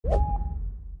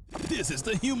This is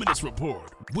the Humanist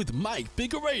Report with Mike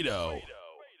Figueredo.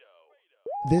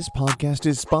 This podcast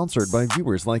is sponsored by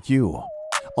viewers like you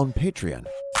on Patreon,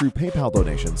 through PayPal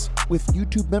donations, with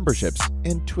YouTube memberships,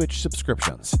 and Twitch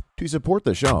subscriptions. To support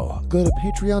the show, go to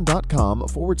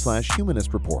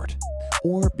patreon.com/Humanist Report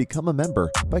or become a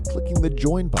member by clicking the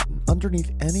join button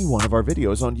underneath any one of our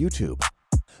videos on YouTube.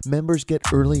 Members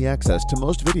get early access to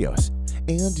most videos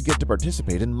and get to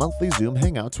participate in monthly Zoom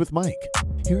hangouts with Mike.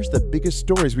 Here's the biggest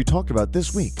stories we talked about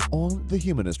this week on the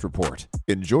Humanist Report.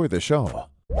 Enjoy the show.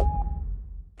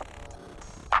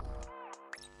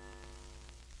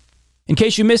 In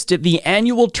case you missed it, the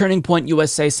annual Turning Point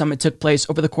USA Summit took place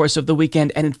over the course of the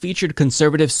weekend, and it featured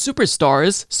conservative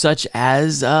superstars such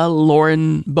as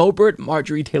Lauren Boebert,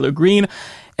 Marjorie Taylor Greene,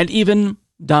 and even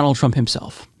Donald Trump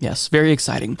himself. Yes, very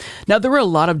exciting. Now, there were a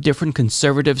lot of different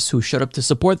conservatives who showed up to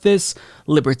support this.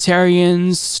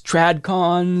 Libertarians,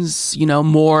 tradcons,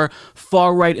 more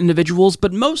far-right individuals,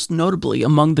 but most notably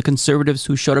among the conservatives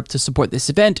who showed up to support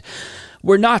this event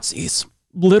were Nazis.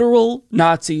 Literal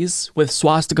Nazis with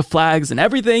swastika flags and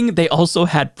everything. They also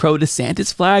had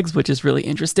pro-DeSantis flags, which is really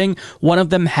interesting. One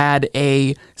of them had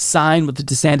a sign with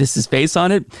DeSantis' face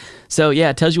on it. So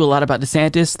yeah, it tells you a lot about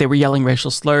DeSantis. They were yelling racial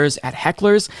slurs at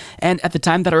hecklers. And at the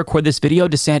time that I record this video,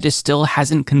 DeSantis still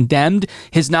hasn't condemned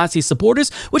his Nazi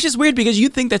supporters, which is weird because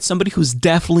you'd think that somebody who's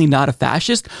definitely not a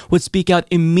fascist would speak out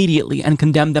immediately and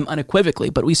condemn them unequivocally.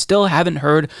 But we still haven't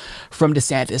heard from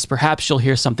DeSantis. Perhaps you'll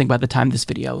hear something by the time this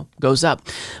video goes up.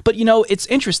 But it's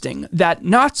interesting that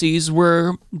Nazis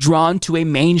were drawn to a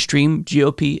mainstream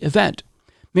GOP event.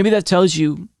 Maybe that tells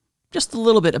you just a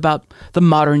little bit about the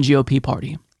modern GOP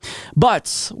party.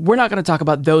 But we're not going to talk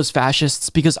about those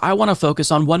fascists because I want to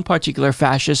focus on one particular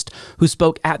fascist who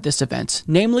spoke at this event,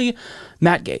 namely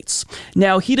Matt Gaetz.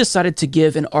 Now, he decided to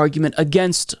give an argument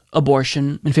against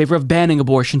abortion, in favor of banning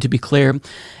abortion, to be clear,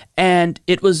 and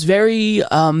it was very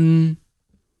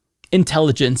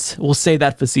intelligent. We'll say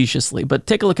that facetiously, but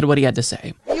take a look at what he had to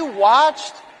say. You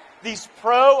watched these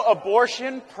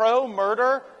pro-abortion,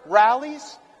 pro-murder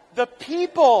rallies? The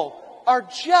people are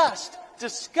just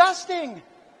disgusting.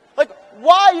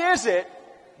 Why is it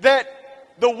that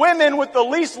the women with the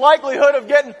least likelihood of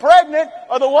getting pregnant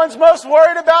are the ones most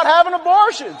worried about having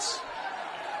abortions?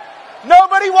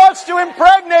 Nobody wants to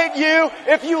impregnate you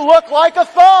if you look like a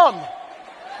thumb.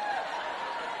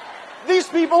 These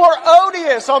people are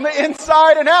odious on the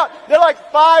inside and out. They're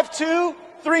like 5'2",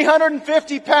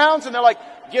 350 pounds, and they're like,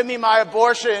 give me my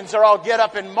abortions or I'll get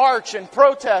up and march and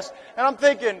protest. And I'm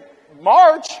thinking,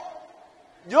 march?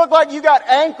 You look like you got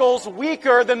ankles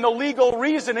weaker than the legal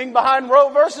reasoning behind Roe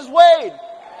versus Wade.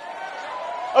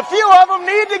 A few of them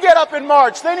need to get up and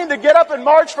march. They need to get up and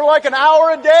march for like an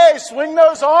hour a day, swing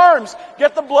those arms,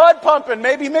 get the blood pumping,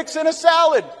 maybe mix in a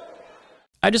salad.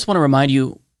 I just want to remind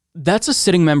you, that's a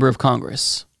sitting member of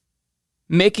Congress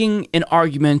making an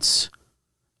argument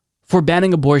for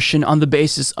banning abortion on the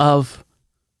basis of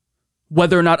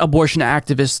whether or not abortion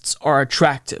activists are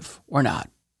attractive or not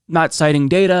citing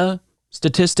data,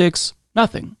 statistics,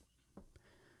 nothing.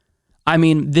 I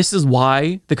mean, this is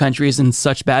why the country is in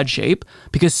such bad shape,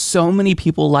 because so many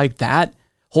people like that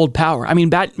hold power. I mean,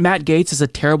 Matt Gaetz is a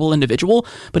terrible individual,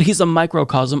 but he's a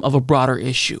microcosm of a broader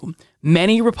issue.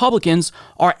 Many Republicans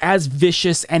are as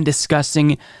vicious and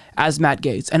disgusting as Matt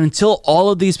Gaetz. And until all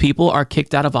of these people are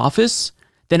kicked out of office,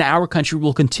 then our country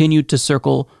will continue to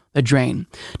circle the drain.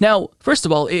 Now, first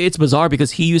of all, it's bizarre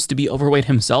because he used to be overweight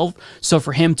himself. So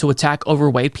for him to attack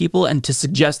overweight people and to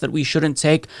suggest that we shouldn't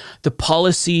take the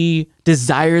policy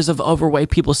desires of overweight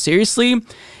people seriously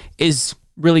is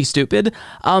really stupid.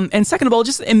 And second of all,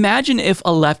 just imagine if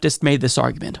a leftist made this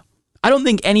argument. I don't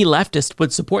think any leftist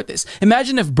would support this.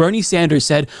 Imagine if Bernie Sanders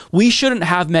said, we shouldn't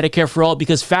have Medicare for all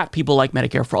because fat people like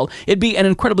Medicare for all. It'd be an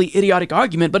incredibly idiotic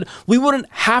argument, but we wouldn't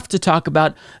have to talk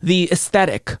about the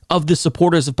aesthetic of the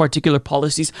supporters of particular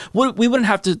policies. We wouldn't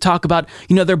have to talk about,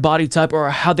 their body type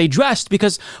or how they dressed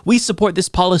because we support this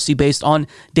policy based on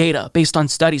data, based on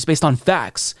studies, based on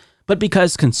facts. But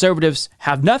because conservatives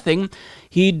have nothing,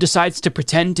 he decides to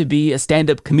pretend to be a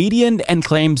stand-up comedian and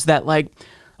claims that,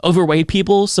 overweight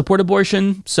people support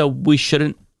abortion, so we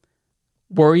shouldn't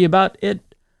worry about it.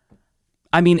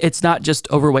 I mean, it's not just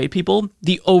overweight people.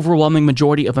 The overwhelming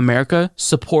majority of America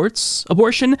supports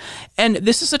abortion. And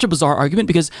this is such a bizarre argument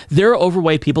because there are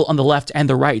overweight people on the left and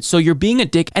the right. So you're being a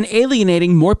dick and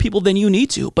alienating more people than you need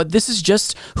to. But this is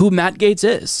just who Matt Gaetz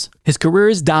is. His career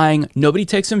is dying. Nobody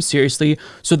takes him seriously.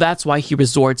 So that's why he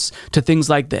resorts to things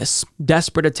like this.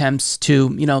 Desperate attempts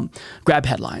to, grab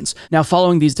headlines. Now,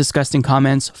 following these disgusting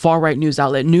comments, far-right news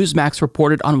outlet Newsmax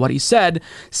reported on what he said,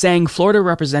 saying Florida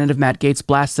Representative Matt Gaetz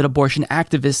blasted abortion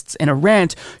activists in a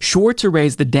rant sure to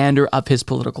raise the dander of his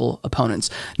political opponents.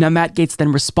 Now, Matt Gaetz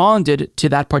then responded to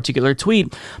that particular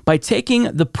tweet by taking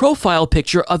the profile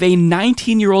picture of a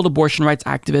 19-year-old abortion rights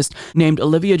activist named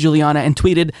Olivia Juliana and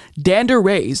tweeted, "Dander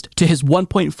raised," to his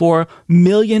 1.4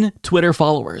 million Twitter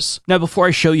followers. Now, before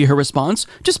I show you her response,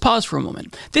 just pause for a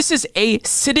moment. This is a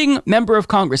sitting member of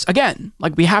Congress. Again,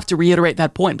 like, we have to reiterate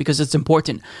that point because it's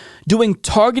important. Doing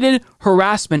targeted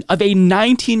harassment of a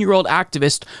 19-year-old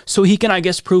activist so he can, I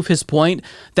guess, prove his point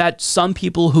that some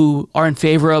people who are in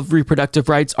favor of reproductive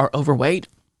rights are overweight.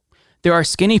 There are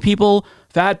skinny people,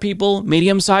 fat people,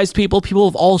 medium-sized people, people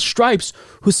of all stripes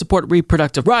who support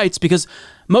reproductive rights because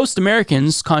most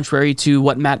Americans, contrary to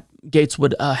what Matt Gaetz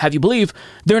would have you believe,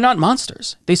 they're not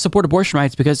monsters. They support abortion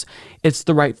rights because it's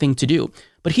the right thing to do.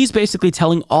 But he's basically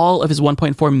telling all of his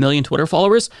 1.4 million Twitter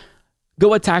followers,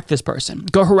 go attack this person.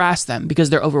 Go harass them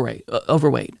because they're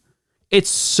overweight. It's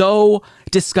so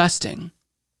disgusting.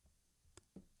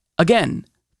 Again,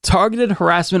 targeted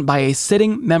harassment by a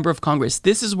sitting member of Congress.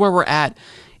 This is where we're at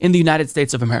in the United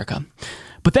States of America.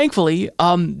 But thankfully,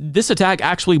 this attack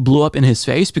actually blew up in his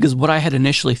face because what I had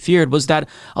initially feared was that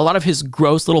a lot of his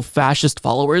gross little fascist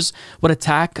followers would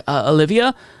attack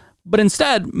Olivia. But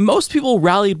instead, most people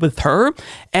rallied with her,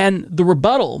 and the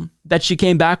rebuttal that she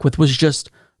came back with was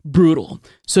just brutal.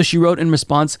 So she wrote in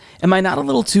response, "Am I not a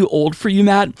little too old for you,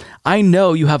 Matt? I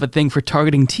know you have a thing for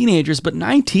targeting teenagers, but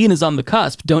 19 is on the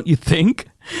cusp, don't you think?"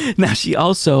 Now, she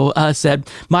also said,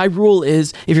 "My rule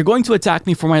is, if you're going to attack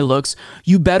me for my looks,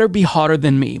 you better be hotter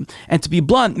than me. And to be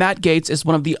blunt, Matt Gaetz is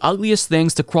one of the ugliest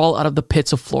things to crawl out of the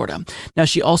pits of Florida." Now,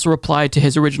 she also replied to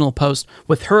his original post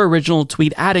with her original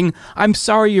tweet adding, "I'm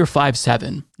sorry you're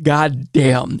 5'7". God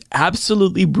damn,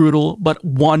 absolutely brutal, but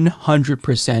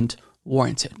 100%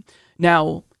 warranted.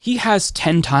 Now, he has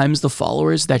 10 times the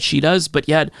followers that she does, but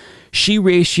yet she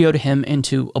ratioed him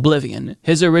into oblivion.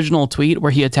 His original tweet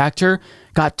where he attacked her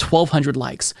got 1,200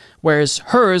 likes, whereas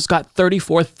hers got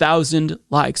 34,000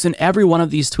 likes. And every one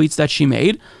of these tweets that she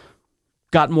made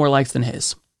got more likes than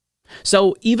his.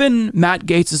 So even Matt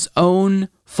Gaetz's own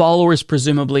followers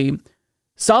presumably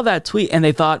saw that tweet and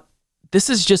they thought,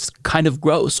 this is just kind of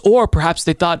gross. Or perhaps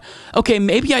they thought, okay,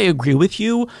 maybe I agree with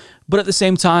you, but at the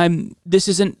same time, this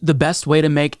isn't the best way to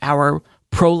make our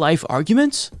pro-life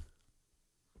arguments.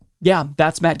 Yeah,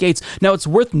 that's Matt Gaetz. Now, it's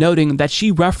worth noting that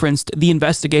she referenced the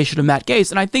investigation of Matt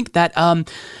Gaetz, and I think that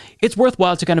it's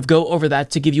worthwhile to kind of go over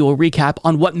that to give you a recap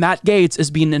on what Matt Gaetz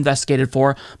is being investigated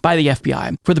for by the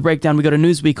FBI. For the breakdown, we go to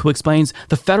Newsweek, who explains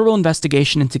the federal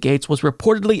investigation into Gaetz was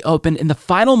reportedly opened in the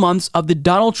final months of the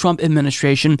Donald Trump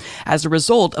administration as a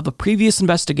result of a previous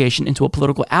investigation into a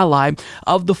political ally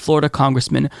of the Florida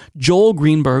Congressman Joel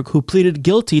Greenberg, who pleaded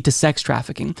guilty to sex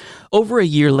trafficking. Over a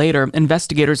year later,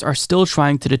 investigators are still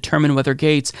trying to determine whether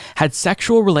Gaetz had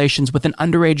sexual relations with an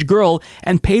underage girl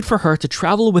and paid for her to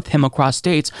travel with him across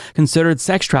states, considered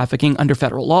sex trafficking under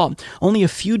federal law. Only a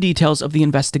few details of the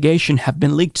investigation have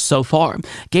been leaked so far.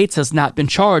 Gaetz has not been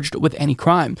charged with any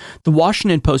crime. The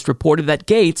Washington Post reported that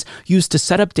Gaetz used to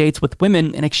set up dates with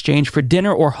women in exchange for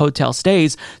dinner or hotel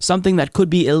stays, something that could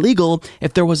be illegal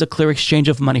if there was a clear exchange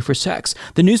of money for sex.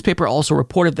 The newspaper also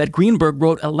reported that Greenberg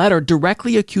wrote a letter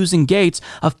directly accusing Gaetz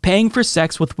of paying for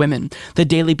sex with women. The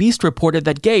Daily Beast reported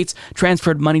that Gaetz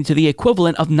transferred money to the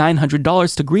equivalent of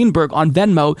 $900 to Greenberg on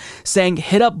Venmo, saying,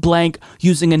 "Hit up blank,"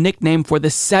 using a nickname for the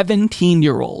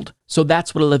 17-year-old. So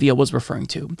that's what Olivia was referring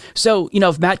to. So,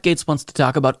 if Matt Gaetz wants to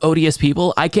talk about odious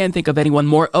people, I can't think of anyone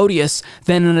more odious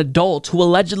than an adult who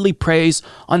allegedly preys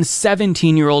on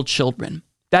 17-year-old children.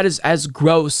 That is as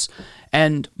gross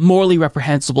and morally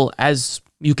reprehensible as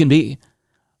you can be.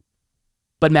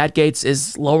 But Matt Gaetz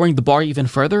is lowering the bar even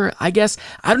further. I guess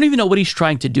I don't even know what he's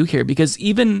trying to do here, because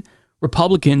even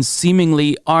Republicans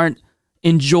seemingly aren't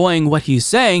enjoying what he's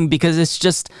saying, because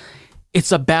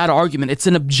it's a bad argument. It's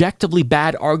an objectively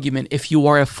bad argument if you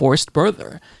are a forced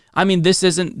birther. I mean, this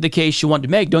isn't the case you want to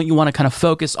make. Don't you want to kind of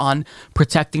focus on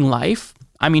protecting life?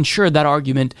 I mean, sure, that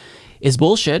argument is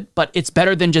bullshit, but it's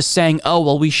better than just saying, oh,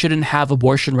 well, we shouldn't have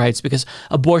abortion rights because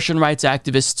abortion rights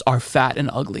activists are fat and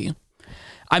ugly.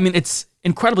 I mean, it's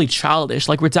incredibly childish.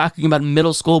 Like, we're talking about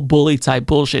middle school bully type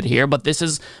bullshit here, but this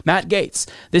is Matt Gaetz.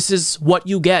 This is what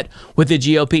you get with the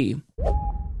GOP.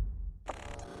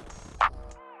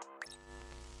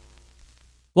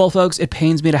 Well, folks, it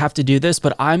pains me to have to do this,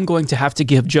 but I'm going to have to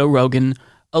give Joe Rogan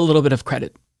a little bit of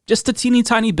credit. Just a teeny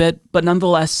tiny bit, but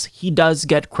nonetheless, he does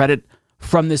get credit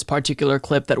from this particular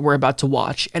clip that we're about to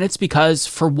watch. And it's because,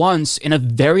 for once in a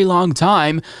very long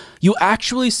time, you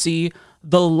actually see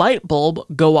the light bulb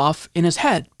go off in his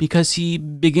head because he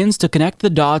begins to connect the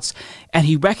dots and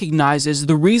he recognizes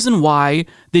the reason why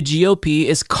the GOP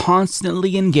is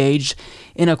constantly engaged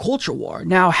in a culture war.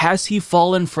 Now, has he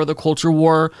fallen for the culture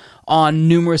war on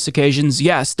numerous occasions?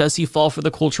 Yes. Does he fall for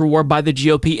the culture war by the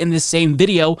GOP in the same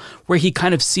video where he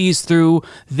kind of sees through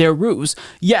their ruse?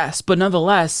 Yes, but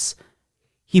nonetheless,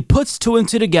 he puts two and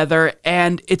two together,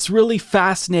 and it's really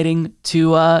fascinating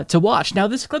to watch. Now,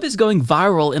 this clip is going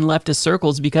viral in leftist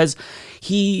circles because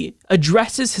he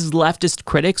addresses his leftist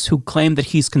critics who claim that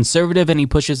he's conservative and he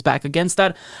pushes back against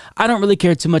that. I don't really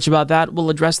care too much about that. We'll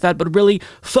address that, but really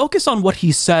focus on what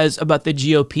he says about the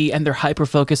GOP and their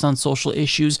hyper-focus on social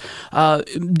issues,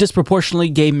 disproportionately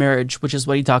gay marriage, which is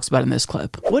what he talks about in this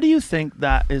clip. What do you think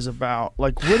that is about?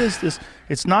 Like, what is this?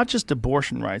 It's not just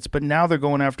abortion rights, but now they're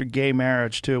going after gay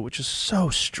marriage too, which is so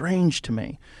strange to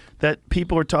me. That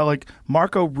people are talking, like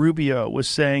Marco Rubio was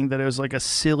saying that it was like a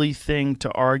silly thing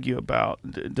to argue about,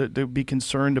 to be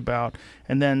concerned about.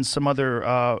 And then some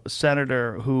other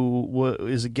senator who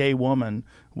is a gay woman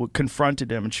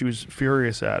confronted him and she was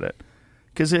furious at it.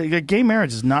 Because gay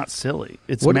marriage is not silly.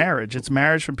 It's marriage. It's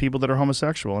marriage for people that are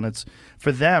homosexual. And it's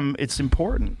for them, it's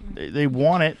important. They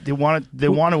want it. They want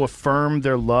to affirm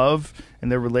their love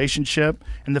and their relationship.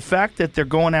 And the fact that they're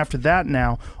going after that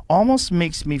now almost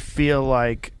makes me feel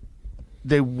like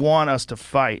they want us to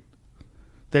fight.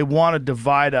 They want to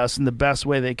divide us in the best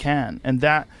way they can. And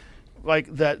that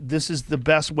this is the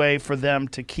best way for them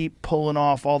to keep pulling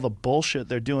off all the bullshit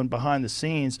they're doing behind the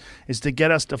scenes is to get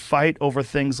us to fight over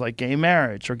things like gay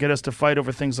marriage or get us to fight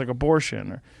over things like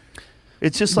abortion.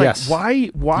 It's just like, why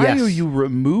are you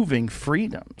removing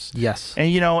freedoms? Yes.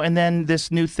 And, and then this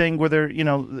new thing where they're,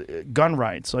 gun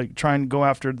rights, like trying to go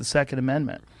after the Second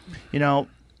Amendment.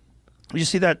 You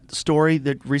see that story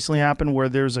that recently happened where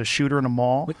there's a shooter in a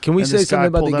mall? Can we say something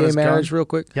about the gay marriage real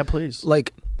quick? Yeah, please.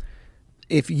 Like,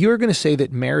 if you're going to say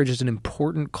that marriage is an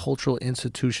important cultural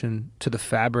institution to the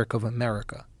fabric of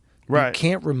America, right, you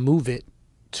can't remove it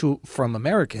from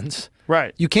Americans.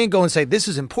 Right. You can't go and say, this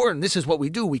is important, this is what we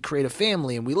do, we create a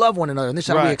family, and we love one another, and this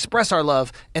is how we express our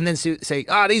love, and then say,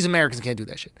 these Americans can't do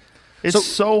that shit. It's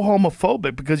so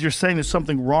homophobic because you're saying there's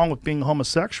something wrong with being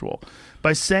homosexual.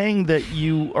 By saying that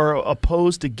you are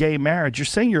opposed to gay marriage, you're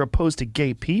saying you're opposed to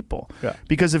gay people. Yeah.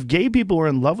 Because if gay people are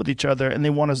in love with each other and they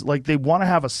want to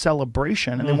have a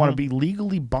celebration and they want to be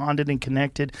legally bonded and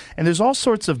connected, and there's all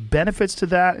sorts of benefits to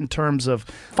that in terms of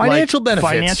financial benefits.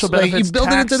 Like you build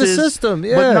it into the system.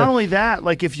 Yeah. But not only that,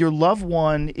 like if your loved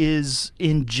one is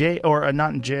in jail or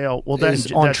not in jail, well,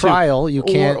 that's on trial. You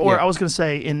can't. Or I was going to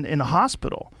say in a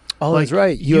hospital. Oh, that's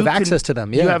right. You have access to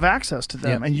them. Yeah. You have access to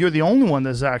them, and you're the only one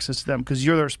that has access to them because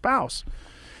you're their spouse.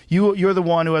 You're the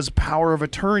one who has power of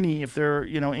attorney if they're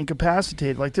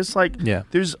incapacitated. Like this,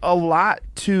 there's a lot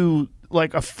to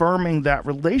affirming that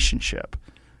relationship.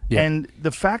 Yeah. And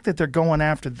the fact that they're going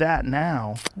after that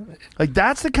now,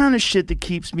 that's the kind of shit that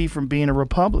keeps me from being a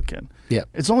Republican. Yeah.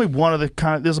 It's only one of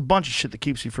the there's a bunch of shit that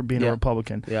keeps you from being a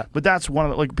Republican. Yeah. But that's one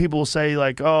of the, people will say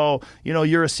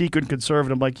you're a secret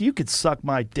conservative. I'm like, you could suck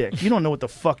my dick. You don't know what the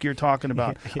fuck you're talking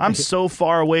about. I'm so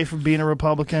far away from being a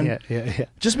Republican. Yeah.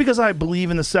 Just because I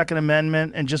believe in the Second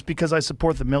Amendment and just because I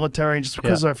support the military and just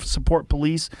because I support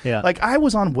police. Yeah. I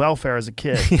was on welfare as a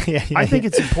kid. I think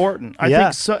it's important.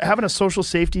 I think having a social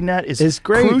safety net is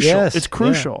great. Crucial. Yes. It's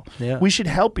crucial. Yeah. We should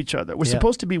help each other. We're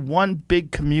supposed to be one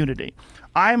big community.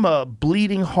 I'm a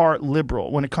bleeding heart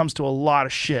liberal when it comes to a lot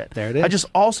of shit. There it is. I just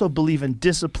also believe in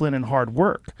discipline and hard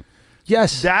work.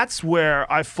 Yes. That's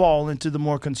where I fall into the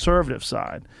more conservative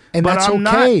side. And but that's I'm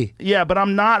okay. But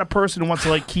I'm not a person who wants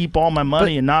to keep all my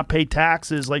money and not pay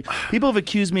taxes. People have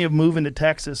accused me of moving to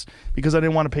Texas because I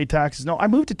didn't want to pay taxes. No, I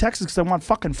moved to Texas because I want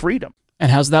fucking freedom. And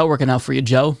how's that working out for you,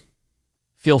 Joe?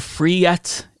 Feel free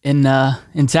yet in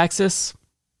Texas?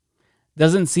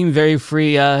 Doesn't seem very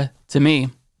free to me.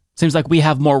 Seems like we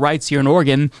have more rights here in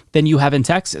Oregon than you have in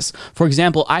Texas. For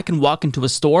example, I can walk into a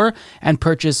store and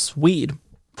purchase weed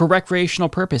for recreational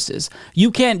purposes. You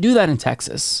can't do that in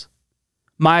Texas.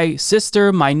 My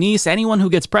sister, my niece, anyone who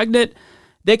gets pregnant,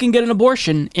 they can get an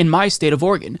abortion in my state of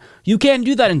Oregon. You can't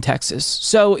do that in Texas.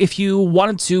 So if you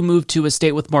wanted to move to a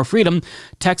state with more freedom,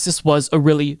 Texas was a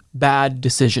really bad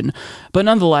decision. But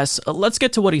nonetheless, let's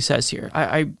get to what he says here.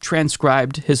 I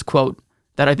transcribed his quote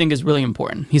that I think is really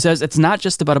important. He says, it's not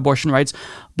just about abortion rights,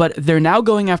 but they're now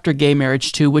going after gay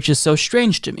marriage too, which is so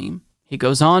strange to me. He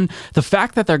goes on, the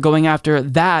fact that they're going after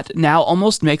that now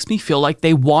almost makes me feel like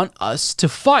they want us to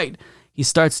fight. He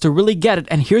starts to really get it,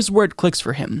 and here's where it clicks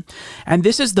for him. And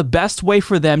this is the best way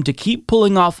for them to keep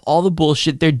pulling off all the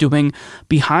bullshit they're doing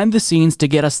behind the scenes to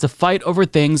get us to fight over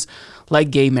things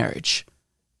like gay marriage.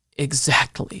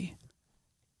 Exactly.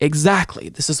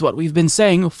 This is what we've been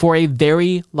saying for a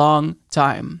very long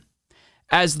time.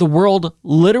 As the world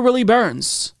literally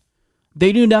burns,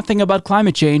 they do nothing about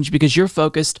climate change because you're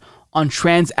focused on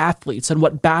trans athletes and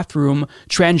what bathroom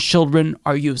trans children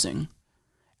are using.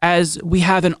 As we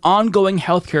have an ongoing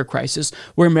healthcare crisis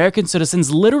where American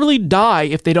citizens literally die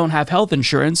if they don't have health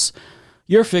insurance,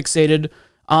 you're fixated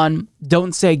on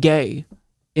don't say gay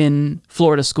in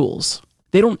Florida schools.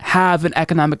 They don't have an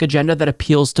economic agenda that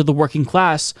appeals to the working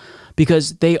class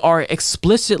because they are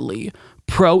explicitly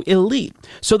pro-elite.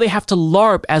 So they have to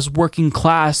LARP as working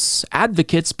class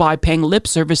advocates by paying lip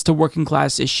service to working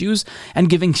class issues and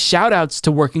giving shout outs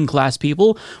to working class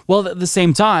people, while at the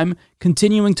same time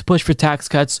continuing to push for tax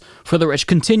cuts for the rich,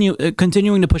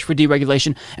 continuing to push for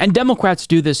deregulation. And Democrats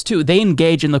do this too. They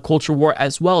engage in the culture war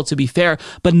as well, to be fair,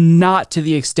 but not to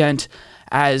the extent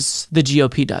as the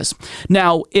GOP does.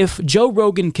 Now, if Joe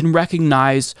Rogan can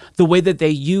recognize the way that they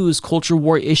use culture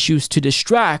war issues to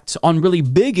distract on really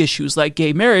big issues like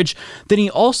gay marriage, then he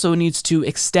also needs to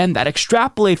extend that,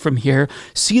 extrapolate from here,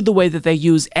 see the way that they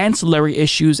use ancillary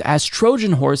issues as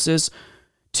Trojan horses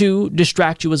to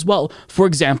distract you as well. For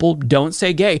example, don't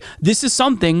say gay. This is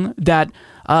something that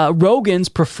Rogan's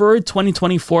preferred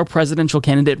 2024 presidential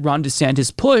candidate Ron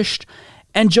DeSantis pushed,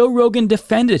 and Joe Rogan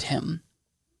defended him.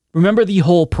 Remember the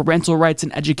whole parental rights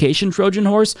and education Trojan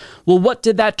horse? Well, what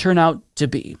did that turn out to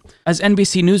be? As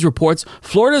NBC News reports,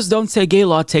 Florida's Don't Say Gay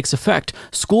law takes effect.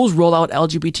 Schools roll out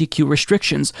LGBTQ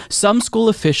restrictions. Some school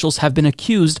officials have been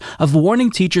accused of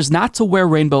warning teachers not to wear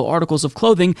rainbow articles of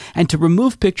clothing and to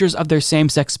remove pictures of their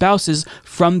same-sex spouses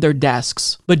from their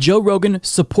desks. But Joe Rogan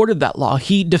supported that law.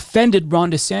 He defended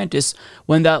Ron DeSantis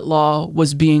when that law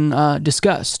was being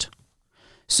discussed.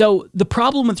 So the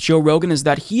problem with Joe Rogan is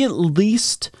that he at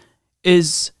least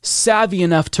is savvy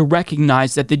enough to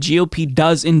recognize that the GOP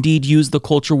does indeed use the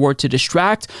culture war to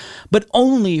distract, but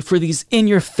only for these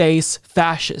in-your-face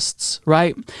fascists,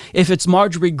 right? If it's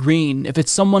Marjorie Greene, if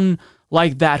it's someone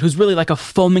like that who's really like a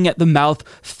foaming at the mouth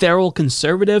feral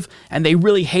conservative and they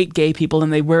really hate gay people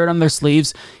and they wear it on their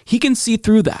sleeves, he can see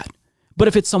through that. But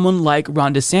if it's someone like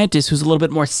Ron DeSantis, who's a little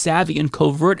bit more savvy and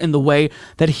covert in the way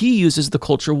that he uses the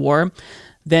culture war,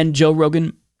 then Joe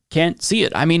Rogan can't see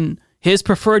it. I mean, his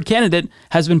preferred candidate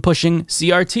has been pushing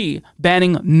CRT,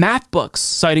 banning math books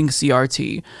citing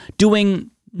CRT,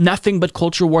 doing nothing but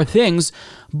culture war things.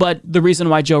 But the reason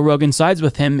why Joe Rogan sides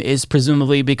with him is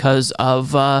presumably because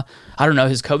of,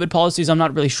 his COVID policies. I'm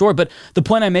not really sure. But the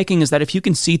point I'm making is that if you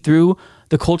can see through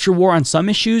the culture war on some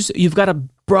issues, you've got to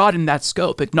broaden that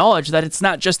scope. Acknowledge that it's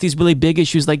not just these really big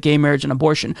issues like gay marriage and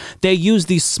abortion. They use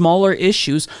these smaller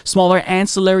issues, smaller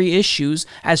ancillary issues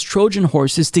as Trojan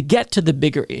horses to get to the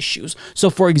bigger issues. So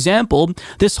for example,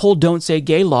 this whole Don't Say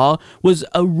Gay law was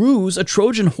a ruse, a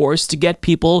Trojan horse to get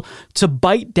people to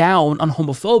bite down on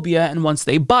homophobia. And once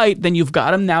they bite, then you've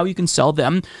got them. Now you can sell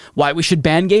them why we should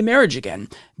ban gay marriage again.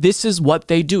 This is what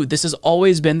they do. This has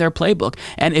always been their playbook.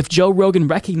 And if Joe Rogan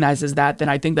recognizes that, then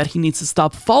I think that he needs to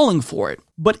stop falling for it.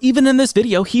 But even in this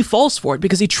video, he falls for it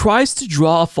because he tries to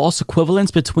draw a false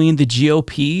equivalence between the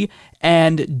GOP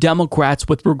and Democrats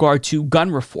with regard to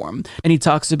gun reform. And he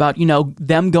talks about,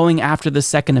 them going after the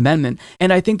Second Amendment.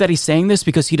 And I think that he's saying this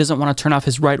because he doesn't want to turn off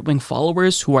his right-wing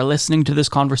followers who are listening to this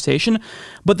conversation.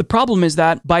 But the problem is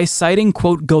that by citing,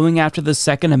 quote, going after the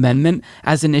Second Amendment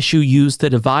as an issue used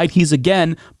to divide, he's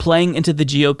again playing into the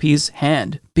GOP's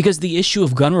hand. Because the issue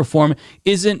of gun reform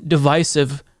isn't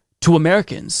divisive to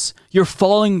Americans. You're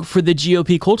falling for the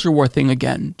GOP culture war thing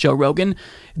again, Joe Rogan.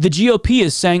 The GOP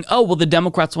is saying, oh, well, the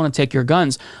Democrats want to take your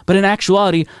guns. But in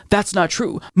actuality, that's not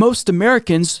true. Most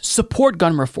Americans support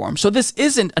gun reform. So this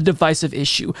isn't a divisive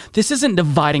issue. This isn't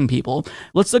dividing people.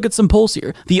 Let's look at some polls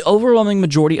here. The overwhelming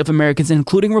majority of Americans,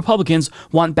 including Republicans,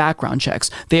 want background checks.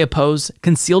 They oppose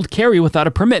concealed carry without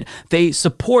a permit. They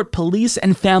support police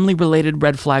and family-related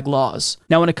red flag laws.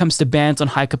 Now, when it comes to bans on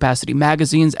high-capacity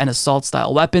magazines and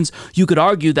assault-style weapons, you could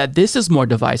argue that this is more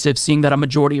divisive, seeing that a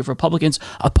majority of Republicans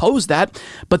oppose that,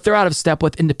 but they're out of step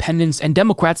with independents and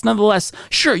Democrats. Nonetheless,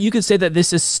 sure, you could say that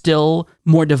this is still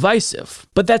more divisive,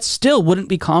 but that still wouldn't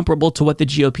be comparable to what the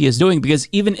GOP is doing, because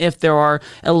even if there are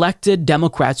elected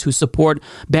Democrats who support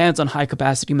bans on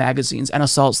high-capacity magazines and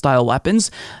assault-style weapons,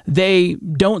 they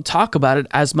don't talk about it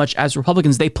as much as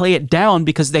Republicans. They play it down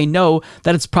because they know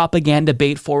that it's propaganda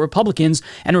bait for Republicans,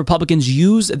 and Republicans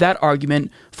use that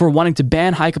argument for wanting to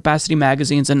ban high-capacity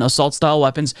magazines and assault-style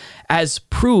weapons as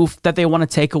proof that they want to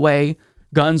take away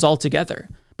guns altogether.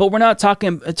 but we're not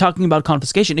talking about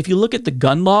confiscation. If you look at the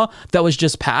gun law that was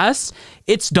just passed,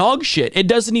 it's dog shit. It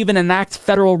doesn't even enact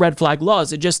federal red flag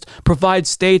laws. It just provides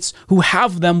states who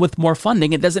have them with more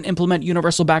funding. It doesn't implement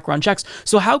universal background checks.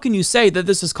 So how can you say that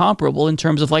this is comparable in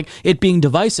terms of like it being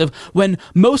divisive when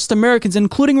most Americans,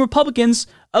 including Republicans,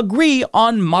 agree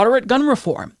on moderate gun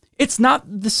reform? It's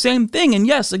not the same thing. And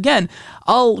yes, again,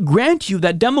 I'll grant you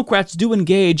that Democrats do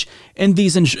engage in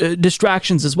these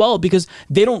distractions as well because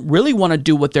they don't really want to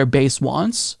do what their base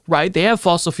wants, right? They have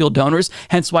fossil fuel donors,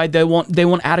 hence why they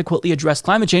won't adequately address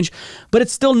climate change, but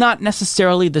it's still not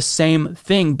necessarily the same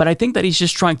thing. But I think that he's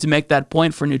just trying to make that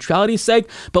point for neutrality's sake,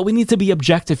 but we need to be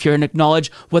objective here and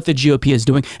acknowledge what the GOP is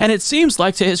doing. And it seems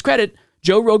like, to his credit,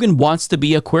 Joe Rogan wants to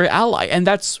be a queer ally, and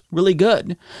that's really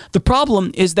good. The problem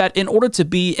is that in order to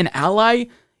be an ally,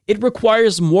 it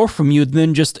requires more from you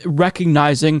than just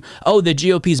recognizing, oh, the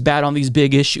GOP's bad on these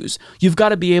big issues. You've got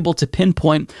to be able to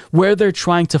pinpoint where they're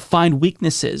trying to find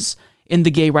weaknesses in the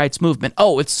gay rights movement.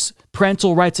 Oh, it's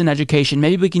parental rights and education.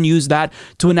 Maybe we can use that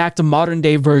to enact a modern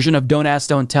day version of don't ask,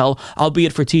 don't tell,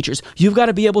 albeit for teachers. You've got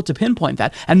to be able to pinpoint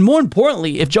that. And more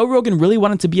importantly, if Joe Rogan really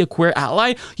wanted to be a queer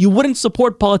ally, you wouldn't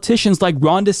support politicians like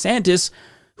Ron DeSantis,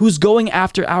 who's going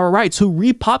after our rights, who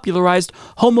repopularized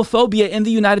homophobia in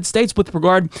the United States with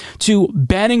regard to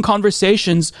banning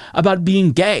conversations about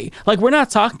being gay. Like, we're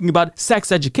not talking about sex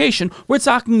education. We're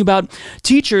talking about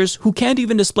teachers who can't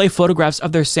even display photographs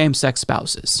of their same-sex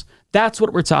spouses. That's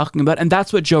what we're talking about, and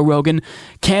that's what Joe Rogan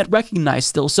can't recognize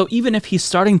still. So even if he's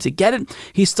starting to get it,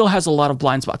 he still has a lot of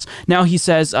blind spots. Now he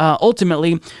says,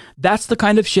 ultimately, that's the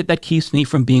kind of shit that keeps me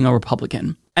from being a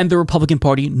Republican. And the Republican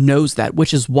Party knows that,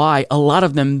 which is why a lot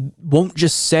of them won't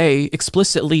just say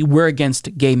explicitly, we're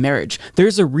against gay marriage.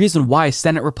 There's a reason why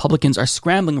Senate Republicans are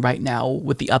scrambling right now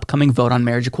with the upcoming vote on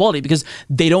marriage equality, because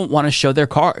they don't want to show their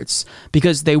cards,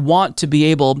 because they want to be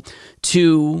able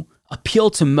to appeal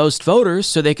to most voters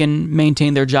so they can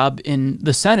maintain their job in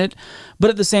the Senate. But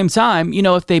at the same time, you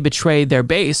know, if they betray their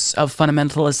base of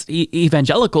fundamentalist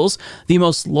evangelicals, the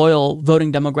most loyal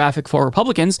voting demographic for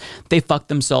Republicans, they fuck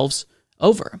themselves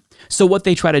over. So what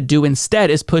they try to do instead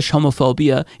is push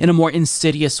homophobia in a more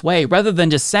insidious way. Rather than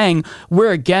just saying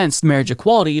we're against marriage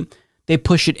equality, they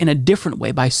push it in a different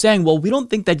way by saying, well, we don't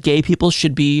think that gay people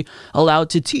should be allowed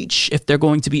to teach if they're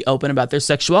going to be open about their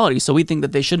sexuality. So we think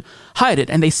that they should hide it.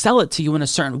 And they sell it to you in a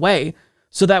certain way.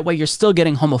 So that way you're still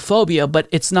getting homophobia, but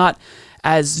it's not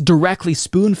as directly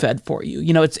spoon-fed for you.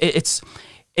 You know,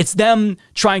 it's them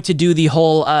trying to do the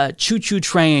whole choo-choo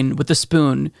train with the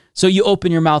spoon. So you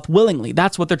open your mouth willingly.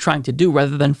 That's what they're trying to do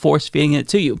rather than force-feeding it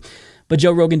to you. But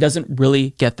Joe Rogan doesn't really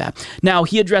get that. Now,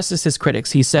 he addresses his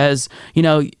critics. He says, you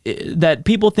know, that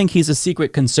people think he's a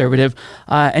secret conservative,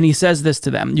 and he says this to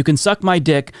them: you can suck my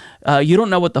dick, you don't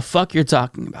know what the fuck you're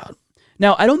talking about.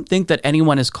 Now, I don't think that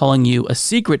anyone is calling you a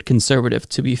secret conservative,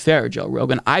 to be fair, Joe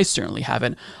Rogan. I certainly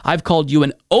haven't. I've called you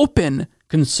an open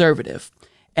conservative.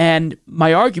 And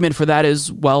my argument for that is,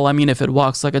 well, I mean, if it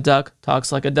walks like a duck,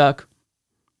 talks like a duck.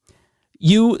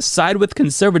 You side with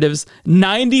conservatives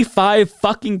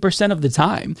 95% of the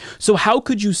time. So how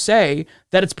could you say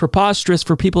that it's preposterous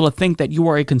for people to think that you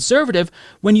are a conservative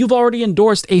when you've already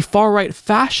endorsed a far-right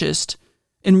fascist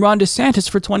in Ron DeSantis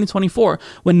for 2024?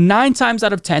 When 9 times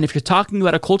out of 10, if you're talking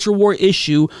about a culture war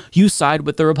issue, you side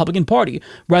with the Republican Party.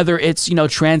 Whether it's, you know,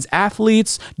 trans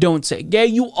athletes, don't say gay,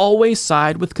 you always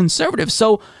side with conservatives.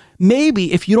 So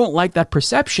maybe if you don't like that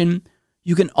perception,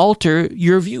 you can alter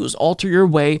your views, alter your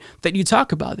way that you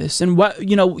talk about this. And what,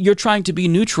 you know, you're trying to be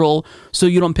neutral so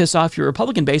you don't piss off your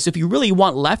Republican base. If you really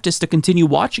want leftists to continue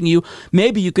watching you,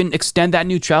 maybe you can extend that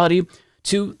neutrality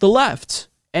to the left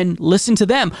and listen to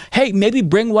them. Hey, maybe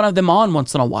bring one of them on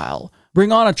once in a while.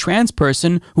 Bring on a trans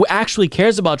person who actually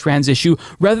cares about trans issue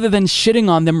rather than shitting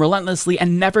on them relentlessly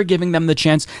and never giving them the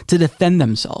chance to defend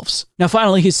themselves. Now,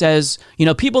 finally, he says, you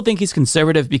know, people think he's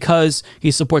conservative because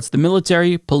he supports the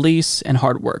military, police, and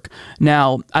hard work.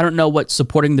 Now, I don't know what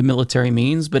supporting the military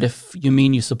means, but if you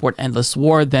mean you support endless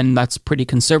war, then that's pretty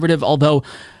conservative. Although,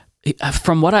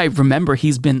 from what I remember,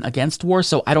 he's been against war,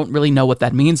 so I don't really know what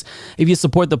that means. If you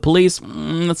support the police,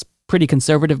 that's pretty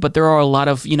conservative, but there are a lot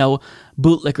of, you know,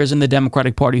 bootlickers in the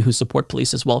Democratic Party who support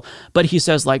police as well. But he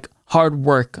says, like, hard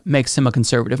work makes him a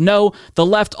conservative. No, the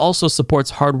left also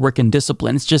supports hard work and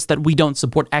discipline. It's just that we don't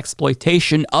support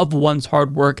exploitation of one's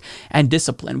hard work and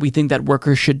discipline. We think that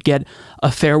workers should get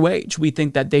a fair wage. We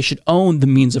think that they should own the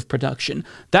means of production.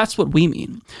 That's what we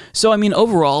mean. So, I mean,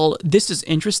 overall, this is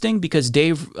interesting because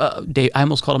Dave, I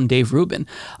almost called him Dave Rubin.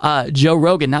 Joe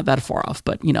Rogan, not that far off,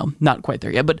 but, you know, not quite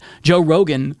there yet. But Joe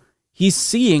Rogan, he's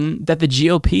seeing that the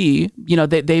GOP,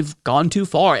 they've gone too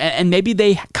far, and maybe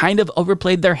they kind of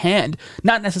overplayed their hand,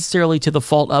 not necessarily to the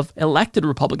fault of elected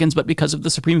Republicans, but because of the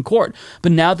Supreme Court.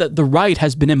 But now that the right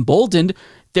has been emboldened,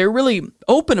 they're really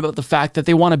open about the fact that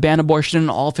they want to ban abortion in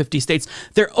all 50 states.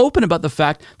 They're open about the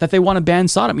fact that they want to ban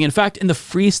sodomy. In fact, in the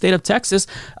free state of Texas,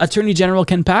 Attorney General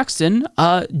Ken Paxton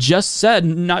just said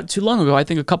not too long ago, I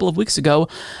think a couple of weeks ago,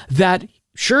 that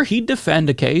sure, he'd defend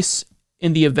a case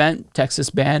in the event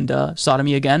Texas banned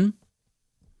sodomy again.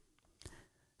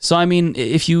 So, I mean,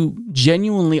 if you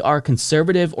genuinely are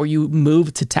conservative or you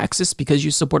move to Texas because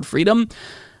you support freedom,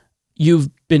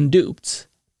 you've been duped.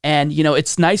 And,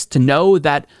 it's nice to know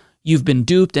that you've been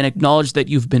duped and acknowledge that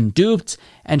you've been duped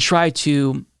and try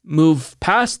to move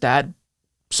past that.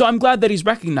 So I'm glad that he's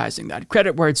recognizing that.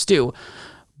 Credit where it's due.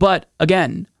 But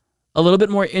again, a little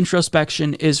bit more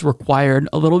introspection is required,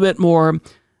 a little bit more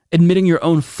admitting your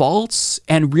own faults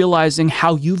and realizing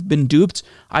how you've been duped,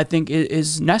 I think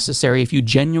is necessary if you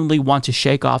genuinely want to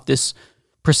shake off this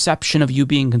perception of you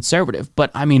being conservative.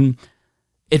 But I mean,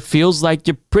 it feels like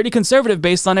you're pretty conservative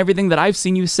based on everything that I've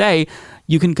seen you say.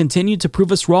 You can continue to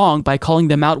prove us wrong by calling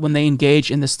them out when they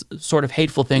engage in this sort of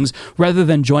hateful things rather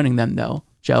than joining them, though,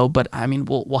 Joe. But I mean,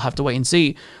 we'll have to wait and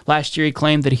see. Last year, he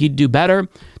claimed that he'd do better.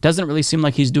 Doesn't really seem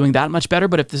like he's doing that much better.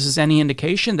 But if this is any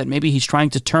indication that maybe he's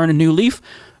trying to turn a new leaf,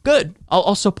 good.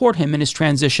 I'll support him in his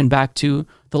transition back to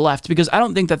the left, because I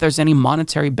don't think that there's any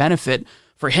monetary benefit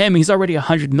for him. He's already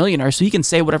 $100 millionaire, so he can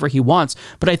say whatever he wants.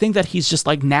 But I think that he's just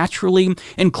like naturally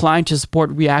inclined to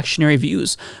support reactionary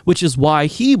views, which is why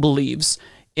he believes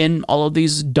in all of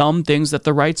these dumb things that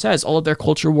the right says, all of their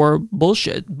culture war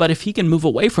bullshit. But if he can move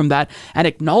away from that and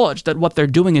acknowledge that what they're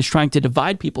doing is trying to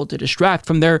divide people, to distract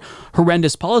from their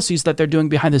horrendous policies that they're doing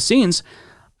behind the scenes,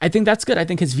 I think that's good. I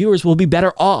think his viewers will be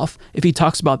better off if he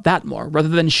talks about that more rather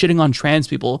than shitting on trans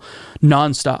people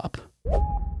nonstop.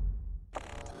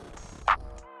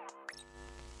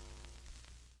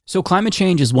 So climate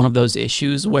change is one of those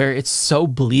issues where it's so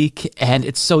bleak and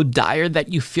it's so dire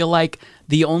that you feel like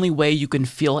the only way you can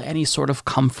feel any sort of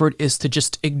comfort is to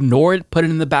just ignore it, put it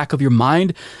in the back of your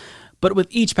mind. But with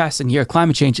each passing year,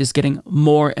 climate change is getting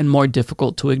more and more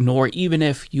difficult to ignore, even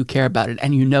if you care about it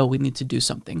and you know we need to do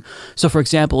something. So, for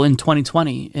example, in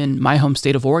 2020, in my home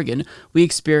state of Oregon, we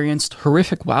experienced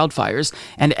horrific wildfires,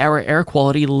 and our air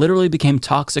quality literally became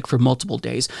toxic for multiple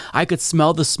days. I could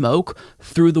smell the smoke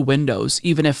through the windows,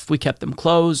 even if we kept them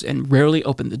closed and rarely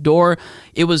opened the door.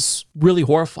 It was really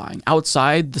horrifying.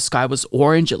 Outside, the sky was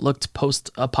orange. It looked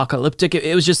post-apocalyptic.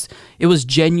 It was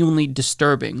genuinely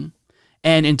disturbing.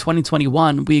 And in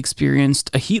 2021, we experienced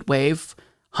a heat wave,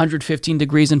 115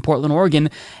 degrees in Portland,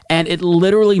 Oregon, and it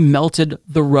literally melted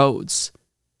the roads.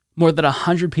 More than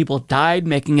 100 people died,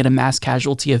 making it a mass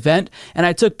casualty event. And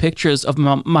I took pictures of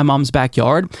my mom's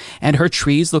backyard, and her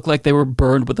trees looked like they were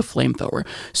burned with a flamethrower.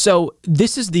 So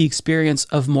this is the experience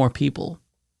of more people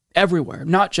everywhere,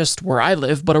 not just where I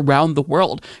live, but around the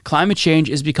world. Climate change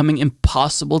is becoming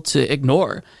impossible to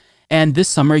ignore. And this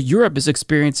summer, Europe is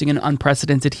experiencing an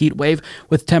unprecedented heat wave,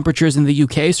 with temperatures in the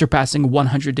UK surpassing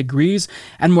 100 degrees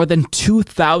and more than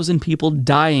 2,000 people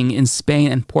dying in Spain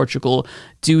and Portugal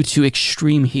due to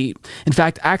extreme heat. In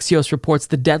fact, Axios reports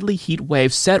the deadly heat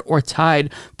wave set or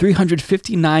tied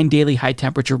 359 daily high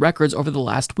temperature records over the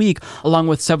last week, along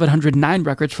with 709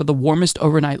 records for the warmest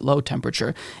overnight low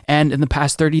temperature. And in the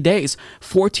past 30 days,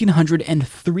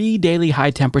 1,403 daily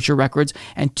high temperature records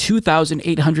and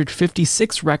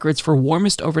 2,856 records for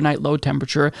warmest overnight low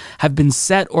temperature have been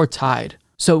set or tied.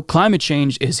 So climate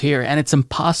change is here, and it's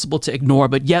impossible to ignore,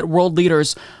 but yet world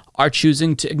leaders are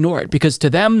choosing to ignore it because to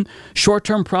them,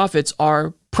 short-term profits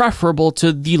are preferable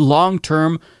to the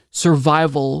long-term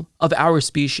survival of our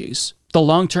species, the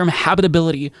long-term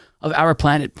habitability of our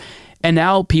planet. And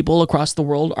now people across the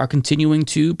world are continuing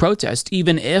to protest,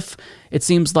 even if it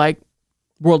seems like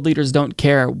world leaders don't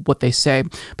care what they say.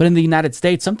 But in the United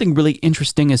States, something really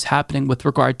interesting is happening with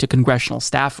regard to congressional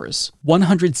staffers.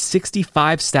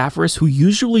 165 staffers who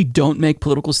usually don't make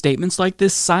political statements like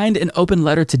this signed an open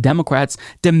letter to Democrats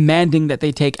demanding that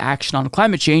they take action on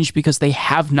climate change because they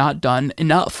have not done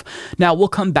enough. Now, we'll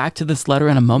come back to this letter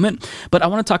in a moment, but I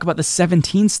want to talk about the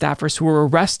 17 staffers who were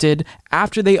arrested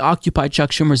after they occupied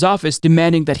Chuck Schumer's office,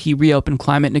 demanding that he reopen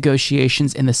climate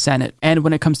negotiations in the Senate. And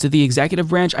when it comes to the executive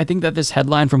branch, I think that this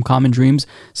headline from Common Dreams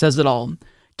says it all.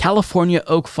 California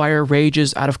oak fire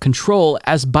rages out of control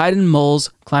as Biden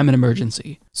mulls climate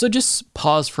emergency. So just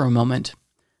pause for a moment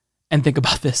and think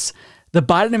about this. The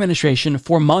Biden administration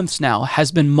for months now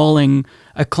has been mulling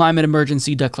a climate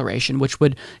emergency declaration, which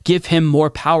would give him more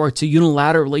power to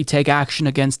unilaterally take action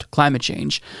against climate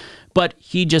change. But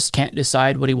he just can't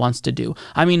decide what he wants to do.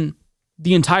 I mean,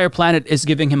 the entire planet is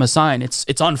giving him a sign.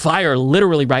 It's on fire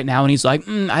literally right now. And he's like,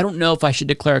 I don't know if I should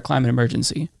declare a climate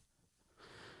emergency.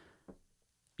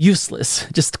 Useless,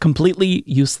 just completely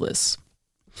useless.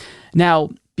 Now,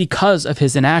 because of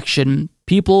his inaction,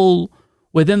 people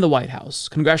within the White House,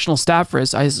 congressional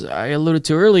staffers, as I alluded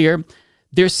to earlier,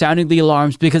 they're sounding the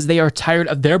alarms because they are tired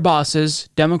of their bosses,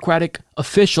 Democratic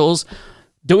officials,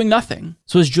 doing nothing.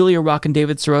 So as Julia Rock and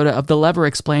David Sirota of The Lever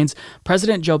explains,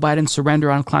 President Joe Biden's surrender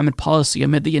on climate policy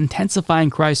amid the intensifying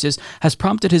crisis has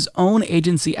prompted his own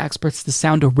agency experts to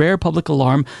sound a rare public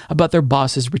alarm about their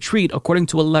boss's retreat, according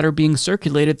to a letter being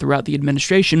circulated throughout the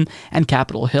administration and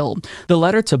Capitol Hill. The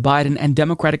letter to Biden and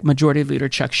Democratic Majority Leader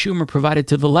Chuck Schumer provided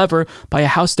to The Lever by a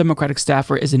House Democratic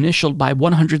staffer is initialed by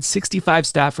 165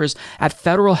 staffers at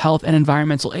federal health and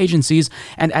environmental agencies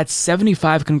and at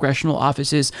 75 congressional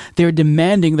offices. They are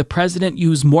demanding the president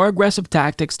use more aggressive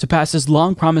tactics to pass his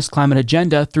long-promised climate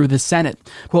agenda through the Senate.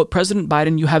 Quote, President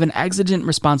Biden, you have an exigent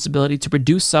responsibility to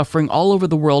reduce suffering all over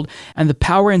the world and the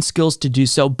power and skills to do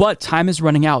so, but time is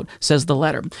running out, says the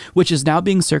letter, which is now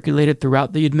being circulated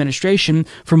throughout the administration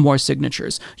for more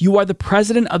signatures. You are the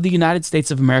president of the United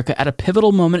States of America at a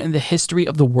pivotal moment in the history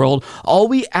of the world. All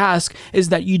we ask is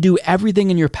that you do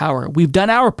everything in your power. We've done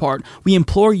our part. We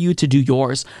implore you to do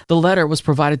yours. The letter was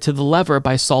provided to The Lever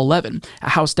by Saul Levin, a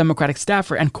House Democratic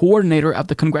staffer and coordinator of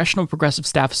the Congressional Progressive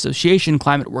Staff Association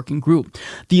Climate Working Group.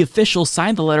 The officials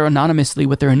signed the letter anonymously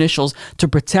with their initials to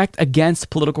protect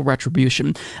against political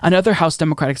retribution. Another House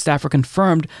Democratic staffer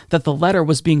confirmed that the letter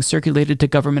was being circulated to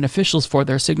government officials for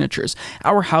their signatures.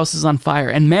 Our house is on fire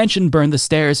and Manchin burned the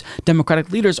stairs.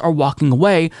 Democratic leaders are walking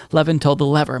away, Levin told The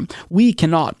Lever. We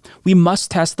cannot. We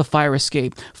must test the fire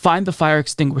escape, find the fire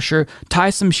extinguisher, tie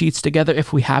some sheets together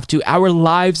if we have to. Our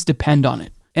lives depend on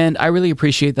it. And I really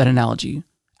appreciate that analogy.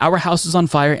 Our house is on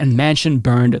fire and Manchin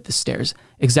burned at the stairs.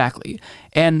 Exactly.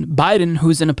 And Biden,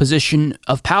 who's in a position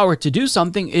of power to do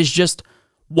something, is just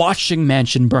watching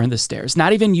Manchin burn the stairs,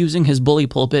 not even using his bully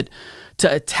pulpit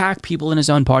to attack people in his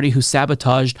own party who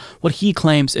sabotaged what he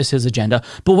claims is his agenda.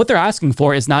 But what they're asking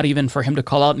for is not even for him to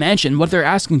call out Manchin. What they're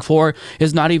asking for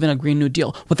is not even a Green New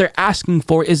Deal. What they're asking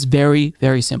for is very,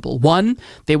 very simple. One,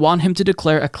 they want him to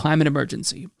declare a climate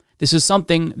emergency. This is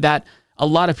something that a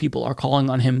lot of people are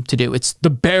calling on him to do. It's the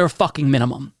bare fucking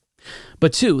minimum.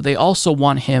 But two, they also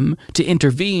want him to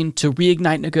intervene to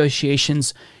reignite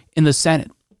negotiations in the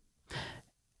Senate.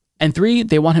 And three,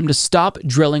 they want him to stop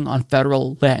drilling on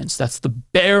federal lands. That's the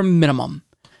bare minimum.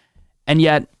 And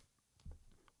yet,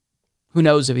 who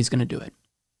knows if he's going to do it?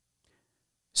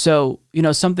 So,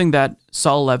 something that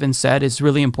Saul Levin said is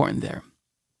really important there.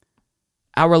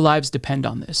 Our lives depend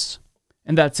on this.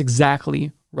 And that's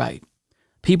exactly right.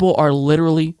 People are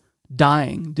literally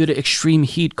dying due to extreme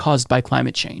heat caused by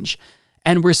climate change.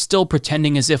 And we're still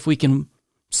pretending as if we can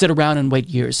sit around and wait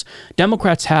years.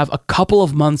 Democrats have a couple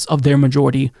of months of their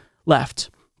majority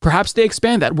left. Perhaps they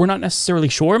expand that. We're not necessarily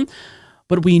sure,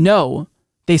 but we know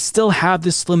they still have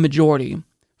this slim majority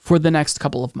for the next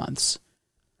couple of months.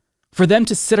 For them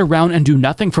to sit around and do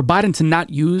nothing, for Biden to not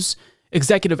use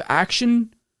executive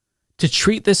action to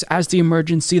treat this as the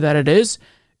emergency that it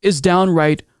is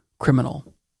downright criminal.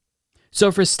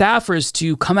 So for staffers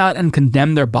to come out and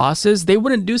condemn their bosses, they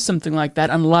wouldn't do something like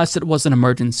that unless it was an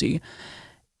emergency.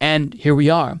 And here we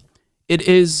are. It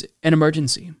is an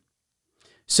emergency.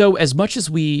 So as much as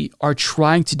we are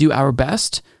trying to do our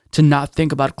best to not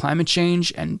think about climate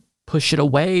change and push it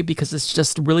away because it's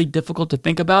just really difficult to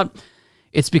think about,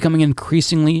 it's becoming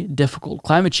increasingly difficult.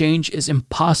 Climate change is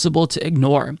impossible to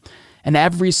ignore. And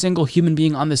every single human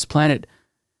being on this planet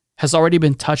has already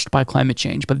been touched by climate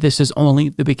change, but this is only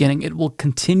the beginning. It will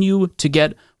continue to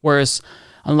get worse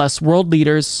unless world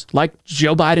leaders like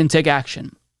Joe Biden take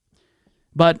action.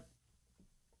 But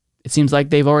it seems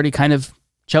like they've already kind of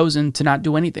chosen to not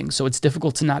do anything, so it's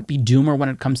difficult to not be doomer when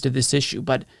it comes to this issue.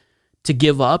 But to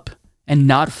give up and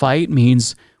not fight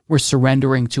means we're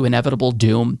surrendering to inevitable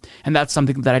doom, and that's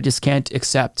something that I just can't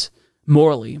accept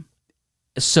morally.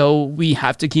 So we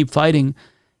have to keep fighting,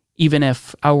 even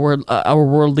if our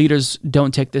world leaders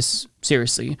don't take this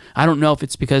seriously. I don't know if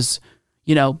it's because,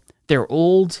 they're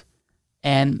old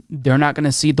and they're not going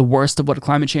to see the worst of what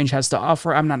climate change has to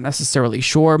offer. I'm not necessarily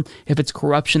sure if it's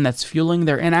corruption that's fueling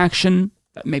their inaction.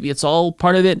 Maybe it's all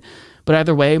part of it. But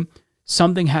either way,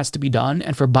 something has to be done.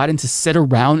 And for Biden to sit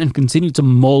around and continue to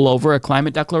mull over a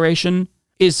climate declaration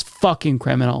is fucking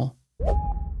criminal.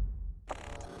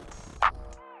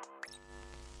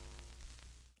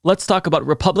 let's talk about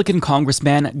Republican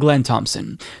Congressman Glenn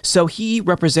Thompson. So he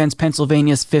represents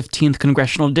Pennsylvania's 15th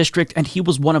congressional district, and he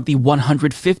was one of the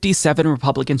 157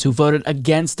 Republicans who voted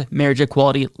against marriage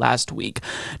equality last week.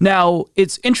 Now,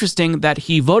 it's interesting that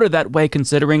he voted that way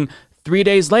considering 3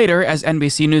 days later, as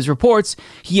NBC News reports,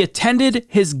 he attended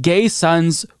his gay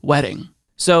son's wedding.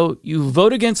 So you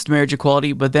vote against marriage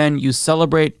equality, but then you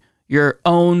celebrate your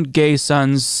own gay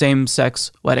son's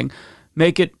same-sex wedding.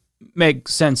 Make it make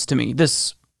sense to me.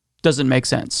 This doesn't make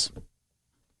sense.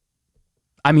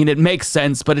 I mean, it makes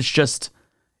sense, but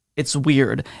it's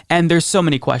weird. And there's so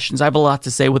many questions. I have a lot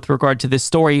to say with regard to this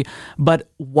story,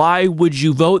 but why would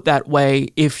you vote that way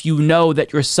if you know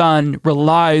that your son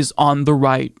relies on the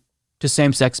right to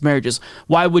same-sex marriages?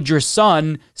 Why would your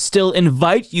son still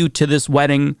invite you to this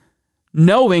wedding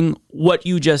knowing what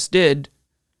you just did?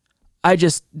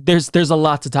 There's a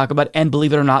lot to talk about, and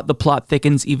believe it or not, the plot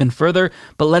thickens even further,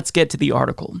 but let's get to the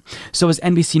article. So as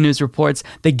NBC News reports,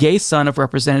 the gay son of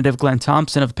Representative Glenn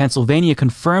Thompson of Pennsylvania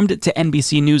confirmed to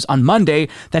NBC News on Monday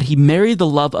that he married the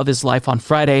love of his life on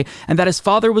Friday and that his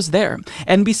father was there.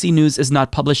 NBC News is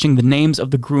not publishing the names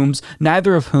of the grooms,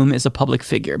 neither of whom is a public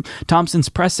figure. Thompson's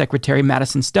press secretary,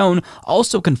 Madison Stone,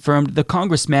 also confirmed the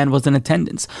congressman was in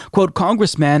attendance. Quote,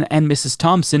 Congressman and Mrs.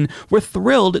 Thompson were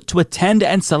thrilled to attend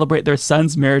and celebrate their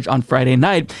son's marriage on Friday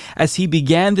night as he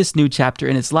began this new chapter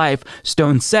in his life,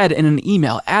 Stone said in an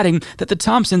email, adding that the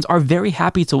Thompsons are very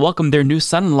happy to welcome their new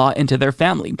son-in-law into their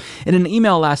family. In an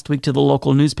email last week to the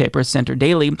local newspaper Center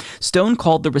Daily, Stone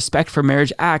called the Respect for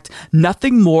Marriage Act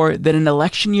nothing more than an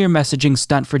election year messaging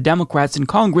stunt for Democrats in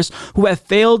Congress who have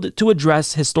failed to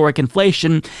address historic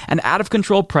inflation and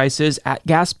out-of-control prices at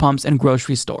gas pumps and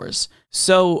grocery stores.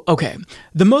 So, okay,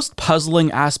 the most puzzling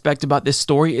aspect about this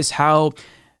story is how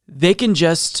they can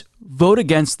just vote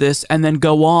against this and then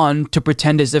go on to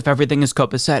pretend as if everything is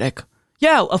copacetic.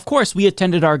 Yeah, of course, we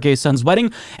attended our gay son's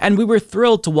wedding and we were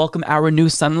thrilled to welcome our new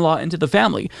son-in-law into the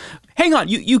family. Hang on,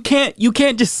 you can't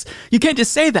just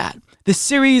say that. The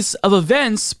series of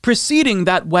events preceding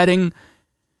that wedding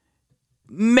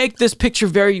make this picture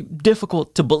very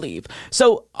difficult to believe.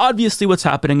 So obviously what's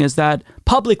happening is that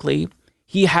publicly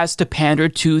he has to pander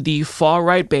to the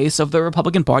far-right base of the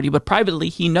Republican Party, but privately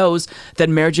he knows that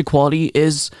marriage equality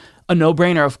is a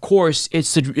no-brainer. Of course, it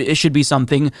should be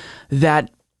something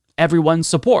that everyone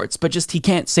supports, but just he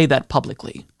can't say that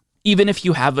publicly. Even if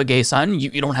you have a gay son,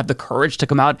 you don't have the courage to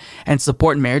come out and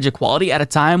support marriage equality at a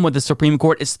time when the Supreme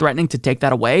Court is threatening to take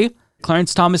that away.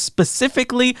 Clarence Thomas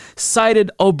specifically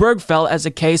cited Obergefell as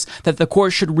a case that the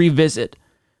court should revisit.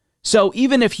 So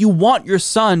even if you want your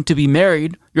son to be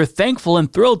married, you're thankful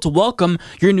and thrilled to welcome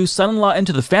your new son-in-law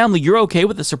into the family, you're okay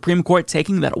with the Supreme Court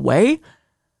taking that away?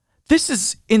 This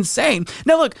is insane.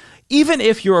 Now look, even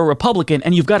if you're a Republican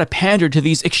and you've got to pander to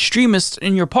these extremists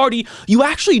in your party, you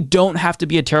actually don't have to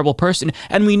be a terrible person.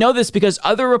 And we know this because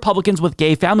other Republicans with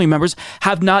gay family members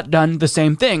have not done the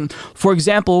same thing. For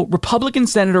example, Republican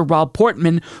Senator Rob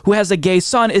Portman, who has a gay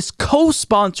son, is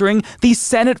co-sponsoring the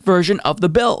Senate version of the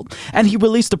bill. And he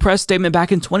released a press statement back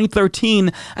in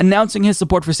 2013 announcing his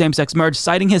support for same-sex marriage,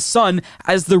 citing his son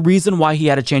as the reason why he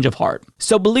had a change of heart.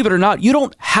 So believe it or not, you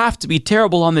don't have to be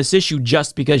terrible on this issue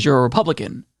just because you're a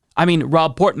Republican. I mean,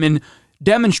 Rob Portman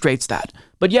demonstrates that.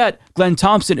 But yet, Glenn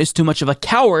Thompson is too much of a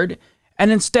coward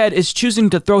and instead is choosing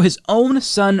to throw his own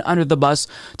son under the bus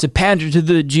to pander to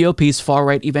the GOP's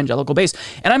far-right evangelical base.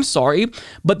 And I'm sorry,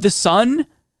 but the son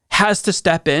has to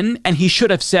step in and he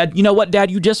should have said, you know what, Dad,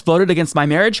 you just voted against my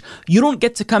marriage. You don't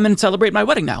get to come in and celebrate my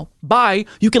wedding now. Bye.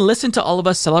 You can listen to all of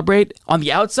us celebrate on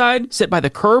the outside, sit by the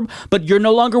curb, but you're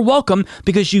no longer welcome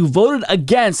because you voted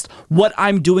against what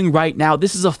I'm doing right now.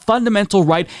 This is a fundamental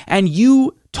right, and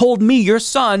you told me, your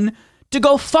son, to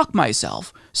go fuck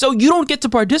myself. So you don't get to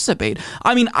participate.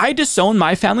 I mean, I disown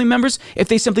my family members if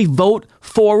they simply vote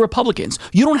for Republicans.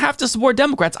 You don't have to support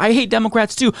Democrats. I hate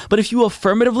Democrats too. But if you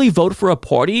affirmatively vote for a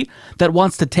party that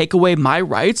wants to take away my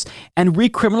rights and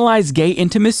recriminalize gay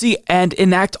intimacy and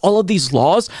enact all of these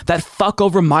laws that fuck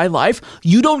over my life,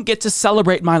 you don't get to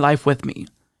celebrate my life with me.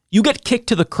 You get kicked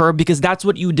to the curb because that's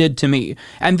what you did to me.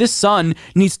 And this son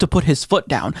needs to put his foot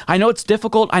down. I know it's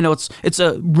difficult. I know it's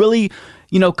a really,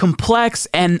 complex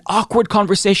and awkward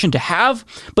conversation to have,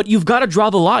 but you've got to draw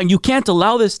the line. You can't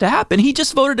allow this to happen. He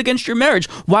just voted against your marriage.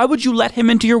 Why would you let him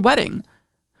into your wedding?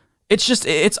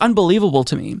 It's unbelievable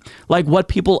to me, like what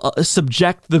people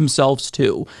subject themselves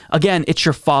to. Again, it's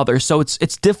your father, so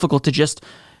it's difficult to just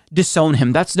disown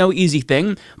him. That's no easy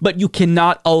thing, but you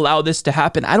cannot allow this to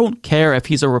happen. I don't care if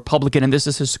he's a Republican and this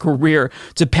is his career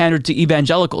to pander to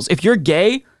evangelicals. If you're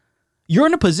gay, You're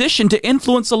in a position to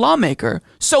influence a lawmaker,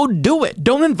 so do it.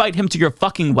 Don't invite him to your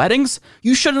fucking weddings.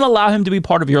 You shouldn't allow him to be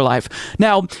part of your life.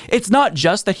 Now, it's not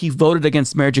just that he voted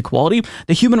against marriage equality.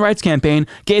 The Human Rights Campaign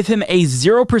gave him a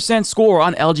 0% score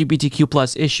on LGBTQ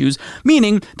plus issues,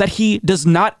 meaning that he does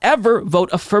not ever vote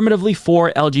affirmatively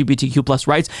for LGBTQ plus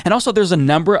rights. And also, there's a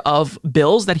number of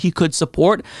bills that he could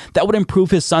support that would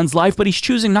improve his son's life, but he's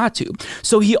choosing not to.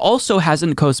 So he also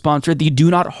hasn't co-sponsored the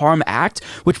Do Not Harm Act,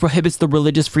 which prohibits the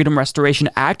Religious Freedom Restoration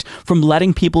Act from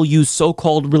letting people use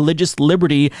so-called religious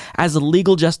liberty as a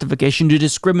legal justification to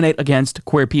discriminate against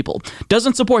queer people.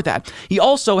 Doesn't support that. He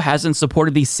also hasn't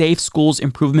supported the Safe Schools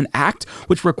Improvement Act,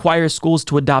 which requires schools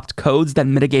to adopt codes that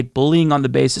mitigate bullying on the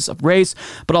basis of race,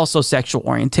 but also sexual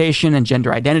orientation and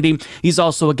gender identity. He's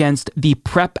also against the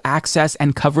PrEP Access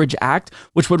and Coverage Act,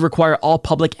 which would require all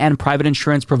public and private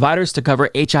insurance providers to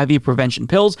cover HIV prevention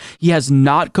pills. He has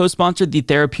not co-sponsored the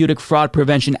Therapeutic Fraud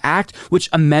Prevention Act, which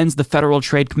amends the Federal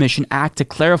Trade Commission Act to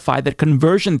clarify that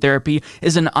conversion therapy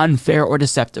is an unfair or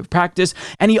deceptive practice.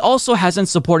 And he also hasn't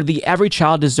supported the Every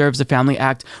Child Deserves a Family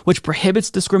Act, which prohibits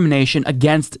discrimination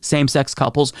against same-sex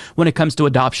couples when it comes to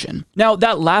adoption. Now,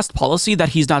 that last policy that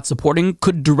he's not supporting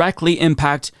could directly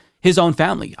impact his own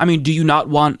family. I mean, do you not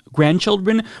want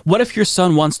grandchildren? What if your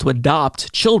son wants to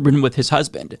adopt children with his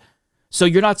husband? So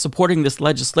you're not supporting this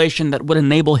legislation that would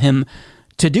enable him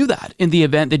to do that in the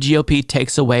event the GOP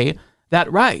takes away that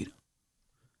right.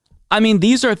 I mean,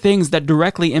 these are things that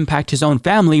directly impact his own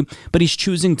family, but he's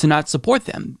choosing to not support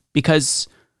them because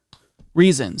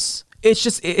reasons.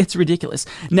 It's ridiculous.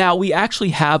 Now, we actually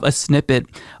have a snippet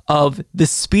of the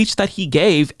speech that he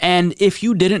gave, and if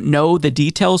you didn't know the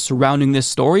details surrounding this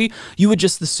story, you would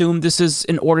just assume this is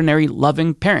an ordinary,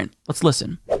 loving parent. Let's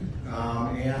listen.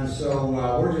 And so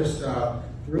we're just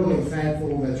really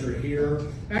thankful that you're here.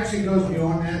 Actually, it goes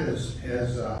beyond that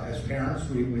as parents.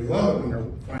 We love it when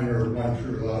they find their one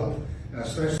true love,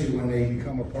 especially when they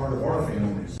become a part of our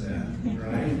families then,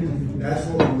 right? That's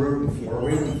what we're rooting for.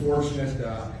 We've been fortunate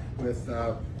with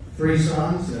 3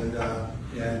 sons and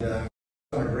done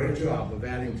a great job of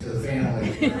adding to the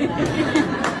family.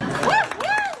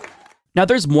 Now,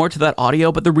 there's more to that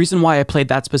audio, but the reason why I played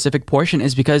that specific portion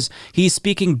is because he's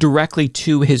speaking directly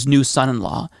to his new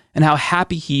son-in-law and how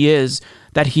happy he is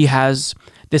that he has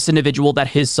this individual that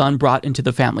his son brought into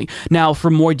the family. Now, for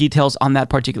more details on that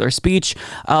particular speech,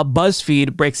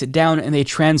 BuzzFeed breaks it down and they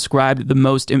transcribed the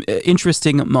most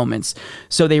interesting moments.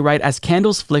 So they write, as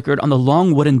candles flickered on the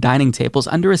long wooden dining tables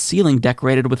under a ceiling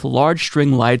decorated with large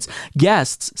string lights,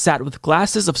 guests sat with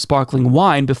glasses of sparkling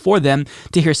wine before them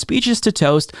to hear speeches to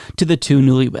toast to the 2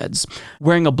 newlyweds.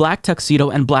 Wearing a black tuxedo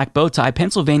and black bow tie,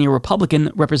 Pennsylvania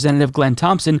Republican Representative Glenn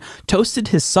Thompson toasted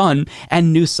his son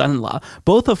and new son-in-law,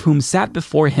 both of whom sat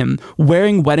before him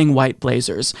wearing wedding white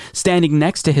blazers. Standing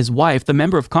next to his wife, the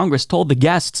member of Congress told the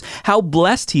guests how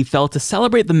blessed he felt to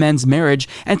celebrate the men's marriage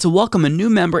and to welcome a new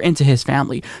member into his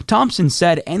family. Thompson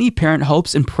said any parent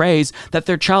hopes and prays that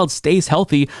their child stays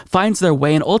healthy, finds their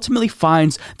way, and ultimately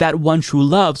finds that one true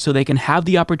love so they can have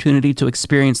the opportunity to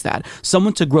experience that,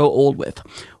 someone to grow old with.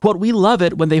 What we love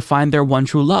it when they find their one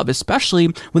true love,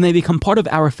 especially when they become part of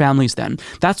our families then.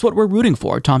 That's what we're rooting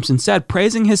for, Thompson said,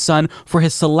 praising his son for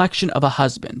his selection of a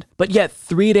husband. But yet,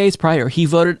 3 days prior, he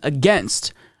voted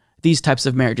against these types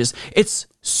of marriages. It's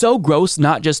so gross,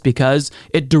 not just because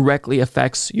it directly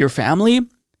affects your family,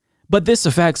 but this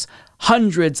affects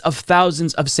hundreds of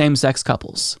thousands of same-sex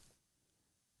couples.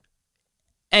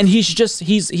 And he's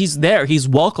there, he's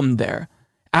welcomed there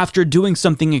after doing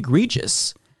something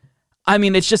egregious. I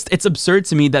mean, it's absurd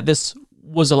to me that this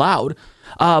was allowed.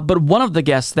 But one of the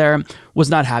guests there was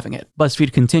not having it.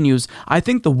 BuzzFeed continues, I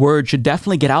think the word should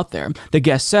definitely get out there, the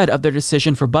guest said of their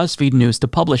decision for BuzzFeed News to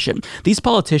publish it. These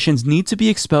politicians need to be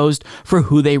exposed for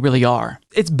who they really are.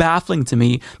 It's baffling to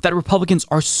me that Republicans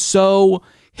are so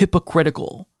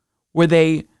hypocritical, where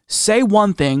they say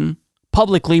one thing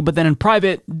publicly, but then in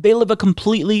private, they live a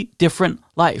completely different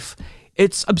life.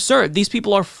 It's absurd. These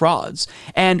people are frauds.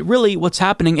 And really what's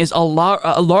happening is a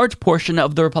large portion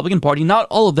of the Republican Party, not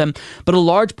all of them, but a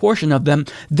large portion of them,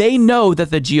 they know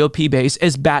that the GOP base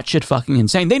is batshit fucking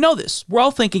insane. They know this. We're all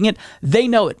thinking it. They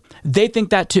know it. They think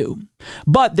that too.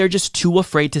 But they're just too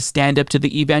afraid to stand up to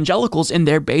the evangelicals in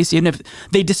their base, even if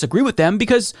they disagree with them,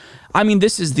 because, I mean,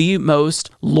 this is the most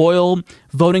loyal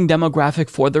voting demographic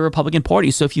for the Republican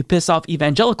Party. So if you piss off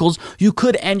evangelicals, you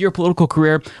could end your political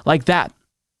career like that.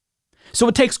 So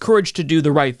it takes courage to do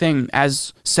the right thing,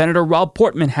 as Senator Rob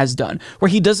Portman has done, where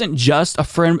he doesn't just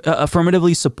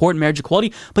affirmatively support marriage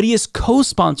equality, but he is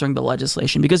co-sponsoring the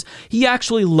legislation because he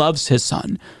actually loves his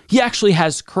son. He actually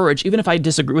has courage. Even if I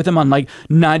disagree with him on like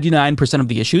 99% of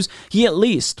the issues, he at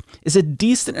least is a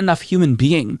decent enough human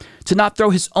being to not throw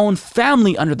his own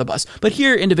family under the bus. But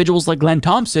here, individuals like Glenn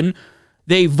Thompson,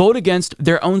 they vote against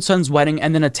their own son's wedding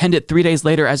and then attend it 3 days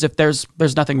later as if there's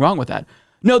nothing wrong with that.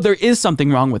 No, there is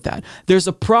something wrong with that. There's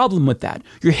a problem with that.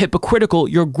 You're hypocritical,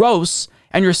 you're gross,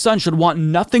 and your son should want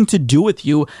nothing to do with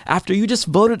you after you just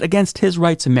voted against his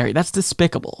right to marry. That's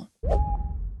despicable.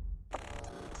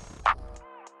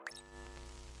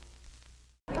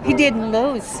 He didn't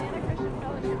lose.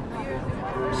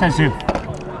 Says who?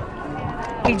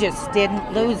 He just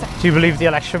didn't lose. Do you believe the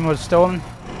election was stolen?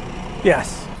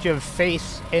 Yes. Do you have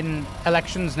faith in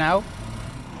elections now?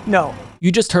 No.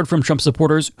 You just heard from Trump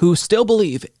supporters who still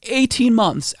believe 18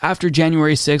 months after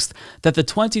January 6th that the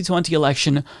 2020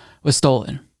 election was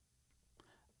stolen.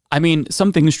 I mean,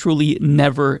 some things truly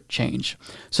never change.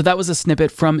 So that was a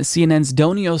snippet from CNN's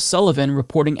Donny O'Sullivan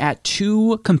reporting at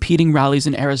 2 competing rallies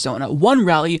in Arizona. One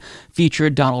rally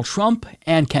featured Donald Trump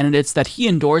and candidates that he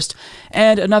endorsed,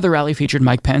 and another rally featured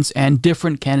Mike Pence and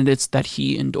different candidates that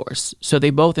he endorsed. So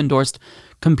they both endorsed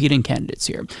competing candidates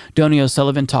here. Donny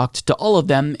O'Sullivan talked to all of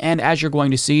them, and as you're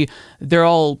going to see, they're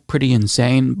all pretty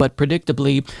insane, but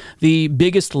predictably, the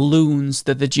biggest loons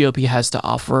that the GOP has to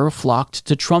offer flocked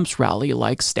to Trump's rally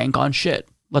like stank on shit.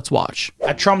 Let's watch.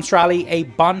 At Trump's rally, a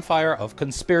bonfire of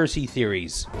conspiracy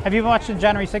theories. Have you watched the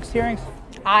January 6th hearings?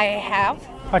 I have.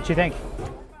 What do you think?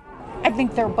 I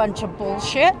think they're a bunch of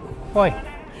bullshit. Why?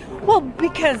 Well,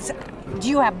 because do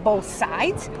you have both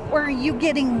sides, or are you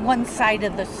getting one side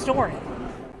of the story?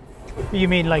 You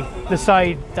mean like the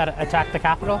side that attacked the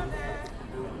Capitol?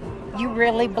 You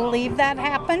really believe that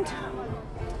happened?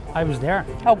 I was there.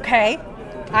 Okay.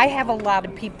 I have a lot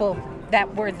of people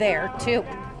that were there too.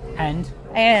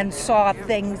 And saw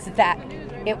things that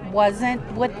it wasn't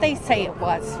what they say it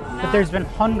was. But there's been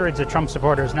hundreds of Trump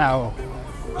supporters now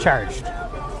charged.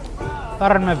 A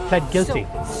lot of them have pled guilty.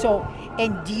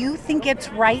 And do you think it's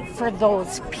right for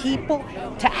those people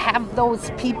to have those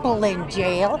people in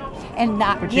jail and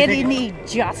not get any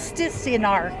justice in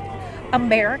our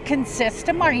American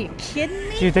system? Are you kidding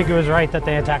me? Do you think it was right that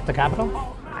they attacked the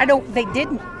Capitol? They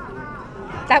didn't.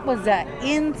 That was an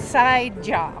inside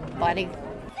job, buddy.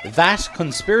 That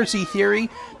conspiracy theory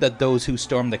that those who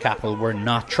stormed the Capitol were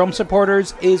not Trump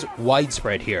supporters is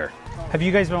widespread here. Have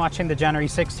you guys been watching the January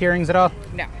 6th hearings at all?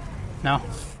 No. No?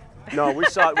 No, we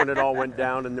saw it when it all went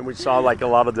down, and then we saw like a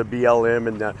lot of the BLM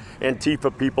and the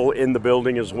Antifa people in the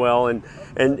building as well, and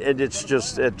it's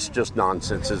just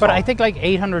nonsense. But I think like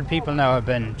 800 people now have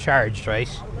been charged, right?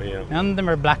 Yeah. None of them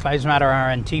are Black Lives Matter or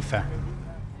Antifa.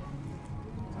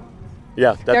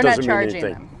 Yeah, They're doesn't not charging mean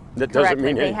anything. them. That doesn't Correctly.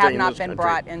 mean They anything. have not in this been country.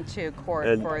 brought into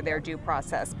court for their due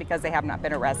process because they have not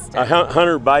been arrested.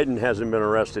 Hunter Biden hasn't been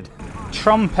arrested.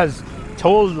 Trump has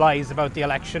told lies about the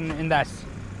election in that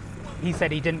he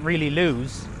said he didn't really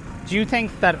lose. Do you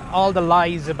think that all the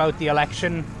lies about the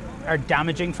election are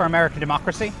damaging for American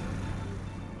democracy?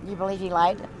 You believe he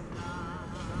lied?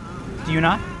 Do you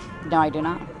not? No, I do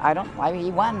not. I don't. Why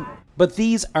he won? But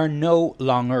these are no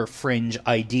longer fringe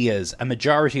ideas. A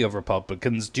majority of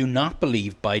Republicans do not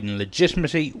believe Biden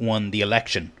legitimately won the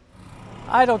election.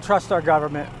 I don't trust our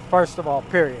government, first of all,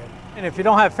 period. And if you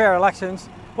don't have fair elections,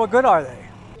 what good are they?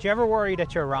 Do you ever worry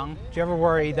that you're wrong? Do you ever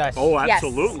worry that... Oh,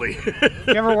 absolutely. Do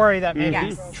you ever worry that maybe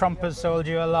Yes. Trump has sold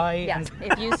you a lie? Yes,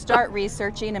 if you start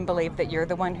researching and believe that you're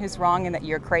the one who's wrong and that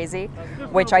you're crazy,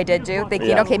 which I did do,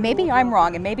 thinking, okay, maybe I'm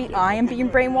wrong and maybe I am being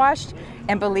brainwashed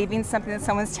and believing something that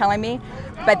someone's telling me,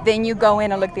 but then you go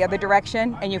in and look the other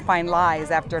direction and you find lies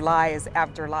after lies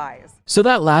after lies. So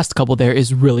that last couple there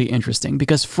is really interesting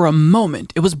because for a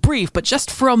moment, it was brief, but just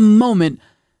for a moment,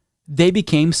 they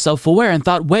became self-aware and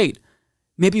thought, wait,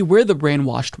 maybe we're the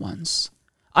brainwashed ones.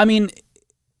 I mean,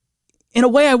 in a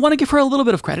way, I want to give her a little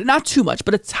bit of credit. Not too much,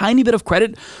 but a tiny bit of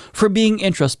credit for being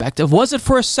introspective. Was it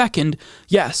for a second?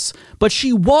 Yes. But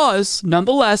she was,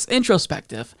 nonetheless,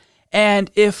 introspective.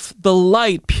 And if the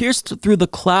light pierced through the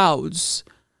clouds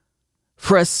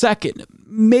for a second,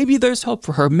 maybe there's hope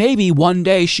for her. Maybe one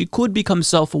day she could become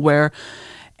self-aware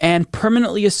and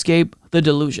permanently escape the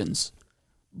delusions.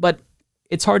 But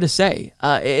it's hard to say.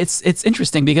 It's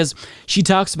interesting because she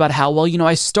talks about how, well,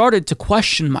 I started to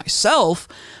question myself,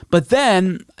 but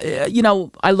then,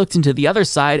 I looked into the other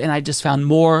side and I just found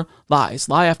more lies,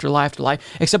 lie after lie after lie.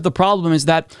 Except the problem is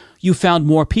that you found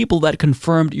more people that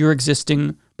confirmed your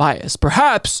existing bias.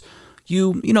 Perhaps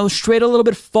you strayed a little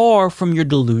bit far from your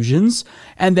delusions,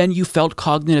 and then you felt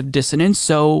cognitive dissonance.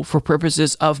 So for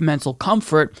purposes of mental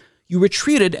comfort, you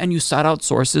retreated and you sought out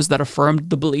sources that affirmed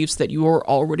the beliefs that you were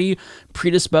already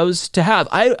predisposed to have.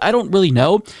 I don't really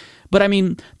know, but I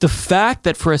mean, the fact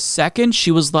that for a second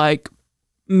she was like,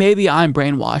 maybe I'm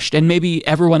brainwashed and maybe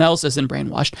everyone else isn't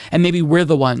brainwashed and maybe we're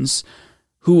the ones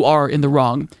who are in the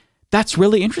wrong. That's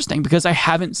really interesting because I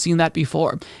haven't seen that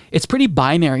before. It's pretty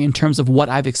binary in terms of what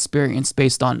I've experienced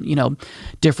based on,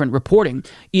 different reporting.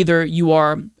 Either you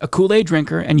are a Kool-Aid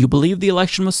drinker and you believe the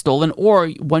election was stolen,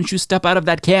 or once you step out of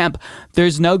that camp,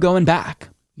 there's no going back,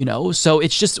 So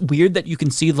it's just weird that you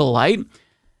can see the light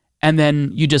and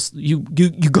then you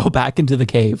go back into the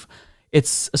cave.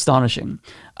 It's astonishing.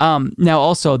 Now,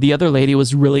 also, the other lady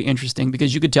was really interesting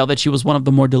because you could tell that she was one of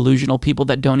the more delusional people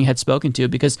that Donnie had spoken to,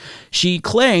 because she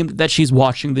claimed that she's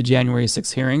watching the January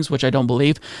 6th hearings, which I don't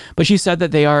believe, but she said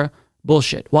that they are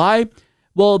bullshit. Why?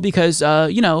 Well, because,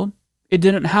 it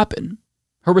didn't happen.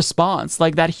 Her response,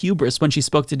 like that hubris when she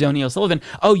spoke to Donnie O'Sullivan,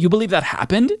 "Oh, you believe that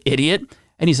happened, idiot?"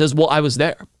 And he says, "Well, I was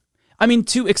there." I mean,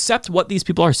 to accept what these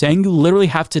people are saying, you literally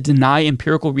have to deny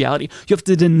empirical reality. You have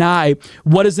to deny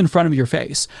what is in front of your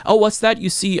face. Oh, what's that? You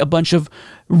see a bunch of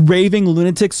raving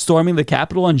lunatics storming the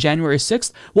Capitol on January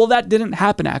 6th? Well, that didn't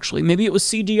happen, actually. Maybe it was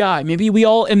CGI. Maybe we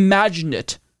all imagined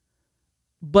it.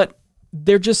 But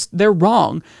they're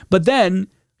wrong. But then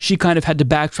she kind of had to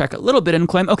backtrack a little bit and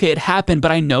claim, okay, it happened,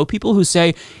 but I know people who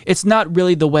say it's not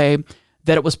really the way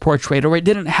that it was portrayed, or it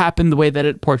didn't happen the way that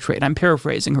it portrayed. I'm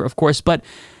paraphrasing her, of course, but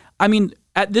I mean,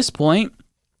 at this point,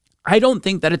 I don't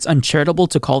think that it's uncharitable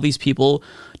to call these people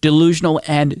delusional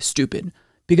and stupid,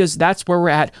 because that's where we're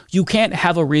at. You can't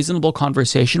have a reasonable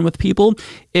conversation with people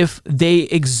if they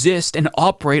exist and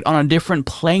operate on a different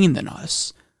plane than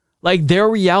us. Like, their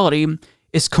reality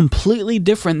is completely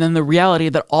different than the reality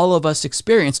that all of us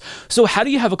experience. So how do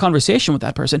you have a conversation with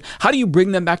that person? How do you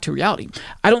bring them back to reality?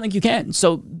 I don't think you can.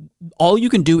 So all you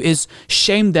can do is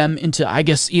shame them into, I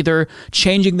guess, either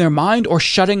changing their mind or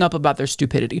shutting up about their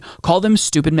stupidity. Call them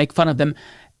stupid, make fun of them,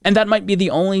 and that might be the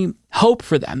only hope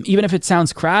for them. Even if it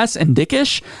sounds crass and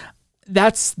dickish,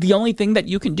 that's the only thing that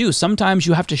you can do. Sometimes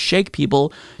you have to shake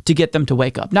people to get them to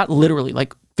wake up. Not literally,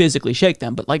 like physically shake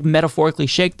them, but like metaphorically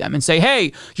shake them and say,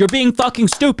 hey, you're being fucking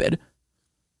stupid.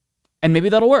 And maybe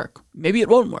that'll work. Maybe it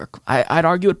won't work. I'd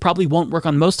argue it probably won't work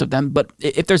on most of them, but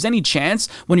if there's any chance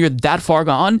when you're that far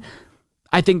gone,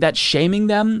 I think that shaming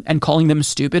them and calling them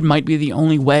stupid might be the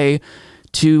only way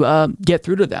to get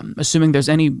through to them, assuming there's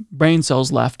any brain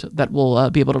cells left that will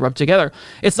be able to rub together.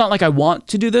 It's not like I want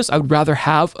to do this. I would rather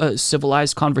have a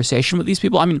civilized conversation with these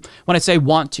people. I mean, when I say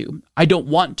want to, I don't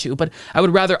want to, but I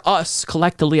would rather us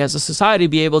collectively as a society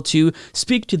be able to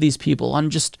speak to these people on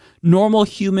just normal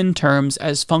human terms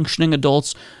as functioning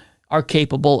adults are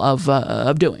capable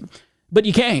of doing. But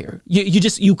you can't here.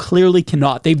 You clearly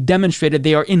cannot. They've demonstrated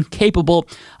they are incapable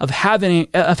of having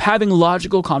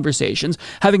logical conversations,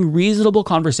 having reasonable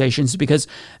conversations, because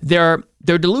they're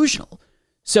delusional.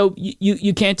 So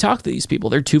you can't talk to these people.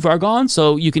 They're too far gone.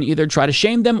 So you can either try to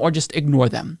shame them or just ignore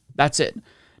them. That's it.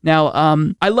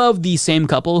 Now, I love the same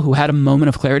couple who had a moment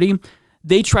of clarity.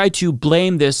 They tried to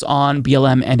blame this on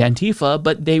BLM and Antifa,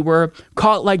 but they were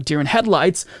caught like deer in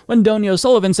headlights when Donnie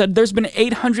O'Sullivan said there's been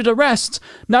 800 arrests.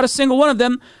 Not a single one of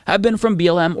them have been from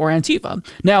BLM or Antifa.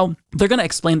 Now, they're going to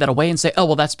explain that away and say, oh,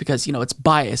 well, that's because, it's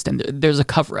biased and there's a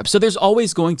cover-up. So there's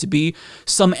always going to be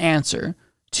some answer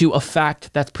to a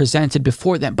fact that's presented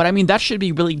before them. But I mean, that should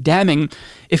be really damning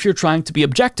if you're trying to be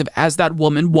objective, as that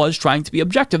woman was trying to be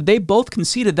objective. They both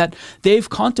conceded that they've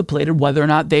contemplated whether or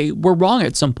not they were wrong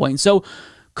at some point. So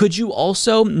could you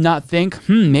also not think,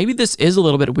 maybe this is a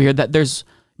little bit weird that there's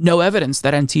no evidence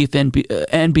that Antifa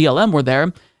and BLM were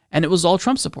there and it was all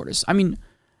Trump supporters? I mean,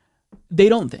 they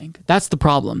don't think. That's the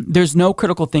problem. There's no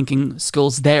critical thinking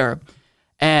skills there.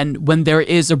 And when there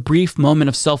is a brief moment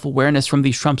of self-awareness from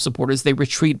these Trump supporters, they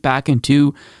retreat back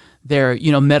into their,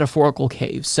 metaphorical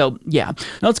caves. So, yeah.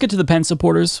 Now let's get to the Pence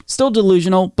supporters. Still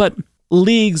delusional, but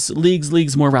leagues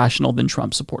more rational than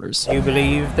Trump supporters. Do you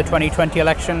believe the 2020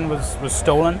 election was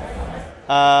stolen?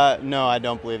 No, I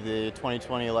don't believe the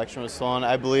 2020 election was stolen.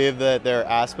 I believe that there are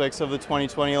aspects of the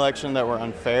 2020 election that were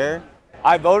unfair.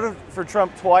 I voted for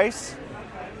Trump twice.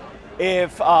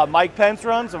 If Mike Pence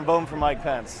runs, I'm voting for Mike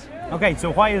Pence. Okay,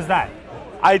 so why is that?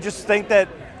 I just think that,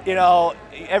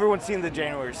 everyone's seen the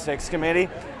January 6th committee.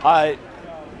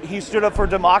 He stood up for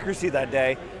democracy that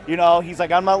day. He's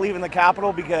like, I'm not leaving the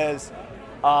Capitol because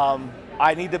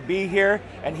I need to be here.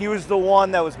 And he was the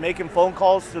one that was making phone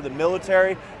calls to the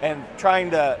military and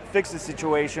trying to fix the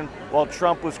situation while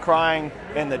Trump was crying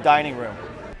in the dining room.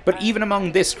 But even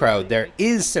among this crowd, there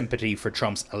is sympathy for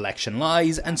Trump's election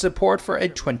lies and support for a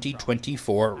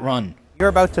 2024 run. You're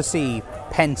about to see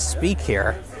Pence speak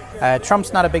here.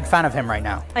 Trump's not a big fan of him right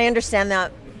now. I understand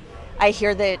that. I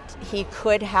hear that he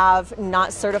could have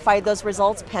not certified those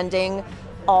results pending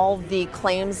all the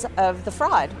claims of the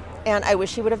fraud. And I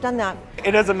wish he would have done that.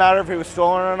 It doesn't matter if it was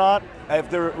stolen or not.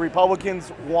 If the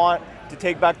Republicans want to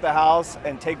take back the House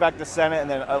and take back the Senate and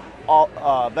then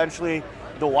eventually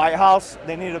the White House,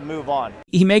 they need to move on.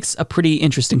 He makes a pretty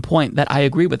interesting point that I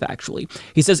agree with, actually.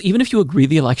 He says, even if you agree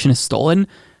the election is stolen,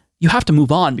 you have to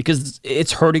move on because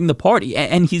it's hurting the party.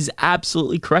 And he's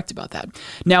absolutely correct about that.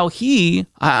 Now,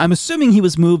 I'm assuming he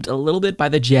was moved a little bit by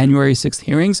the January 6th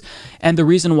hearings. And the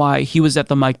reason why he was at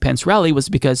the Mike Pence rally was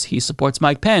because he supports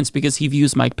Mike Pence, because he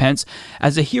views Mike Pence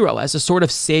as a hero, as a sort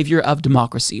of savior of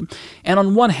democracy. And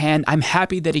on one hand, I'm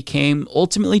happy that he came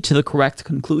ultimately to the correct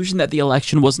conclusion that the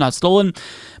election was not stolen.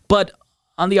 But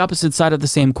on the opposite side of the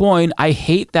same coin, I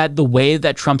hate that the way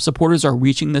that Trump supporters are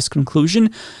reaching this conclusion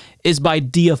is by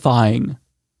deifying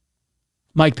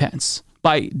Mike Pence,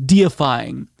 by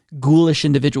deifying ghoulish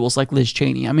individuals like Liz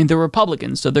Cheney. I mean, they're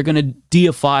Republicans, so they're going to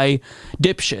deify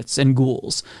dipshits and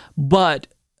ghouls. But,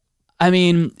 I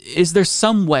mean, is there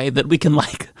some way that we can,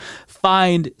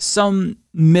 find some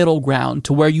middle ground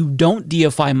to where you don't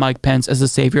deify Mike Pence as a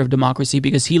savior of democracy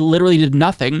because he literally did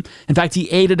nothing? In fact, he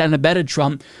aided and abetted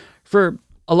Trump for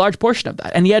a large portion of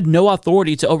that. And he had no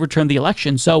authority to overturn the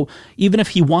election. So even if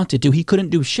he wanted to, he couldn't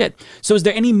do shit. So is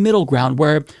there any middle ground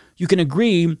where you can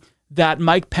agree that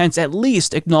Mike Pence at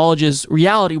least acknowledges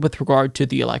reality with regard to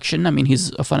the election? I mean, he's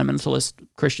a fundamentalist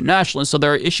Christian nationalist, so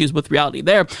there are issues with reality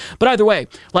there. But either way,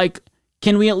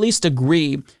 can we at least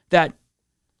agree that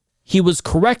he was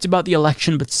correct about the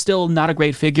election, but still not a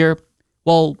great figure?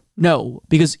 Well, no,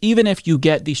 because even if you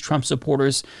get these Trump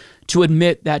supporters to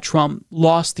admit that Trump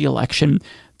lost the election,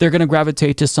 they're going to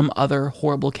gravitate to some other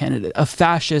horrible candidate, a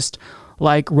fascist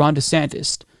like Ron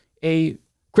DeSantis, a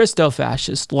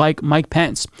Christo-fascist like Mike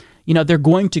Pence. They're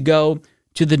going to go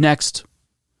to the next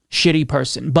shitty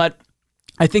person. But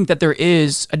I think that there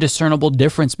is a discernible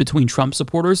difference between Trump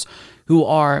supporters who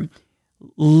are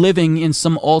living in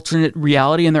some alternate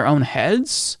reality in their own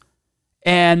heads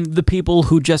and the people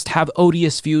who just have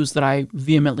odious views that I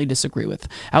vehemently disagree with.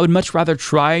 I would much rather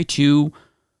try to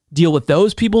deal with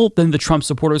those people than the Trump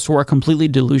supporters who are completely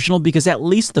delusional, because at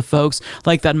least the folks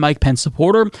like that Mike Pence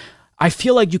supporter, I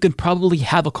feel like you can probably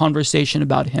have a conversation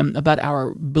about him, about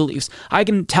our beliefs. I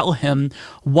can tell him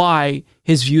why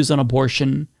his views on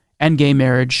abortion and gay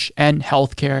marriage and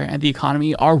healthcare and the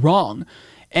economy are wrong.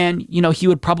 And, he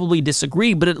would probably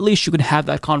disagree, but at least you could have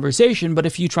that conversation. But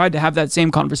if you tried to have that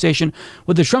same conversation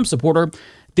with a Trump supporter,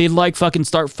 they'd fucking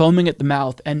start foaming at the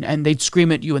mouth and they'd scream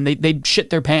at you and they'd shit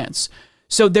their pants.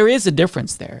 So there is a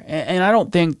difference there. And I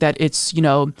don't think that it's,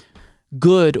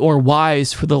 good or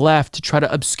wise for the left to try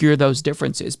to obscure those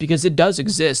differences, because it does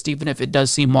exist, even if it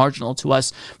does seem marginal to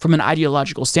us from an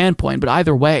ideological standpoint. But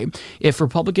either way, if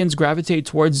Republicans gravitate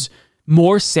towards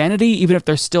more sanity, even if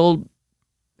they're still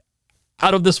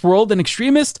out of this world and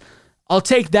extremist, I'll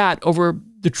take that over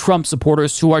the Trump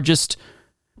supporters who are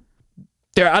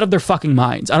they're out of their fucking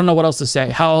minds. I don't know what else to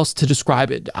say, how else to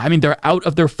describe it. I mean, they're out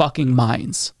of their fucking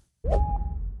minds.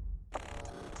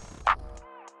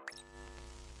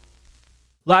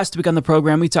 Last week on the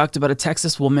program, we talked about a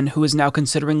Texas woman who is now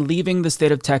considering leaving the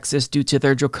state of Texas due to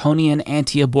their draconian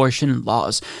anti-abortion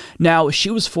laws. Now,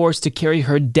 she was forced to carry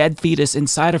her dead fetus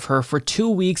inside of her for 2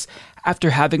 weeks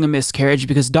after having a miscarriage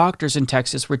because doctors in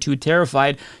Texas were too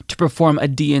terrified to perform a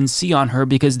D&C on her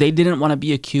because they didn't want to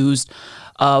be accused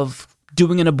of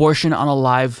doing an abortion on a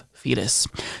live fetus.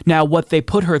 Now, what they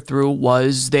put her through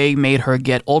was they made her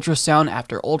get ultrasound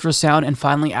after ultrasound, and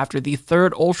finally, after the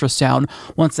third ultrasound,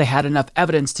 once they had enough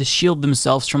evidence to shield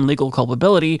themselves from legal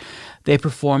culpability, they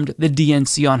performed the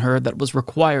D&C on her that was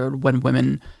required when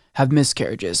women have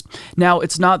miscarriages. Now,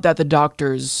 it's not that the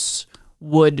doctors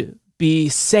would be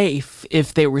safe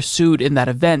if they were sued in that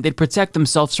event. They'd protect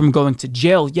themselves from going to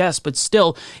jail, yes, but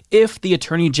still, if the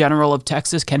Attorney General of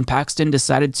Texas, Ken Paxton,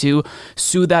 decided to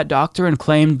sue that doctor and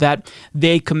claimed that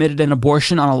they committed an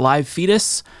abortion on a live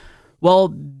fetus,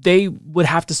 well, they would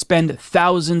have to spend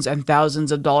thousands and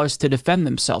thousands of dollars to defend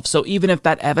themselves. So even if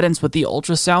that evidence with the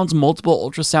ultrasounds, multiple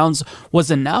ultrasounds,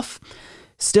 was enough,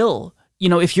 still,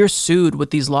 if you're sued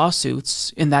with these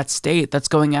lawsuits in that state that's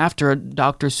going after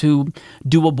doctors who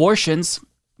do abortions,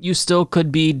 you still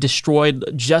could be destroyed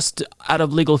just out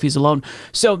of legal fees alone.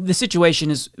 So the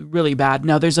situation is really bad.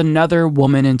 Now, there's another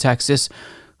woman in Texas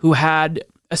who had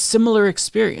a similar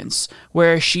experience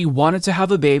where she wanted to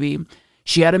have a baby.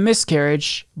 She had a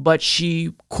miscarriage, but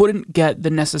she couldn't get the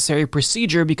necessary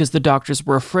procedure because the doctors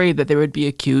were afraid that they would be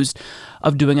accused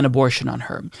of doing an abortion on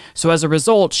her. So as a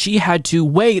result, she had to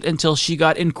wait until she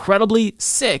got incredibly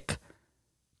sick,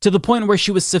 to the point where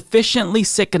she was sufficiently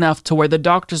sick enough to where the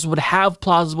doctors would have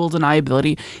plausible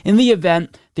deniability in the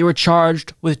event they were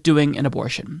charged with doing an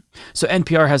abortion. So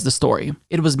NPR has the story.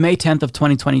 It was May 10th of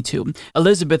 2022.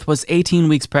 Elizabeth was 18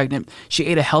 weeks pregnant. She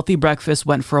ate a healthy breakfast,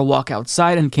 went for a walk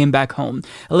outside, and came back home.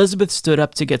 Elizabeth stood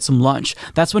up to get some lunch.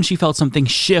 That's when she felt something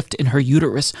shift in her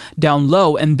uterus down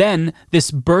low, and then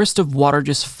this burst of water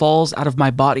just falls out of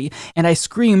my body, and I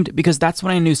screamed because that's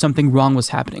when I knew something wrong was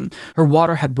happening. Her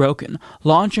water had broken,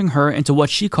 launching her into what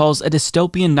she calls a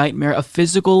dystopian nightmare of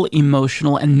physical,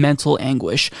 emotional, and mental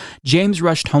anguish. James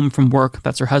rushed home from work,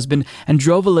 that's her husband, and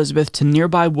drove Elizabeth to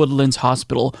nearby Woodlands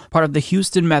Hospital, part of the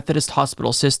Houston Methodist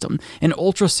Hospital system. An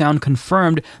ultrasound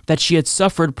confirmed that she had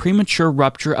suffered premature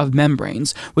rupture of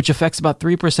membranes, which affects about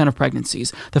 3% of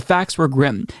pregnancies. The facts were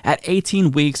grim. At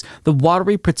 18 weeks, the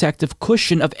watery protective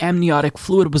cushion of amniotic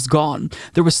fluid was gone.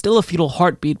 There was still a fetal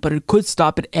heartbeat, but it could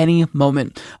stop at any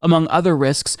moment. Among other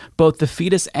risks, both the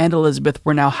fetus and Elizabeth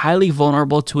were now highly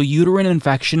vulnerable to a uterine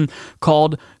infection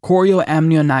called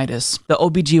chorioamnionitis.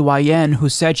 The OBGYN, who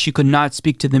said she could not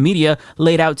speak to the media,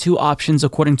 laid out two options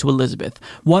according to Elizabeth.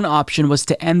 One option was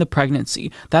to end the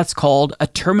pregnancy. That's called a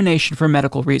termination for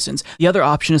medical reasons. The other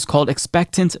option is called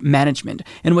expectant management,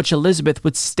 in which Elizabeth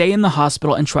would stay in the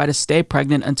hospital and try to stay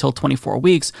pregnant until 24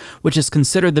 weeks, which is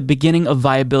considered the beginning of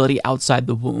viability outside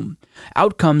the womb.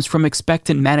 Outcomes from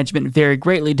expectant management vary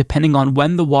greatly depending on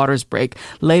when the waters break.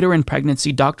 Later in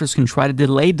pregnancy, doctors can try to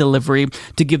delay delivery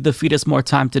to give the fetus more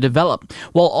time to develop,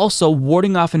 while also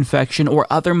warding off infection or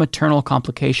other maternal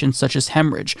complications such as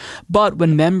hemorrhage. But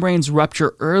when membranes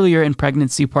rupture earlier in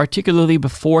pregnancy, particularly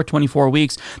before 24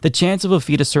 weeks, the chance of a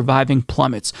fetus surviving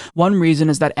plummets. One reason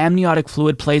is that amniotic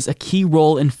fluid plays a key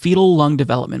role in fetal lung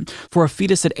development. For a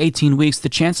fetus at 18 weeks, the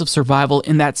chance of survival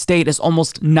in that state is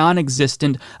almost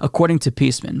non-existent, according to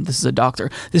Peaceman. This is a doctor.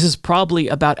 This is probably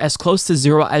about as close to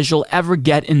zero as you'll ever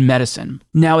get in medicine.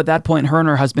 Now, at that point, her and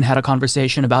her husband had a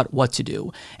conversation about what to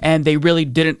do, and they really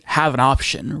didn't have an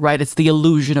option, right? It's the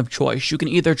illusion of choice. You can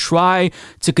either try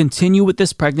to continue with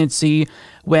this pregnancy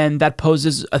when that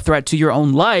poses a threat to your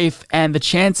own life, and the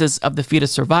chances of the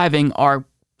fetus surviving are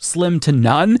slim to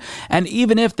none. And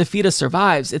even if the fetus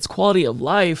survives, its quality of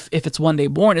life, if it's one day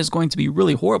born, is going to be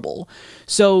really horrible.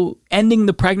 So ending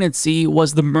the pregnancy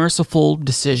was the merciful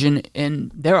decision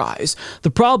in their eyes. The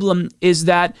problem is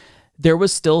that there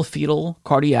was still fetal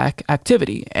cardiac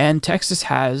activity, and Texas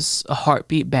has a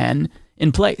heartbeat ban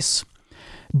in place.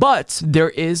 But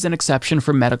there is an exception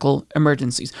for medical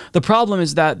emergencies. The problem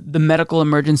is that the medical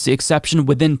emergency exception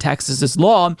within Texas's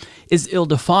law is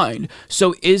ill-defined.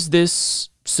 So is this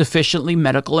sufficiently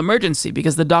medical emergency?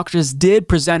 Because the doctors did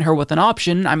present her with an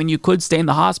option. I mean, you could stay in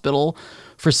the hospital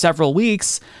for several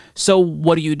weeks. So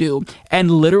what do you do?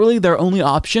 And literally their only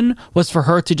option was for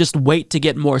her to just wait to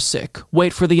get more sick,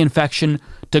 wait for the infection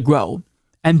to grow,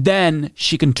 and then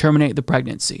she can terminate the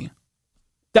pregnancy.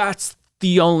 That's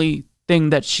the only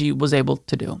thing that she was able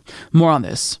to do. More on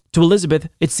this. To Elizabeth,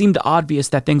 it seemed obvious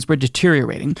that things were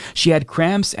deteriorating. She had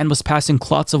cramps and was passing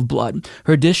clots of blood.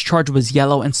 Her discharge was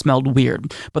yellow and smelled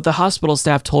weird, but the hospital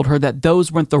staff told her that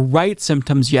those weren't the right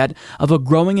symptoms yet of a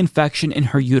growing infection in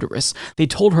her uterus. They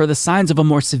told her the signs of a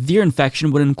more severe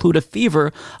infection would include a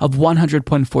fever of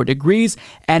 100.4 degrees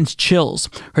and chills.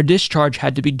 Her discharge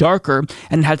had to be darker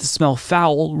and had to smell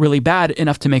foul really bad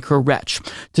enough to make her retch.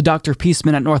 To Dr.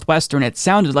 Peaceman at Northwestern, it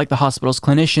sounded like the hospital's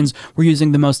clinicians were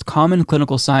using the most common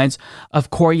clinical signs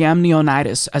of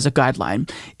chorioamnionitis as a guideline.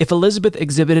 If Elizabeth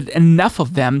exhibited enough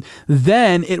of them,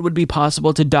 then it would be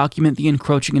possible to document the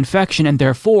encroaching infection and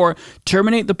therefore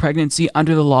terminate the pregnancy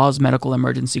under the law's medical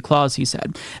emergency clause, he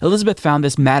said. Elizabeth found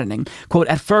this maddening. Quote,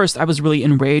 "At first, I was really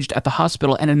enraged at the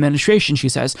hospital and administration," she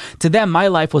says. "To them, my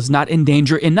life was not in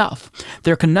danger enough."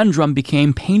 Their conundrum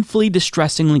became painfully,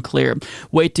 distressingly clear.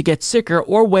 Wait to get sicker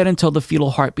or wait until the fetal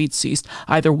heartbeat ceased.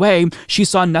 Either way, she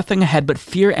saw nothing ahead but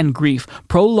fear and grief,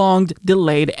 prolonged,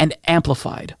 delayed, and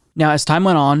amplified. Now, as time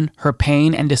went on, her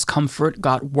pain and discomfort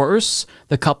got worse.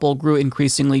 The couple grew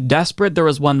increasingly desperate. There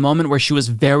was one moment where she was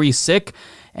very sick,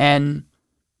 and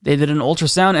they did an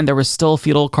ultrasound, and there was still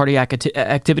fetal cardiac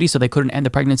activity, so they couldn't end the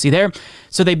pregnancy there.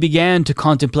 So they began to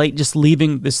contemplate just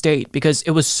leaving the state because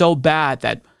it was so bad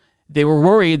that they were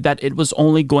worried that it was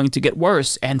only going to get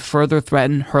worse and further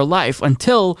threaten her life,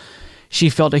 until she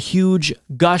felt a huge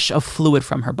gush of fluid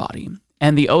from her body.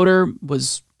 And the odor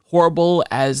was horrible,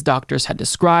 as doctors had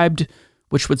described,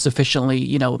 which would sufficiently,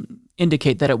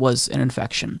 indicate that it was an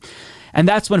infection. And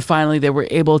that's when finally they were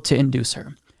able to induce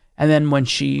her. And then when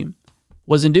she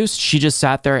was induced, she just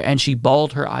sat there and she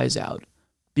bawled her eyes out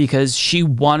because she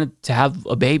wanted to have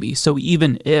a baby. So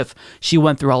even if she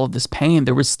went through all of this pain,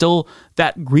 there was still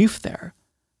that grief there.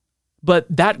 But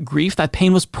that grief, that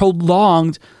pain was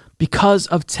prolonged because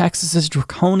of Texas's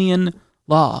draconian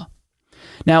law.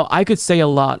 Now, I could say a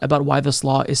lot about why this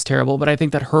law is terrible, but I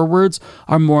think that her words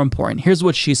are more important. Here's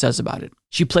what she says about it.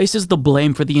 She places the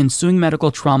blame for the ensuing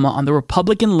medical trauma on the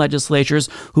Republican legislators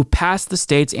who passed the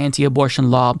state's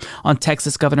anti-abortion law, on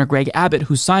Texas Governor Greg Abbott,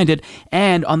 who signed it,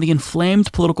 and on the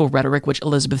inflamed political rhetoric which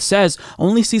Elizabeth says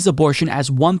only sees abortion as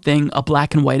one thing, a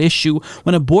black and white issue,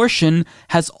 when abortion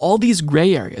has all these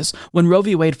gray areas. When Roe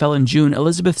v. Wade fell in June,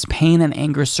 Elizabeth's pain and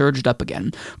anger surged up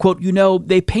again. Quote,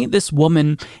 they paint this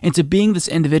woman into being this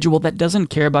individual that doesn't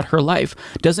care about her life,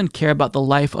 doesn't care about the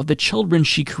life of the children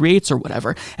she creates or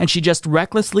whatever, and she just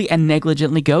recklessly and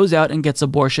negligently goes out and gets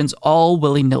abortions all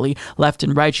willy-nilly, left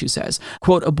and right, she says.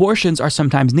 Quote, abortions are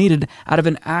sometimes needed out of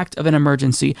an act of an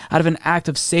emergency, out of an act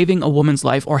of saving a woman's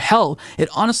life, or hell,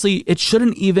 it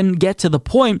shouldn't even get to the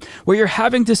point where you're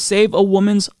having to save a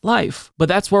woman's life. But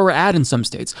that's where we're at in some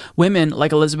states. Women,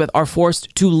 like Elizabeth, are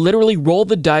forced to literally roll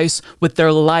the dice with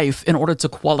their life in order to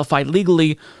qualify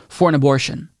legally for an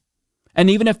abortion. And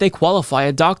even if they qualify,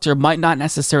 a doctor might not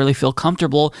necessarily feel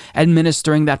comfortable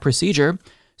administering that procedure,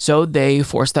 so they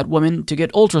force that woman to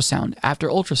get ultrasound after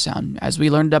ultrasound, as we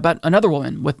learned about another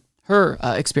woman with her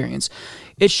experience.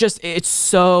 It's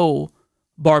so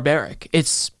barbaric.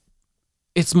 It's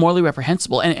morally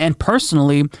reprehensible. And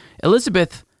personally,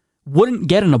 Elizabeth wouldn't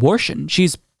get an abortion.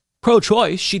 She's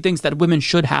pro-choice. She thinks that women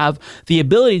should have the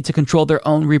ability to control their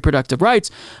own reproductive rights,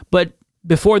 but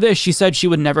before this, she said she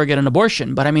would never get an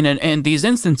abortion. But I mean, in these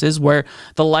instances where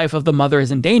the life of the mother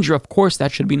is in danger, of course,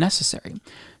 that should be necessary.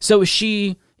 So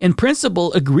she, in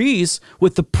principle, agrees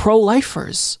with the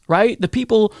pro-lifers, right? The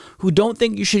people who don't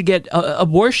think you should get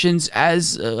abortions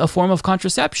as a form of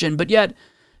contraception. But yet,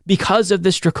 because of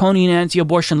this draconian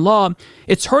anti-abortion law,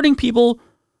 it's hurting people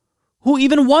who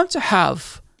even want to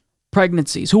have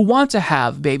pregnancies, who want to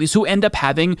have babies, who end up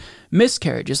having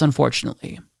miscarriages,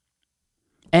 unfortunately.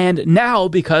 And now,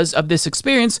 because of this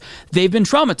experience, they've been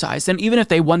traumatized. And even if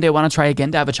they one day want to try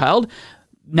again to have a child,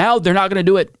 now they're not going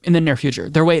to do it in the near future.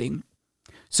 They're waiting.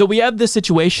 So we have this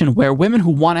situation where women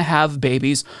who want to have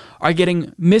babies are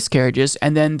getting miscarriages,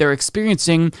 and then they're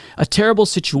experiencing a terrible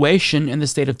situation in the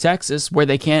state of Texas where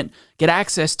they can't get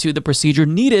access to the procedure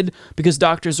needed because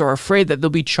doctors are afraid that they'll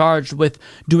be charged with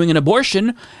doing an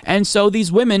abortion. And so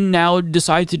these women now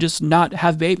decide to just not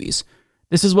have babies.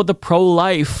 This is what the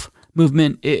pro-life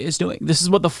movement is doing. This is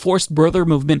what the forced birther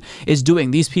movement is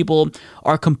doing. These people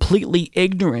are completely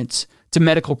ignorant to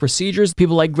medical procedures.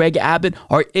 People like Greg Abbott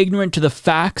are ignorant to the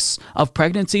facts of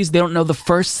pregnancies. They don't know the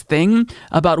first thing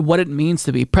about what it means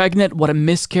to be pregnant, what a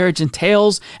miscarriage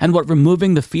entails, and what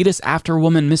removing the fetus after a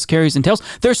woman miscarries entails.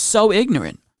 They're so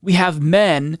ignorant. We have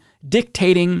men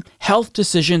dictating health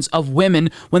decisions of women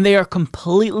when they are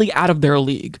completely out of their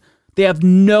league. They have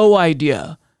no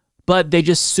idea, but they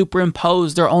just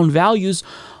superimpose their own values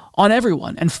on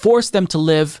everyone and force them to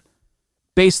live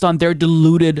based on their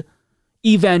deluded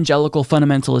evangelical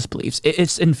fundamentalist beliefs.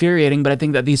 It's infuriating, but I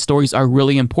think that these stories are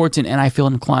really important, and I feel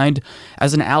inclined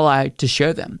as an ally to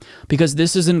share them because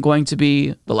this isn't going to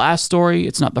be the last story.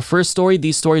 It's not the first story.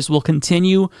 These stories will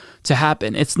continue to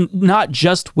happen. It's not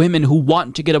just women who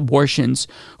want to get abortions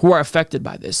who are affected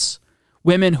by this.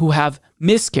 Women who have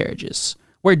miscarriages,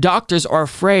 where doctors are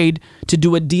afraid to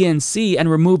do a DNC and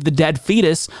remove the dead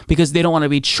fetus because they don't want to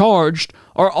be charged,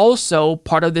 are also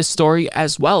part of this story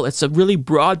as well. It's a really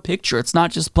broad picture. It's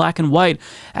not just black and white,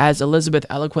 as Elizabeth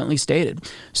eloquently stated.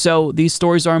 So these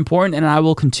stories are important, and I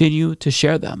will continue to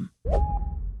share them.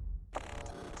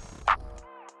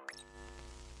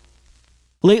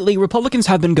 Lately, Republicans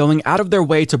have been going out of their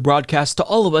way to broadcast to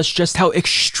all of us just how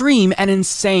extreme and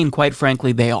insane, quite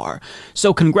frankly, they are.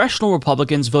 So congressional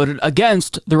Republicans voted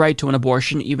against the right to an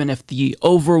abortion, even if the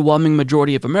overwhelming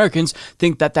majority of Americans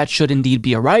think that that should indeed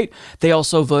be a right. They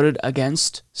also voted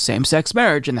against same-sex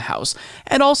marriage in the House.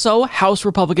 And also, House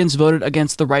Republicans voted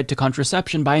against the right to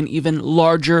contraception by an even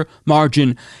larger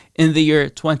margin in the year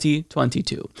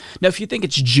 2022. Now, if you think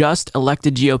it's just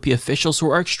elected GOP officials who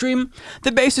are extreme,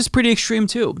 the base is pretty extreme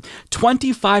too.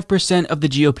 25% of the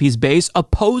GOP's base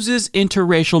opposes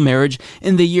interracial marriage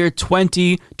in the year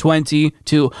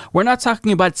 2022. We're not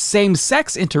talking about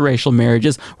same-sex interracial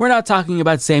marriages. We're not talking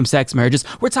about same-sex marriages.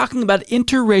 We're talking about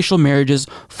interracial marriages,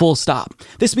 full stop.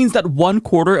 This means that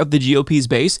 1/4 quarter of the GOP's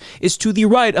base is to the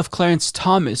right of Clarence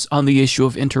Thomas on the issue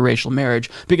of interracial marriage,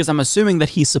 because I'm assuming that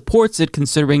he supports it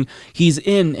considering he's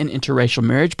in an interracial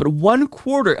marriage, but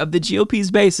 1/4 of the GOP's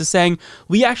base is saying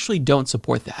we actually don't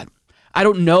support that. I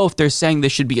don't know if they're saying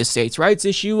this should be a states' rights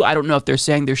issue. I don't know if they're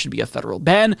saying there should be a federal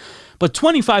ban, but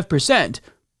 25%,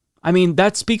 I mean,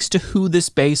 that speaks to who this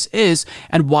base is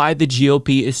and why the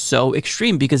GOP is so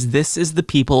extreme, because this is the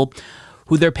people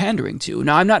who they're pandering to.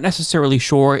 Now, I'm not necessarily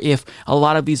sure if a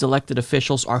lot of these elected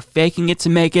officials are faking it to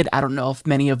make it. I don't know if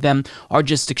many of them are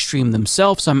just extreme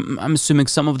themselves. I'm assuming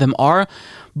some of them are,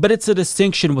 but it's a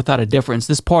distinction without a difference.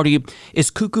 This party is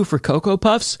cuckoo for Cocoa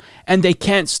Puffs, and they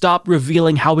can't stop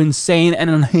revealing how insane and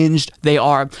unhinged they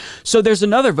are. So there's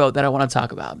another vote that I want to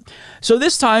talk about. So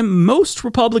this time, most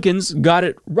Republicans got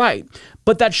it right,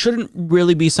 but that shouldn't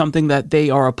really be something that they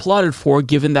are applauded for,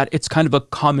 given that it's kind of a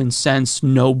common sense,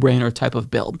 no-brainer type of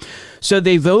bill. So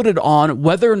they voted on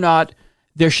whether or not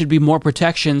there should be more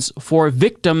protections for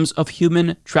victims of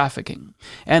human trafficking.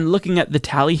 And looking at the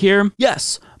tally here,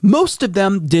 yes, most of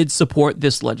them did support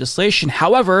this legislation.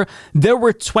 However, there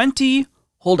were 20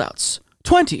 holdouts.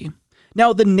 20.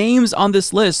 Now, the names on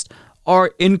this list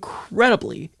are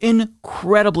incredibly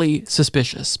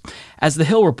suspicious. As The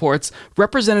Hill reports,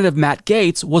 Representative Matt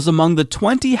Gaetz was among the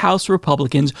 20 House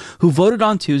Republicans who voted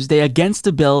on Tuesday against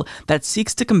a bill that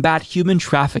seeks to combat human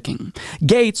trafficking.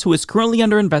 Gaetz, who is currently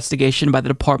under investigation by the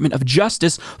Department of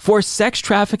Justice for sex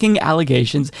trafficking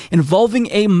allegations involving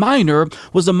a minor,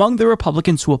 was among the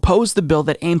Republicans who opposed the bill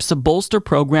that aims to bolster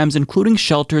programs including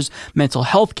shelters, mental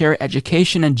health care,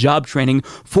 education, and job training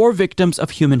for victims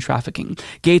of human trafficking.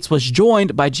 Gaetz was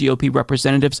joined by GOP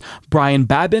Representatives Brian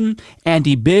Babin,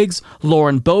 Andy Biggs,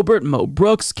 Lauren Boebert, Mo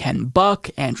Brooks, Ken Buck,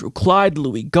 Andrew Clyde,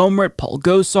 Louis Gohmert, Paul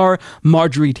Gosar,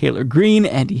 Marjorie Taylor Greene,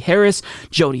 Andy Harris,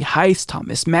 Jody Heiss,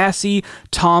 Thomas Massey,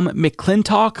 Tom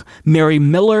McClintock, Mary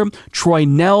Miller, Troy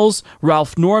Nels,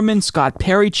 Ralph Norman, Scott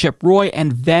Perry, Chip Roy,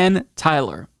 and Van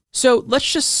Tyler. So let's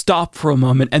just stop for a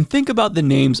moment and think about the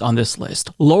names on this list.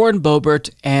 Lauren Boebert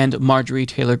and Marjorie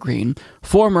Taylor Greene,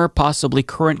 former, possibly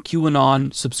current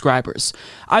QAnon subscribers.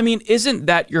 I mean, isn't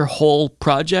that your whole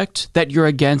project, that you're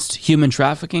against human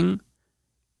trafficking?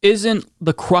 Isn't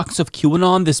the crux of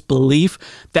QAnon this belief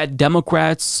that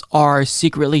Democrats are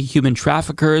secretly human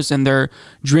traffickers and they're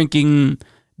drinking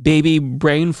baby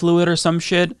brain fluid or some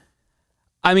shit?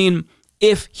 I mean,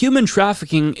 if human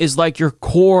trafficking is like your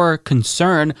core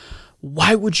concern,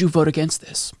 why would you vote against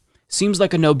this? Seems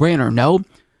like a no-brainer, no?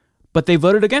 But they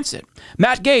voted against it.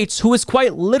 Matt Gaetz, who is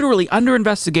quite literally under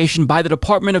investigation by the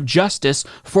Department of Justice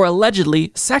for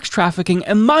allegedly sex trafficking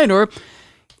a minor,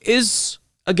 is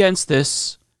against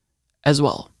this as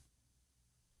well.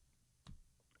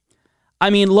 I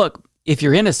mean, look, if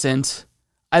you're innocent,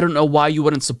 I don't know why you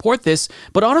wouldn't support this,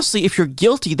 but honestly, if you're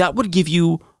guilty, that would give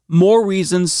you more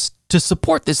reasons to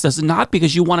support this, does it not?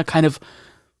 Because you want to kind of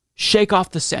shake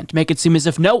off the scent, make it seem as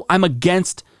if, no, I'm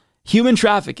against human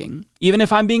trafficking. Even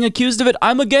if I'm being accused of it,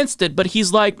 I'm against it. But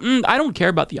he's like, I don't care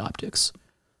about the optics.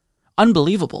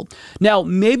 Unbelievable. Now,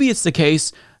 maybe it's the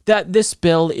case that this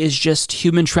bill is just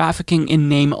human trafficking in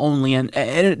name only, and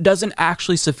it doesn't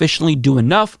actually sufficiently do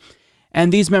enough.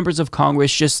 And these members of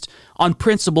Congress just, on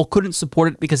principle, couldn't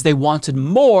support it because they wanted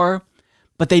more,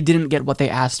 but they didn't get what they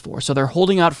asked for. So they're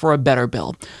holding out for a better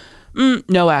bill.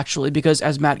 No, actually, because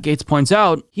as Matt Gaetz points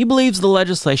out, he believes the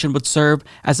legislation would serve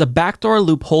as a backdoor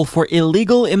loophole for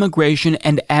illegal immigration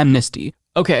and amnesty.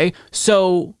 Okay,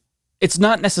 so it's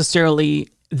not necessarily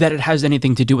that it has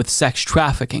anything to do with sex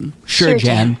trafficking. Sure,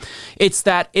 Jan. It's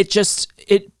that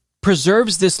it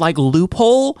preserves this like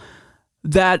loophole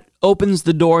that opens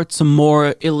the door to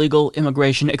more illegal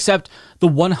immigration, except the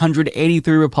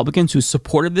 183 Republicans who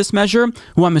supported this measure,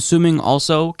 who I'm assuming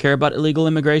also care about illegal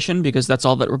immigration because that's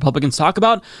all that Republicans talk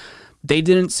about, they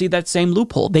didn't see that same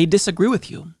loophole. They disagree with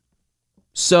you.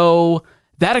 So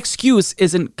that excuse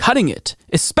isn't cutting it,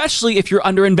 especially if you're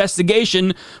under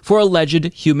investigation for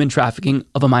alleged human trafficking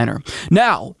of a minor.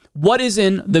 Now, what is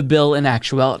in the bill in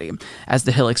actuality? As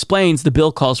The Hill explains, the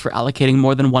bill calls for allocating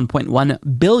more than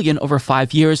 $1.1 billion over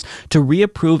 5 years to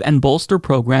reapprove and bolster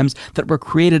programs that were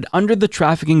created under the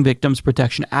Trafficking Victims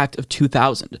Protection Act of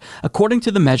 2000. According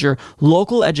to the measure,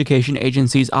 local education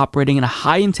agencies operating in a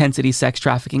high-intensity sex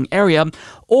trafficking area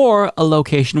or a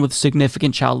location with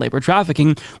significant child labor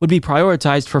trafficking would be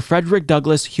prioritized for Frederick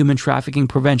Douglass Human Trafficking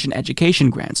Prevention Education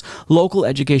grants. Local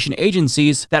education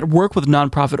agencies that work with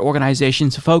nonprofit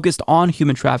organizations focused on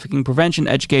human trafficking prevention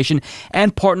education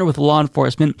and partner with law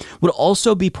enforcement would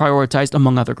also be prioritized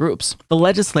among other groups. The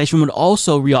legislation would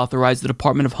also reauthorize the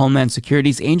Department of Homeland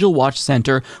Security's Angel Watch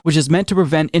Center, which is meant to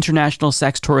prevent international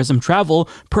sex tourism travel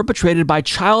perpetrated by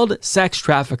child sex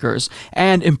traffickers,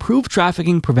 and improve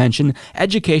trafficking prevention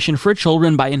education for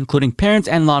children by including parents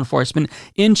and law enforcement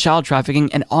in child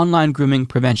trafficking and online grooming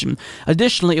prevention.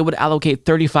 Additionally, it would allocate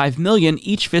 $35 million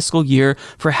each fiscal year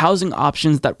for housing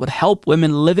options that would help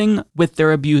women living with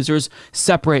their abusers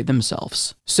separate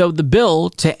themselves. So the bill,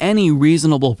 to any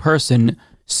reasonable person,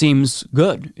 seems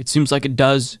good. It seems like it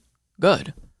does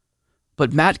good.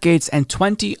 But Matt Gaetz and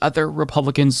 20 other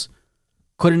Republicans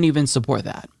couldn't even support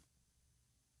that.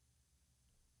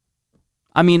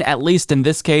 I mean, at least in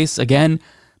this case, again,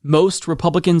 most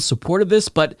Republicans supported this,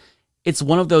 but it's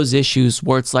one of those issues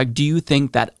where it's like, do you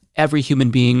think that every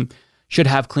human being should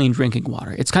have clean drinking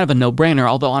water? It's kind of a no-brainer,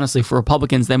 although honestly, for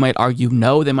Republicans, they might argue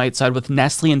no. They might side with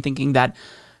Nestle in thinking that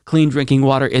clean drinking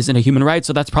water isn't a human right,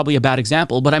 so that's probably a bad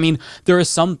example. But I mean, there are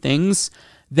some things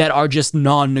that are just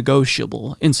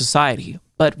non-negotiable in society.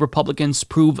 But Republicans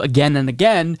prove again and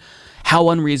again how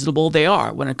unreasonable they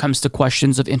are when it comes to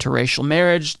questions of interracial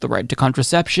marriage, the right to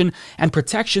contraception, and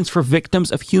protections for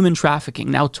victims of human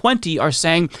trafficking. Now, 20 are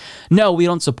saying, no, we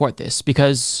don't support this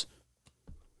because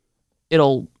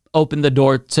it'll open the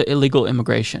door to illegal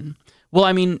immigration. Well,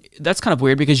 I mean, that's kind of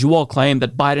weird because you all claim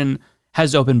that Biden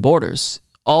has open borders.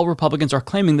 All Republicans are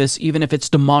claiming this, even if it's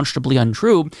demonstrably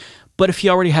untrue. But if he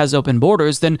already has open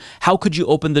borders, then how could you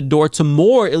open the door to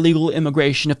more illegal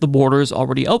immigration if the border is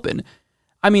already open?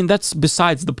 I mean, that's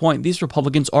besides the point. These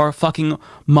Republicans are fucking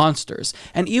monsters.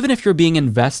 And even if you're being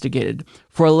investigated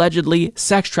for allegedly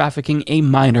sex trafficking a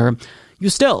minor, you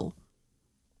still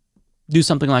do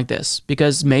something like this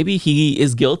because maybe he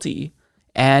is guilty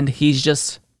and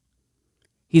he's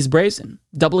brazen,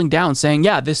 doubling down, saying,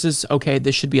 yeah, this is okay,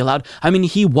 this should be allowed. I mean,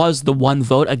 he was the one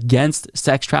vote against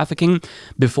sex trafficking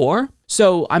before.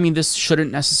 So, I mean, this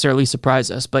shouldn't necessarily surprise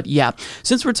us. But yeah,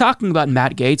 since we're talking about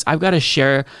Matt Gaetz, I've got to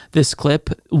share this clip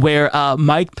where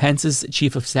Mike Pence's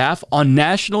chief of staff on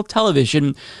national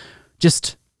television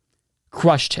just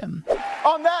crushed him.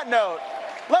 On that note,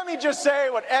 let me just say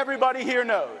what everybody here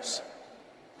knows.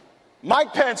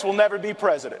 Mike Pence will never be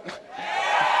president.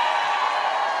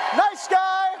 Nice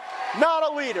guy,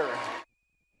 not a leader.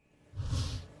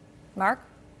 Mark?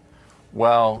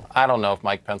 Well, I don't know if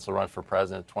Mike Pence will run for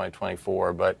president in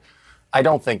 2024, but I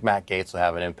don't think Matt Gaetz will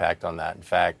have an impact on that. In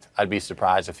fact, I'd be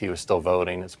surprised if he was still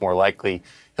voting. It's more likely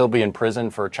he'll be in prison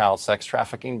for child sex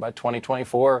trafficking by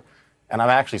 2024. And I'm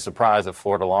actually surprised that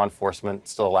Florida law enforcement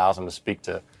still allows him to speak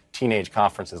to teenage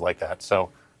conferences like that.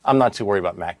 So I'm not too worried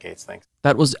about Matt Gaetz. Thanks.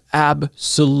 That was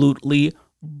absolutely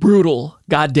brutal.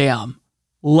 Goddamn.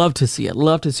 Love to see it.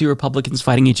 Love to see Republicans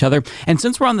fighting each other. And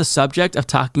since we're on the subject of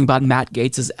talking about Matt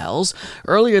Gaetz's L's,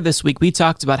 earlier this week we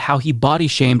talked about how he body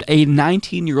shamed a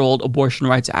 19-year-old abortion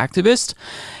rights activist.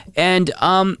 And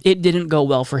it didn't go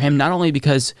well for him, not only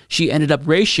because she ended up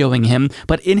ratioing him,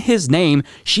 but in his name,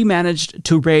 she managed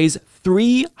to raise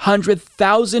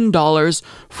 $300,000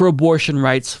 for abortion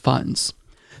rights funds.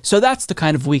 So that's the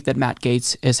kind of week that Matt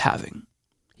Gaetz is having.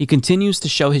 He continues to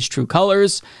show his true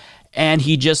colors, and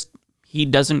he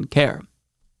doesn't care.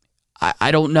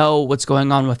 I don't know what's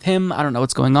going on with him. I don't know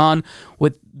what's going on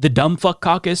with the dumb fuck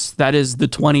caucus. That is the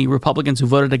 20 Republicans who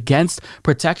voted against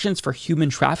protections for human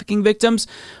trafficking victims.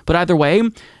 But either way,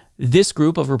 this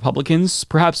group of Republicans,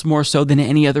 perhaps more so than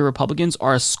any other Republicans,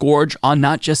 are a scourge on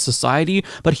not just society,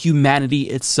 but humanity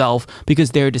itself,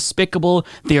 because they're despicable,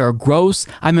 they are gross.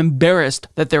 I'm embarrassed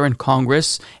that they're in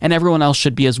Congress, and everyone else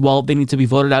should be as well. They need to be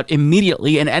voted out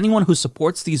immediately, and anyone who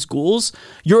supports these ghouls,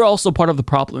 you're also part of the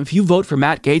problem. If you vote for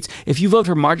Matt Gaetz, if you vote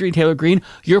for Marjorie Taylor Greene,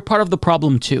 you're part of the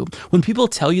problem too. When people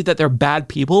tell you that they're bad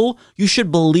people, you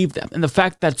should believe them. And the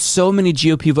fact that so many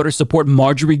GOP voters support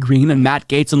Marjorie Greene and Matt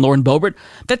Gaetz and Lauren Boebert,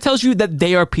 that tells you that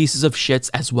they are pieces of shits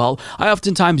as well. I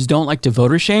oftentimes don't like to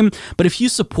voter shame, but if you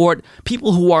support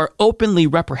people who are openly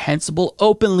reprehensible,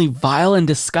 openly vile and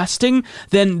disgusting,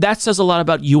 then that says a lot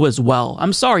about you as well.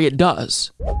 I'm sorry, it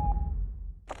does.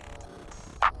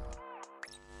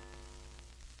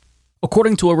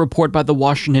 According to a report by the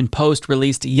Washington Post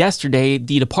released yesterday,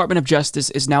 the Department of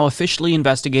Justice is now officially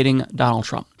investigating Donald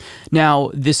Trump. Now,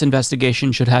 this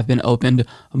investigation should have been opened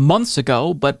months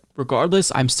ago, but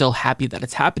regardless, I'm still happy that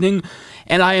it's happening,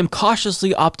 and I am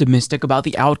cautiously optimistic about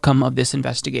the outcome of this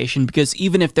investigation because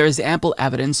even if there is ample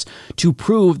evidence to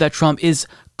prove that Trump is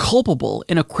culpable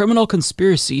in a criminal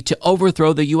conspiracy to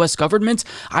overthrow the U.S. government,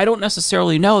 I don't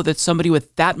necessarily know that somebody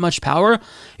with that much power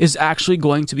is actually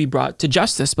going to be brought to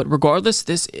justice. But regardless,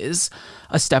 this is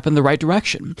a step in the right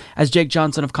direction. As Jake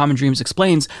Johnson of Common Dreams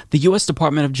explains, the U.S.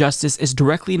 Department of Justice is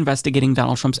directly investigating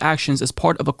Donald Trump's actions as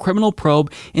part of a criminal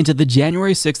probe into the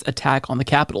January 6th attack on the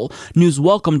Capitol, news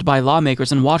welcomed by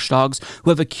lawmakers and watchdogs who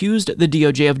have accused the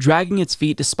DOJ of dragging its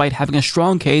feet despite having a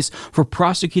strong case for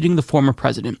prosecuting the former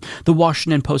president. The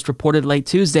Washington Post reported late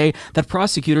Tuesday that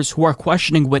prosecutors who are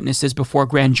questioning witnesses before a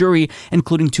grand jury,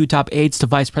 including 2 top aides to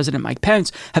Vice President Mike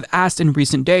Pence, have asked in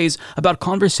recent days about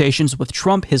conversations with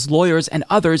Trump, his lawyers, and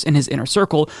others in his inner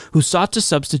circle who sought to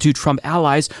substitute Trump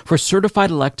allies for certified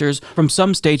electors from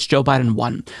some states Joe Biden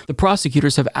won. The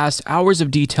prosecutors have asked hours of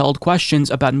detailed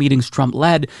questions about meetings Trump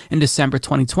led in December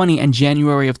 2020 and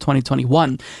January of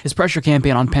 2021, his pressure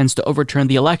campaign on Pence to overturn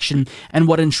the election, and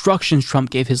what instructions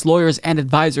Trump gave his lawyers and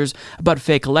advisors about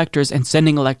fake electors and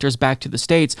sending electors back to the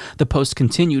states, the Post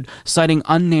continued, citing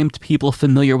unnamed people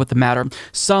familiar with the matter.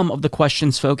 Some of the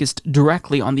questions focused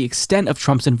directly on the extent of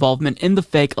Trump's involvement in the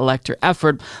fake elector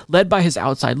effort, led by his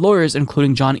outside lawyers,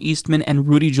 including John Eastman and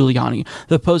Rudy Giuliani.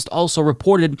 The Post also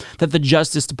reported that the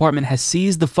Justice Department has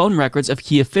seized the phone records of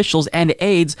key officials and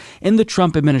aides in the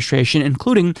Trump administration,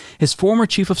 including his former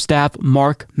chief of staff,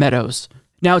 Mark Meadows.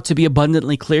 Now, to be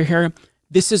abundantly clear here,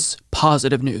 this is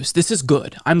positive news. This is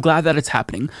good. I'm glad that it's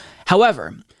happening.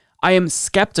 However, I am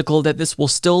skeptical that this will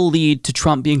still lead to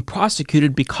Trump being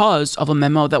prosecuted because of a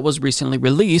memo that was recently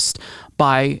released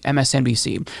by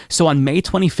MSNBC. So on May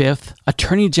 25th,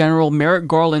 Attorney General Merrick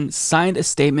Garland signed a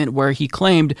statement where he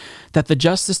claimed that the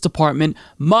Justice Department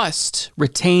must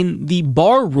retain the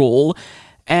Barr rule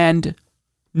and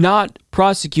not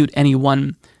prosecute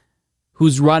anyone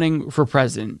who's running for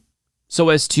president, so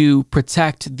as to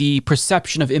protect the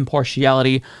perception of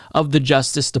impartiality of the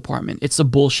Justice Department. It's a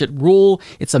bullshit rule.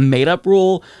 It's a made-up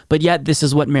rule, but yet this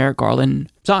is what Merrick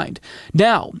Garland signed.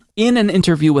 Now, in an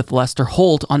interview with Lester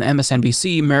Holt on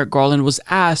MSNBC, Merrick Garland was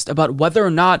asked about whether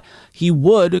or not he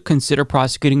would consider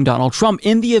prosecuting Donald Trump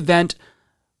in the event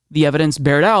the evidence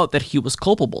bared out that he was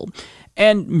culpable.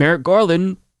 And Merrick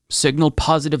Garland signaled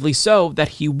positively so that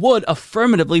he would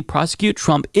affirmatively prosecute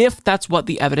Trump if that's what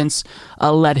the evidence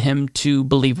led him to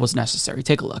believe was necessary.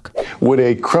 Take a look. Would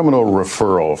a criminal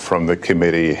referral from the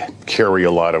committee carry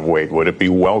a lot of weight? Would it be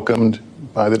welcomed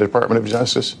by the Department of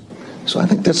Justice? So I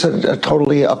think that's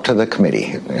totally up to the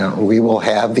committee. We will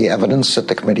have the evidence that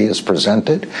the committee has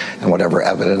presented, and whatever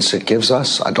evidence it gives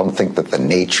us. I don't think that the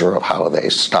nature of how they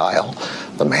style,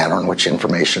 the manner in which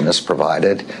information is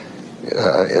provided,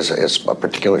 is a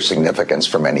particular significance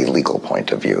from any legal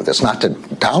point of view. That's not to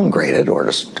downgrade it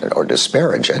or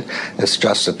disparage it. It's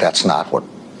just that that's not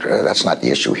the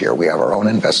issue here. We have our own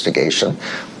investigation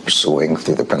pursuing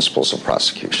through the principles of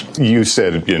prosecution. You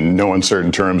said in no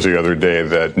uncertain terms the other day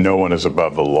that no one is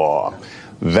above the law.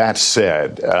 That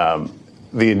said,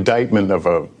 the indictment of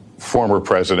a former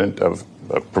president, of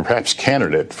perhaps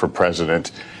candidate for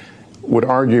president, would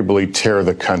arguably tear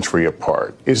the country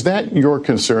apart. Is that your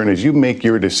concern as you make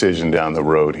your decision down the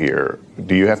road here?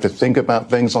 Do you have to think about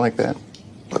things like that?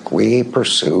 Look, we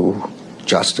pursue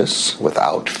justice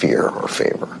without fear or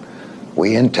favor.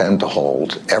 We intend to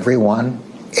hold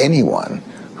anyone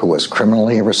who was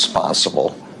criminally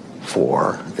responsible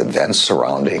for the events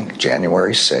surrounding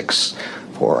January 6th,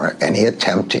 for any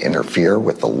attempt to interfere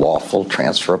with the lawful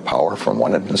transfer of power from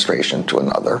one administration to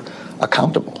another,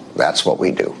 accountable. That's what we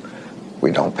do.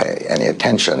 We don't pay any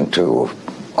attention to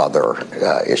other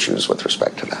issues with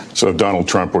respect to that. So if Donald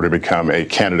Trump were to become a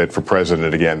candidate for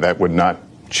president again, that would not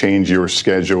change your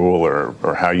schedule or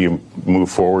how you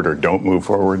move forward or don't move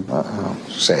forward?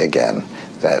 Say again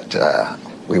that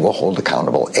we will hold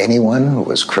accountable anyone who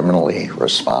was criminally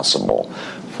responsible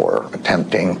for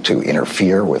attempting to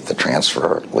interfere with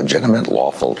the legitimate,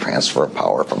 lawful transfer of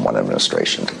power from one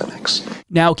administration to the next.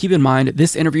 Now, keep in mind,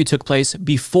 this interview took place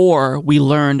before we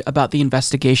learned about the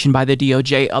investigation by the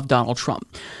DOJ of Donald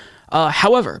Trump.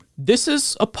 However, this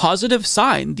is a positive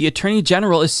sign. The Attorney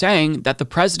General is saying that the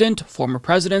president, former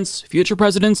presidents, future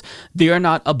presidents, they are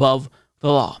not above the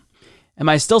law. Am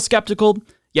I still skeptical?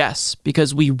 Yes,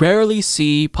 because we rarely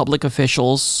see public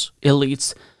officials,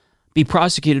 elites, be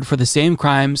prosecuted for the same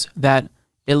crimes that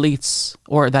elites,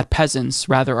 or that peasants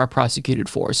rather, are prosecuted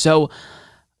for. So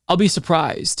I'll be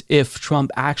surprised if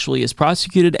Trump actually is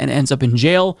prosecuted and ends up in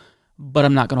jail, but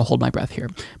I'm not going to hold my breath here.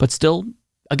 But still,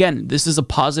 again, this is a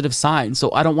positive sign. So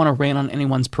I don't want to rain on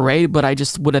anyone's parade, but I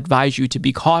just would advise you to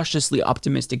be cautiously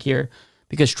optimistic here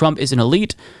because Trump is an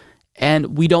elite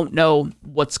and we don't know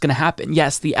what's going to happen.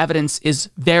 Yes, the evidence is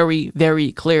very,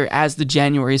 very clear, as the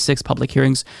January 6th public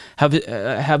hearings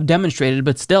have demonstrated,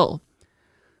 but still,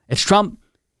 it's Trump.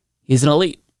 He's an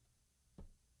elite.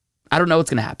 I don't know what's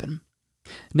going to happen.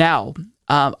 Now,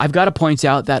 I've got to point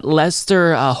out that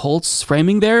Lester Holt's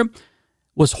framing there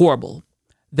was horrible.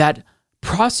 That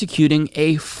prosecuting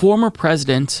a former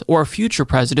president or a future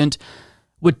president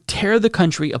would tear the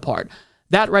country apart.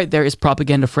 That right there is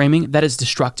propaganda framing that is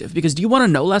destructive. Because do you want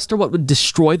to know, Lester, what would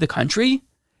destroy the country?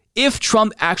 If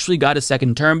Trump actually got a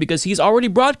second term, because he's already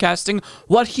broadcasting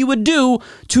what he would do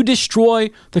to destroy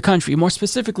the country, more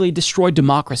specifically, destroy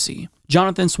democracy.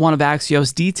 Jonathan Swan of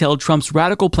Axios detailed Trump's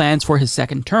radical plans for his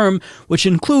second term, which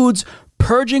includes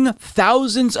purging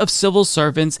thousands of civil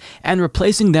servants and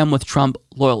replacing them with Trump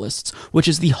loyalists, which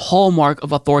is the hallmark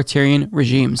of authoritarian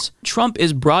regimes. Trump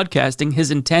is broadcasting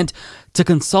his intent to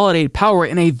consolidate power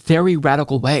in a very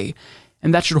radical way,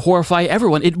 and that should horrify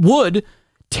everyone. It would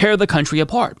tear the country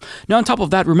apart. Now, on top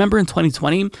of that, remember in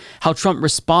 2020 how Trump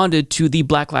responded to the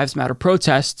Black Lives Matter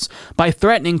protests by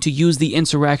threatening to use the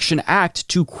Insurrection Act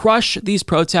to crush these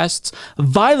protests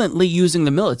violently using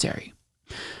the military.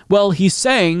 Well, he's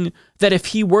saying that if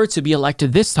he were to be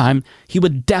elected this time, he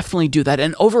would definitely do that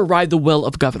and override the will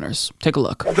of governors. Take a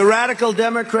look. The radical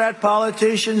Democrat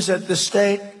politicians at the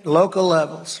state, local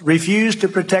levels refuse to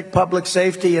protect public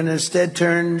safety and instead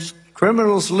turns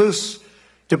criminals loose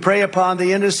to prey upon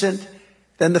the innocent,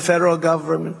 then the federal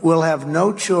government will have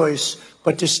no choice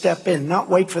but to step in, not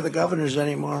wait for the governors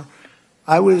anymore.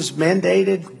 I was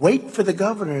mandated, wait for the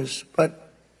governors,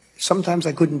 but sometimes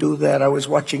I couldn't do that. I was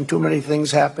watching too many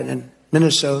things happen in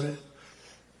Minnesota,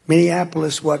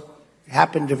 Minneapolis. What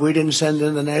happened if we didn't send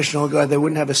in the National Guard? They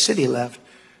wouldn't have a city left.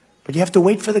 But you have to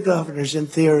wait for the governors, in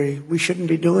theory. We shouldn't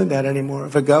be doing that anymore.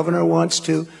 If a governor wants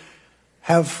to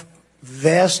have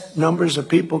vast numbers of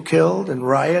people killed and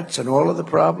riots and all of the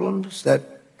problems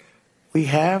that we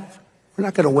have, we're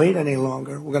not going to wait any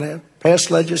longer. We're going to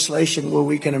pass legislation where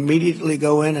we can immediately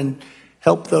go in and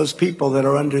help those people that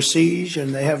are under siege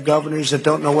and they have governors that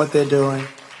don't know what they're doing.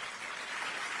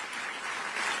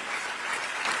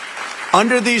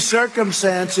 Under these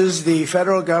circumstances, the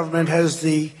federal government has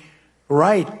the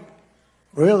right,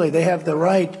 really, they have the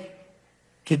right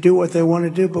to do what they want to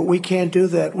do, but we can't do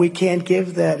that. We can't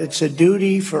give that. It's a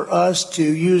duty for us to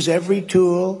use every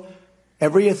tool,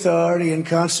 every authority and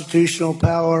constitutional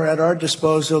power at our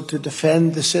disposal to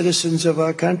defend the citizens of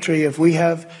our country. If we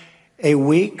have a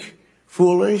weak,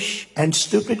 foolish, and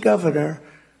stupid governor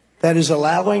that is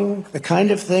allowing the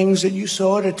kind of things that you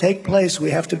saw to take place,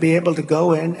 we have to be able to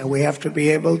go in and we have to be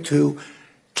able to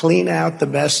clean out the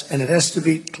mess, and it has to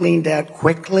be cleaned out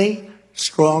quickly,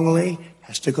 strongly,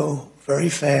 has to go very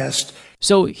fast.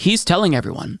 So he's telling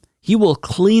everyone he will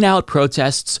clean out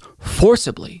protests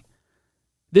forcibly.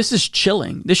 This is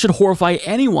chilling. This should horrify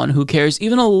anyone who cares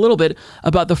even a little bit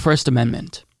about the First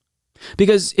Amendment.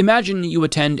 Because imagine you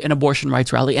attend an abortion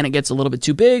rights rally and it gets a little bit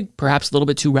too big, perhaps a little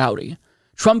bit too rowdy.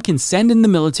 Trump can send in the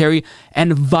military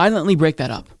and violently break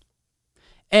that up.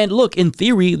 And look, in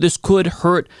theory, this could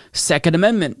hurt Second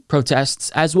Amendment protests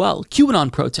as well,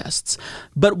 QAnon protests.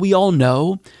 But we all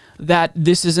know that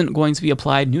this isn't going to be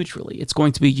applied neutrally. It's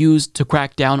going to be used to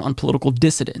crack down on political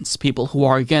dissidents, people who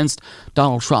are against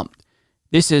Donald Trump.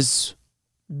 This is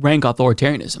rank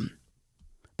authoritarianism.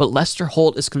 But Lester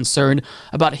Holt is concerned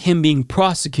about him being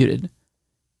prosecuted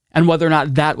and whether or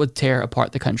not that would tear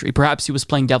apart the country. Perhaps he was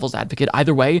playing devil's advocate.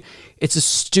 Either way, it's a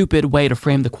stupid way to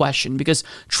frame the question, because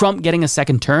Trump getting a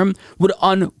second term would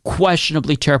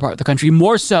unquestionably tear apart the country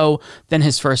more so than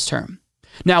his first term.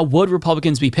 Now, would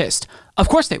Republicans be pissed? Of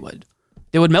course they would.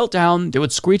 They would melt down. They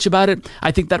would screech about it.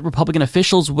 I think that Republican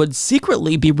officials would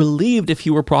secretly be relieved if he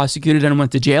were prosecuted and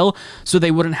went to jail, so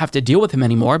they wouldn't have to deal with him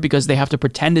anymore, because they have to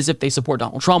pretend as if they support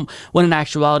Donald Trump, when in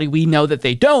actuality we know that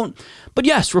they don't. But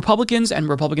yes, Republicans and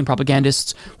Republican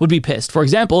propagandists would be pissed. For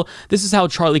example, this is how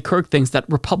Charlie Kirk thinks that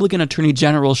Republican attorney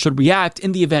generals should react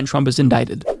in the event Trump is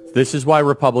indicted. This is why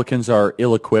Republicans are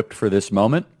ill-equipped for this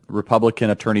moment. Republican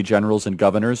attorney generals and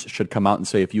governors should come out and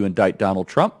say, if you indict Donald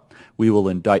Trump, we will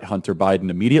indict Hunter Biden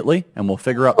immediately, and we'll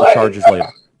figure out the charges later.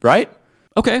 Right?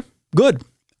 Okay, good.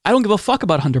 I don't give a fuck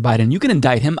about Hunter Biden. You can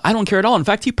indict him. I don't care at all. In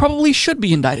fact, he probably should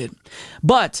be indicted.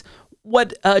 But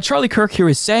what Charlie Kirk here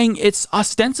is saying, it's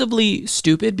ostensibly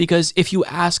stupid, because if you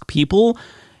ask people,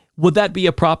 would that be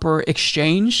a proper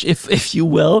exchange, if you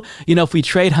will? You know, if we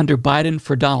trade Hunter Biden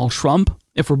for Donald Trump,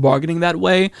 if we're bargaining that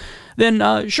way,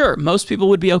 then sure, most people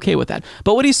would be okay with that.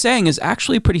 But what he's saying is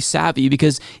actually pretty savvy,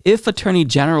 because if attorney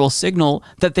generals signal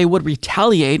that they would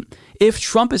retaliate if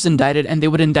Trump is indicted and they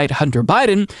would indict Hunter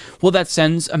Biden, well, that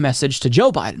sends a message to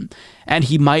Joe Biden. And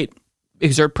he might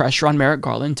exert pressure on Merrick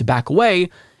Garland to back away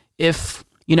if,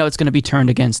 it's going to be turned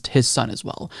against his son as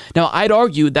well. Now, I'd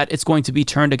argue that it's going to be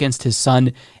turned against his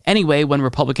son anyway when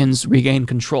Republicans regain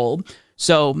control.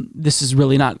 So this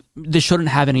shouldn't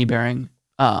have any bearing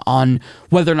on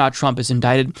whether or not Trump is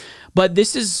indicted. But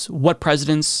this is what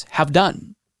presidents have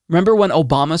done. Remember when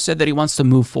Obama said that he wants to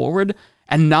move forward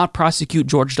and not prosecute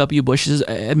George W. Bush's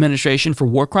administration for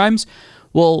war crimes?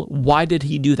 Well, why did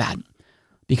he do that?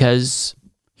 Because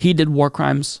he did war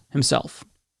crimes himself.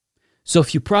 So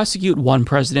if you prosecute one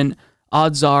president,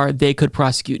 odds are they could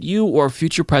prosecute you, or a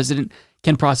future president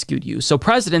can prosecute you. So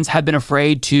presidents have been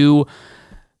afraid to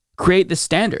create this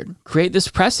standard, create this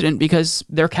precedent, because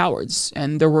they're cowards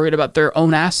and they're worried about their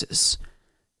own asses.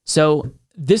 So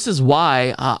this is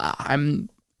why I'm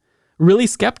really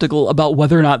skeptical about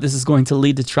whether or not this is going to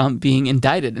lead to Trump being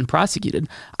indicted and prosecuted.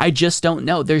 I just don't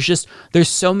know. There's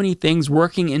so many things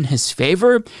working in his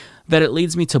favor that it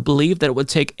leads me to believe that it would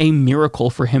take a miracle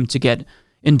for him to get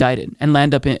indicted and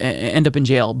end up in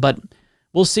jail. But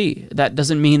we'll see. That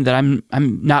doesn't mean that I'm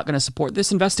not going to support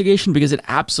this investigation, because it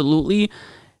absolutely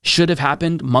should have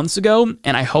happened months ago,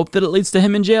 and I hope that it leads to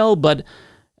him in jail. But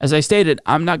as I stated,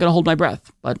 I'm not going to hold my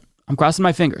breath, but I'm crossing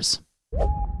my fingers.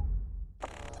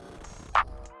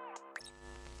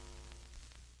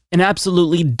 An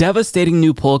absolutely devastating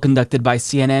new poll conducted by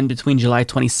CNN between July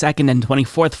 22nd and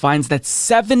 24th finds that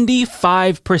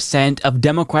 75% of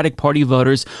Democratic Party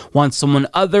voters want someone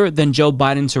other than Joe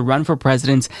Biden to run for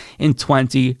president in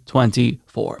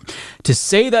 2024. To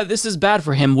say that this is bad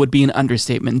for him would be an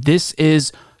understatement. This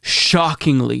is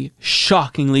shockingly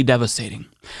devastating.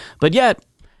 But yet,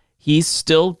 he's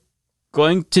still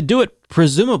going to do it.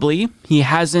 Presumably, he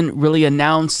hasn't really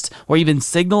announced or even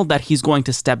signaled that he's going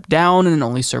to step down and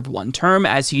only serve one term,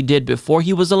 as he did before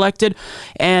he was elected.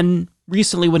 And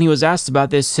recently, when he was asked about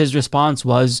this, his response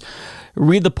was,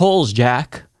 "Read the polls,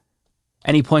 Jack."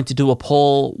 And he pointed to a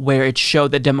poll where it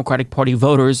showed that Democratic Party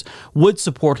voters would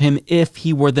support him if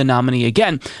he were the nominee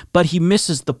again. But he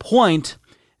misses the point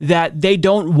that they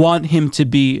don't want him to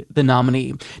be the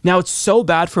nominee. Now, it's so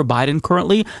bad for Biden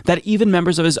currently that even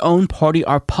members of his own party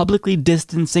are publicly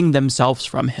distancing themselves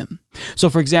from him. So,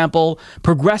 for example,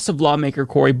 progressive lawmaker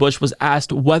Cori Bush was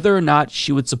asked whether or not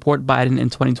she would support Biden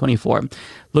in 2024.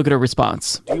 Look at her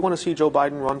response. Do you want to see Joe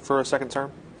Biden run for a second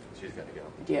term?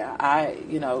 Yeah,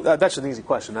 That's an easy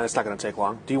question. It's not going to take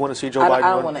long. Do you want to see Joe Biden run? I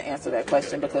don't want to answer that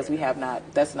question because I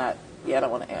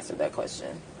don't want to answer that question.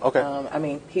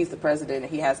 Okay. He's the president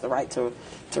and he has the right to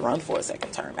run for a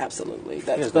second term. Absolutely.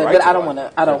 But I don't want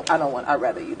to. I'd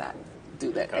rather you not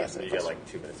do that. Answer. You got like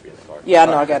 2 minutes to be in the car. Yeah, I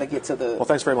know. I got to get to the. Well,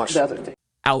 thanks very much. The other thing.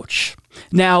 Ouch.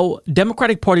 Now,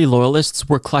 Democratic Party loyalists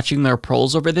were clutching their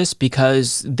pearls over this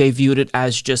because they viewed it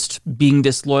as just being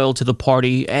disloyal to the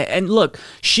party. And look,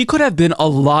 she could have been a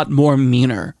lot more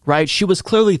meaner, right? She was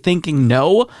clearly thinking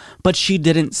no, but she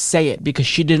didn't say it because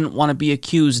she didn't want to be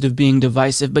accused of being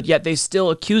divisive, but yet they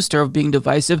still accused her of being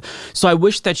divisive. So I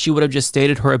wish that she would have just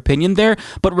stated her opinion there.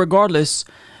 But regardless,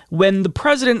 when the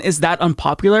president is that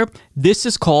unpopular, this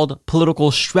is called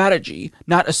political strategy,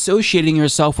 not associating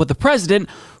yourself with the president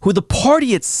who the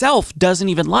party itself doesn't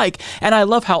even like. And I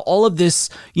love how all of this,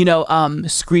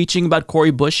 screeching about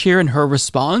Cori Bush here and her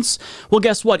response. Well,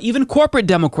 guess what? Even corporate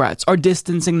Democrats are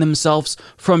distancing themselves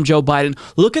from Joe Biden.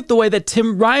 Look at the way that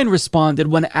Tim Ryan responded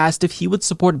when asked if he would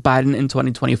support Biden in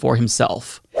 2024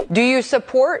 himself. Do you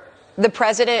support the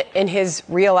president in his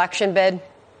re-election bid?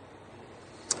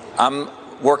 I'm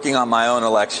working on my own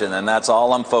election, and that's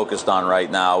all I'm focused on right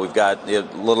now. We've got a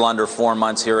little under 4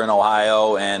 months here in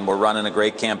Ohio, and we're running a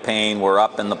great campaign. We're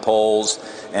up in the polls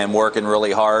and working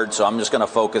really hard, so I'm just going to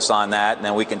focus on that, and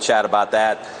then we can chat about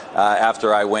that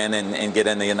after I win and get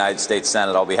in the United States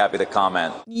Senate. I'll be happy to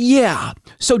comment. Yeah,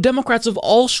 so Democrats of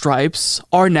all stripes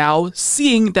are now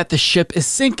seeing that the ship is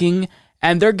sinking,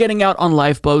 and they're getting out on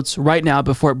lifeboats right now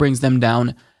before it brings them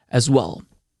down as well.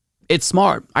 It's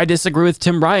smart. I disagree with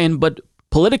Tim Ryan, but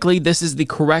politically, this is the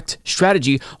correct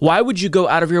strategy. Why would you go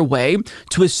out of your way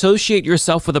to associate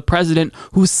yourself with a president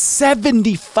who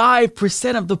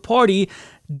 75% of the party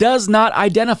does not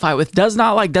identify with, does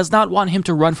not like, does not want him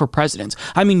to run for president?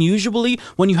 I mean, usually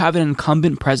when you have an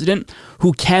incumbent president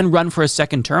who can run for a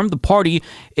second term, the party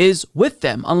is with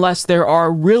them unless there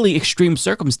are really extreme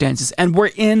circumstances. And we're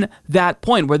in that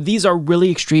point where these are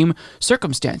really extreme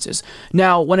circumstances.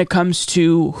 Now, when it comes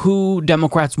to who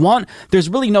Democrats want, there's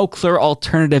really no clear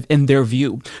alternative in their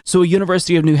view. So a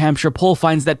University of New Hampshire poll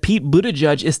finds that Pete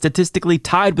Buttigieg is statistically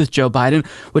tied with Joe Biden,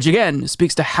 which again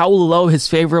speaks to how low his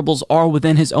favorables are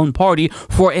within his own party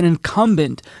for an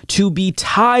incumbent to be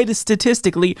tied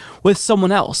statistically with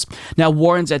someone else. Now,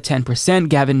 Warren's at 10%,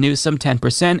 Gavin Newsom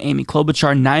 10%, Amy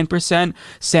Klobuchar 9%,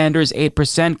 Sanders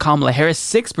 8%, Kamala Harris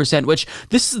 6%, which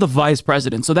this is the vice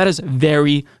president, so that is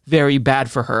very, very bad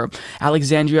for her.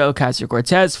 Alexandria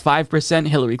Ocasio-Cortez 5%,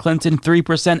 Hillary Clinton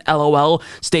 3%, LOL,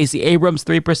 Stacey Abrams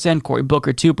 3%, Cory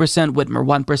Booker 2%, Whitmer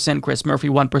 1%, Chris Murphy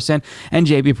 1%, and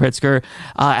J.B. Pritzker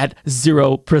at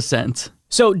 0%.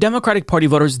 So Democratic Party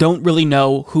voters don't really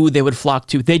know who they would flock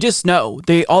to. They just know.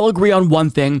 They all agree on one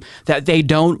thing, that they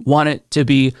don't want it to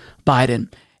be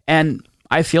Biden. And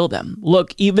I feel them.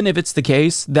 Look, even if it's the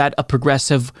case that a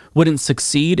progressive wouldn't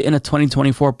succeed in a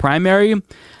 2024 primary,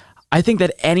 I think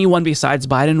that anyone besides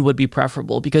Biden would be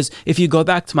preferable, because if you go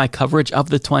back to my coverage of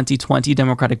the 2020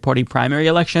 Democratic Party primary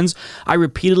elections, I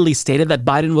repeatedly stated that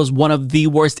Biden was one of the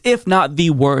worst, if not the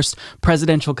worst,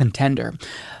 presidential contender,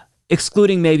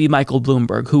 excluding maybe Michael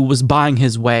Bloomberg, who was buying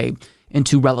his way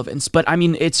into relevance. But I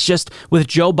mean, it's just with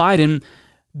Joe Biden,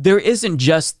 there isn't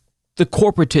just the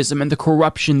corporatism and the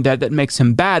corruption that makes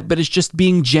him bad, but it's just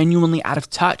being genuinely out of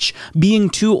touch, being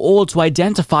too old to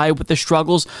identify with the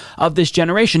struggles of this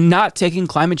generation, not taking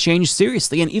climate change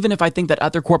seriously. And even if I think that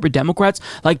other corporate Democrats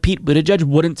like Pete Buttigieg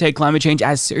wouldn't take climate change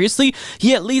as seriously,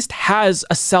 he at least has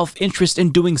a self-interest in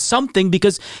doing something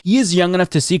because he is young enough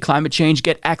to see climate change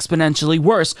get exponentially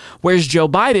worse, whereas Joe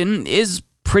Biden is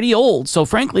pretty old, so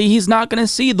frankly, he's not going to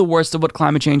see the worst of what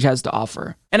climate change has to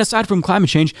offer. And aside from climate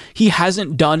change, he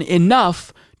hasn't done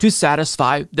enough to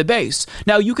satisfy the base.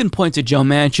 Now, you can point to Joe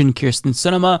Manchin, Kyrsten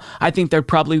Sinema. I think there'd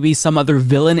probably be some other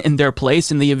villain in their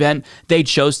place in the event they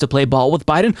chose to play ball with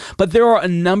Biden, but there are a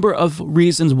number of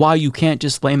reasons why you can't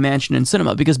just blame Manchin and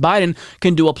Sinema, because Biden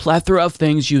can do a plethora of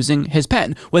things using his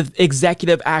pen with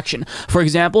executive action. For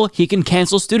example, he can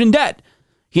cancel student debt.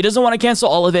 He doesn't want to cancel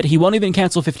all of it. He won't even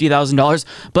cancel $50,000,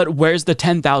 but where's the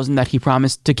 $10,000 that he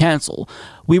promised to cancel?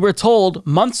 We were told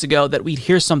months ago that we'd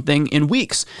hear something in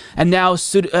weeks, and now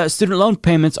student loan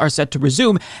payments are set to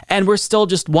resume, and we're still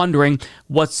just wondering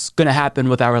what's going to happen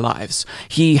with our lives.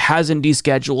 He hasn't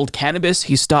descheduled cannabis.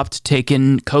 He stopped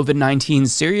taking COVID-19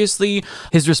 seriously.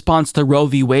 His response to Roe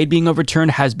v. Wade being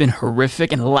overturned has been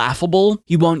horrific and laughable.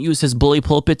 He won't use his bully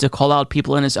pulpit to call out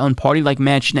people in his own party like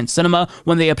Manchin and Sinema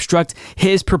when they obstruct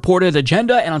his purported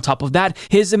agenda, and on top of that,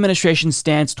 his administration's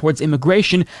stance towards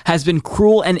immigration has been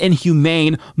cruel and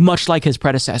inhumane, much like his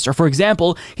predecessor. For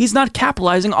example, he's not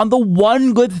capitalizing on the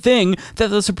one good thing that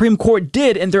the Supreme Court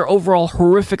did in their overall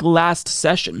horrific last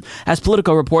session. As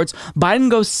Politico reports,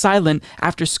 Biden goes silent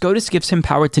after SCOTUS gives him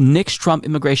power to nix Trump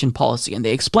immigration policy, and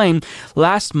they explain,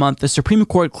 last month, the Supreme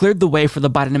Court cleared the way for the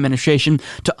Biden administration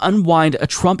to unwind a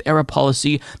Trump-era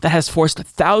policy that has forced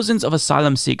thousands of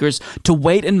asylum seekers to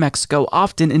wait in Mexico,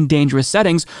 often in dangerous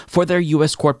settings, for their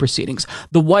U.S. court proceedings.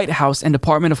 The White House and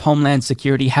Department of Homeland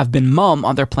Security have been mum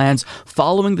on their plans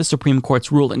following the Supreme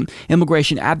Court's ruling.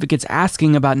 Immigration advocates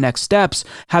asking about next steps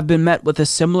have been met with a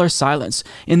similar silence.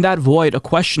 In that void, a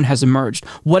question has emerged.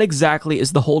 What exactly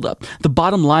is the holdup? The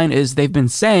bottom line is they've been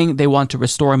saying they want to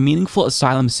restore a meaningful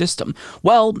asylum system.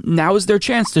 Well, now is their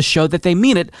chance to show that they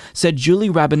mean it, said Julie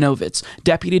Rabinovitz,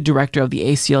 deputy director of the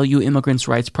ACLU Immigrants'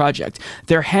 Rights Project.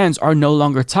 Their hands are no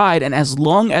longer tied, and as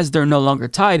long as they're no longer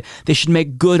tied, they should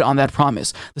make good on that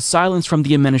promise. The silence from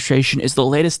the administration is the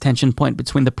latest tension point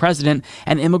between the president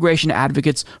and immigration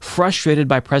advocates frustrated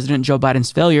by President Joe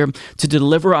Biden's failure to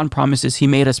deliver on promises he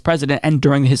made as president and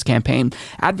during his campaign.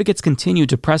 Advocates continue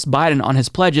to press Biden on his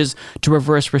pledges to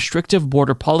reverse restrictive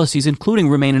border policies, including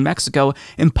remain in Mexico,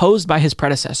 imposed by his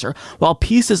predecessor. While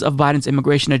pieces of Biden's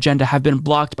immigration agenda have been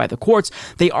blocked by the courts,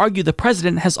 they argue the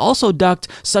president has also ducked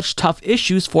such tough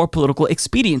issues for political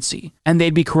expediency. And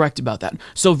they'd be correct about that.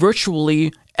 So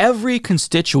virtually every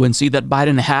constituency that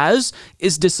Biden has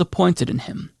is disappointed in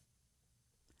him.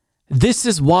 This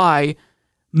is why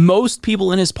most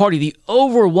people in his party, the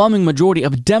overwhelming majority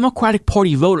of Democratic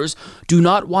Party voters, do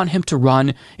not want him to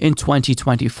run in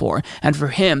 2024. And for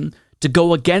him to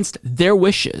go against their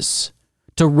wishes,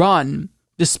 to run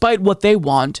despite what they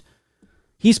want,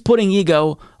 he's putting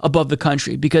ego above the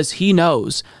country, because he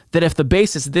knows that if the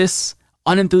base is this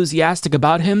unenthusiastic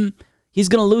about him, he's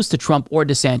going to lose to Trump or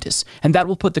DeSantis, and that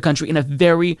will put the country in a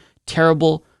very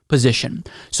terrible position.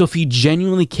 So if he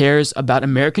genuinely cares about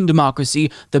American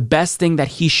democracy, the best thing that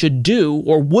he should do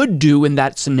or would do in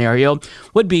that scenario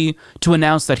would be to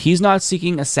announce that he's not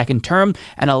seeking a second term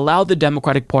and allow the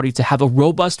Democratic Party to have a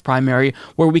robust primary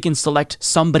where we can select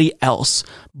somebody else.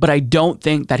 But I don't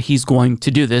think that he's going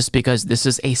to do this because this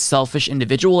is a selfish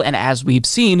individual, and as we've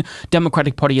seen,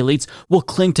 Democratic Party elites will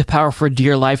cling to power for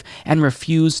dear life and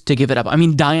refuse to give it up. I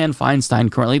mean, Dianne Feinstein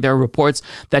currently, there are reports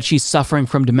that she's suffering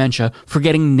from dementia,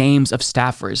 forgetting names of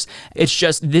staffers. It's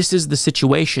just, this is the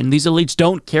situation. These elites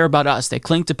don't care about us. They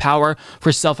cling to power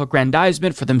for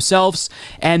self-aggrandizement, for themselves,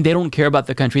 and they don't care about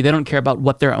the country. They don't care about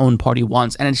what their own party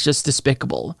wants, and it's just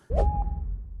despicable.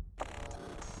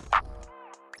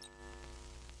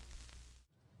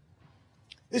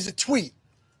 This is a tweet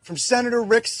from Senator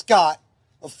Rick Scott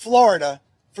of Florida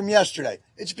from yesterday.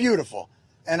 It's beautiful.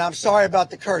 And I'm sorry about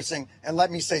the cursing, and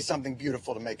let me say something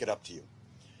beautiful to make it up to you.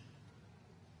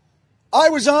 I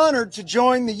was honored to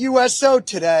join the USO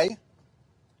today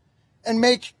and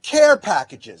make care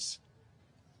packages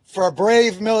for our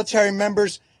brave military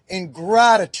members in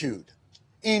gratitude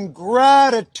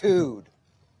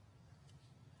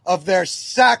of their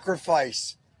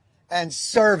sacrifice and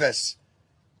service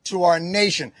to our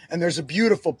nation. And there's a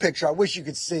beautiful picture. I wish you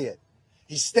could see it.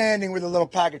 He's standing with a little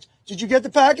package. Did you get the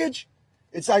package?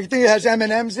 I think it has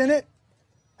M&Ms in it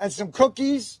and some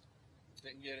cookies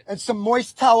and some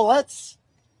moist towelettes.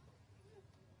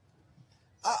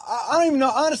 I don't even know,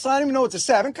 honestly, I don't even know what to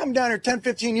say. I've been coming down here 10,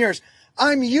 15 years.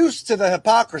 I'm used to the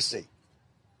hypocrisy.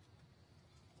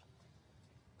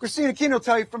 Christina Keene will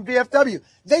tell you from VFW.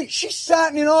 She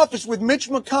sat in an office with Mitch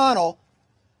McConnell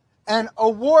and a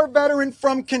war veteran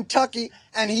from Kentucky,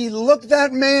 and he looked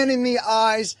that man in the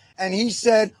eyes and he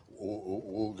said,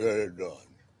 we'll get it done.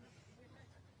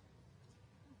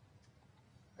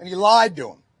 And he lied to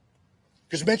him.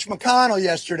 Because Mitch McConnell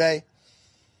yesterday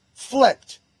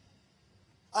flipped.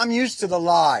 I'm used to the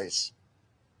lies.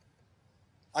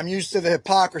 I'm used to the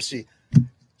hypocrisy.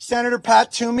 Senator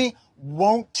Pat Toomey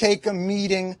won't take a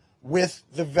meeting with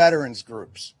the veterans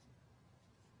groups.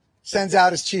 Sends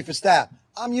out his chief of staff.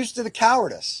 I'm used to the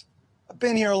cowardice. I've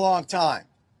been here a long time.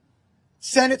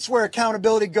 Senate's where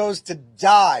accountability goes to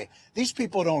die. These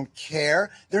people don't care.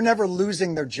 They're never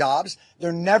losing their jobs.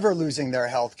 They're never losing their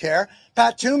health care.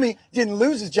 Pat Toomey didn't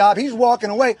lose his job. He's walking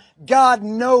away. God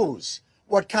knows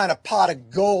what kind of pot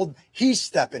of gold he's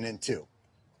stepping into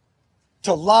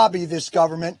to lobby this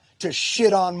government to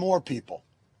shit on more people.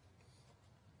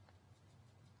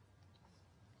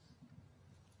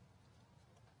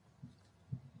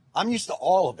 I'm used to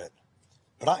all of it,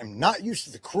 but I am not used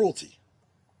to the cruelty.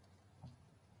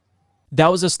 That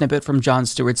was a snippet from Jon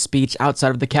Stewart's speech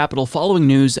outside of the Capitol following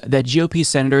news that GOP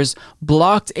senators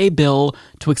blocked a bill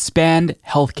to expand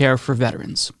health care for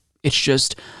veterans. It's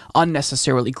just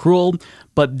unnecessarily cruel,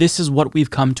 but this is what we've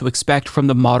come to expect from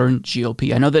the modern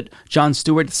GOP. I know that Jon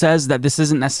Stewart says that this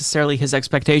isn't necessarily his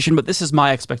expectation, but this is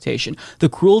my expectation. The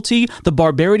cruelty, the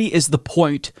barbarity is the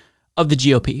point of the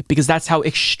GOP, because that's how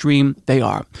extreme they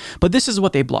are. But this is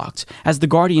what they blocked. As The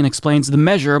Guardian explains, the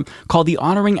measure, called the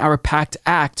Honoring Our Pact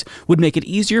Act, would make it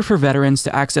easier for veterans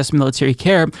to access military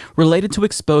care related to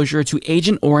exposure to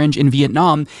Agent Orange in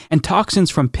Vietnam and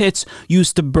toxins from pits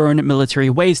used to burn military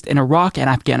waste in Iraq and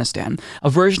Afghanistan. A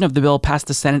version of the bill passed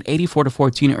the Senate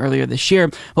 84-14 earlier this year,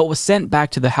 but was sent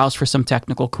back to the House for some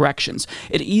technical corrections.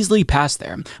 It easily passed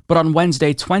there, but on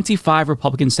Wednesday, 25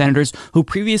 Republican senators who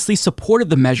previously supported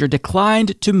the measure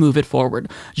declined to move it forward.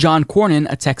 John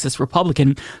Cornyn, a Texas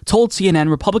Republican, told CNN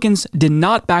Republicans did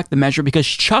not back the measure because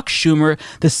Chuck Schumer,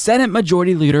 the Senate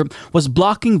Majority Leader, was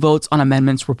blocking votes on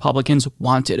amendments Republicans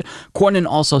wanted. Cornyn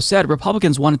also said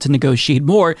Republicans wanted to negotiate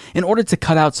more in order to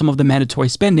cut out some of the mandatory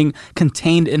spending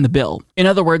contained in the bill. In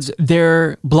other words,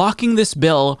 they're blocking this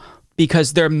bill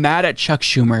because they're mad at Chuck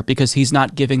Schumer because he's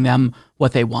not giving them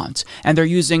what they want. And they're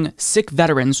using sick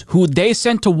veterans who they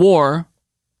sent to war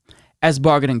as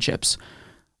bargaining chips.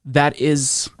 That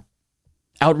is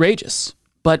outrageous.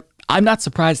 But I'm not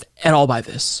surprised at all by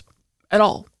this. At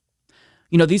all.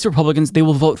 You know, these Republicans, they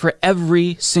will vote for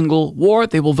every single war.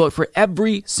 They will vote for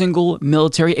every single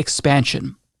military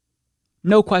expansion.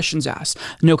 No questions asked.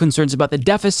 No concerns about the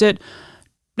deficit.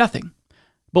 Nothing.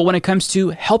 But when it comes to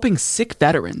helping sick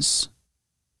veterans,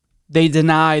 they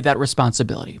deny that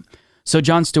responsibility. So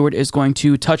Jon Stewart is going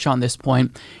to touch on this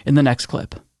point in the next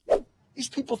clip. These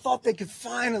people thought they could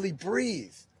finally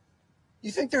breathe.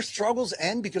 You think their struggles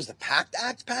end because the PACT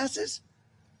Act passes?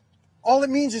 All it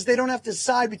means is they don't have to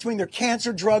decide between their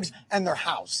cancer drugs and their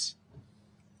house.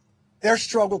 Their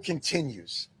struggle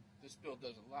continues. This bill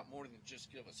does a lot more than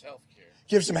just give us health care.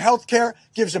 Gives them health care,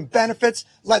 gives them benefits,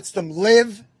 lets them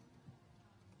live.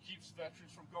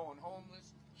 veterans from going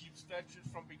homeless, keeps veterans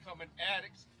from becoming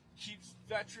addicts, keeps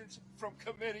veterans from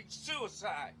committing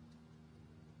suicide.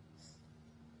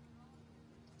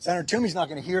 Senator Toomey's not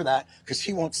going to hear that because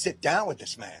he won't sit down with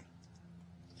this man.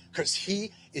 Because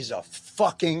he is a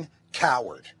fucking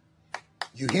coward.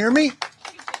 You hear me?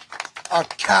 A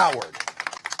coward.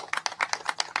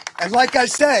 And like I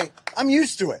say, I'm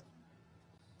used to it.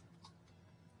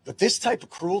 But this type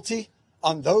of cruelty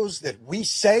on those that we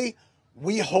say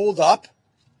we hold up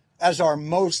as our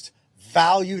most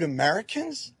valued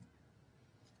Americans,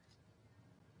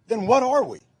 then what are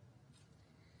we?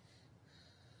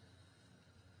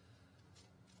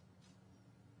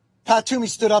 Pat Toomey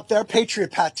stood up there,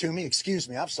 Patriot Pat Toomey, excuse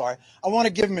me, I'm sorry. I want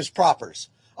to give him his propers.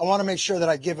 I want to make sure that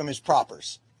I give him his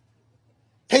propers.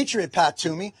 Patriot Pat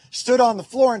Toomey stood on the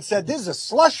floor and said, this is a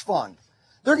slush fund.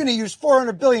 They're going to use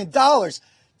 $400 billion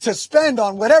to spend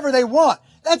on whatever they want.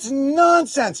 That's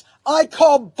nonsense. I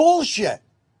call bullshit.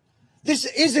 This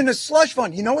isn't a slush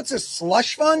fund. You know what's a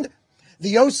slush fund?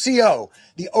 The OCO,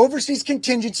 the Overseas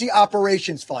Contingency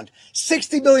Operations Fund,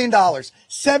 $60 billion,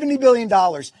 $70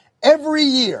 billion every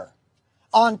year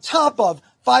on top of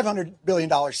 $500 billion,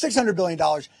 $600 billion,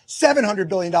 $700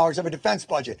 billion of a defense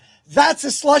budget. That's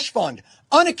a slush fund.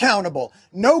 Unaccountable.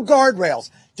 No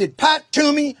guardrails. Did Pat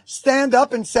Toomey stand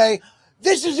up and say,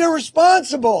 this is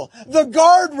irresponsible, the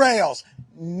guardrails?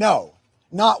 No,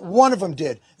 not one of them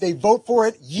did. They vote for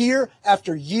it year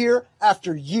after year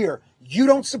after year. You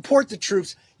don't support the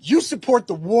troops. You support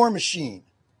the war machine.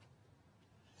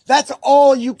 That's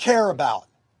all you care about.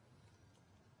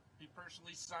 He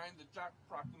personally signed the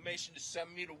proclamation to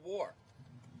send me to war.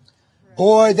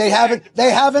 Boy, they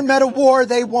haven't met a war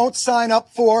they won't sign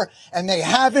up for, and they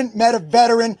haven't met a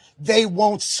veteran they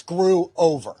won't screw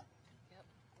over.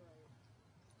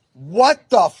 What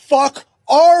the fuck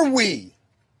are we?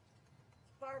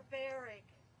 Barbaric.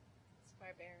 It's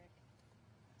barbaric.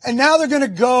 And now they're going to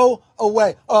go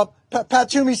away.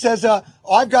 Pat Toomey says,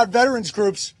 I've got veterans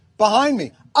groups behind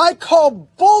me. I call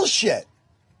bullshit.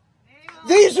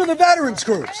 These are the veterans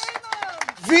groups.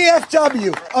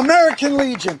 VFW, American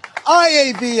Legion,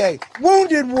 IAVA,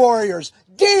 Wounded Warriors,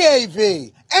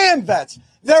 DAV, AMVETS.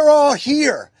 They're all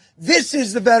here. This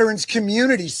is the veterans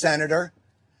community, Senator.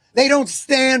 They don't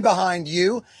stand behind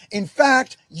you. In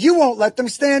fact, you won't let them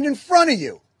stand in front of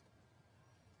you.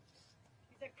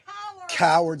 He's a coward.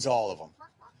 Cowards, all of them.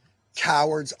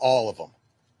 Cowards, all of them.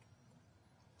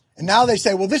 And now they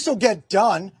say, well, this will get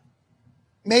done.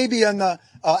 Maybe in the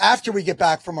after we get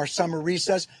back from our summer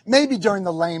recess, maybe during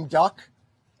the lame duck,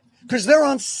 because they're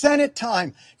on Senate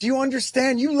time. Do you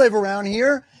understand? You live around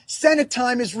here. Senate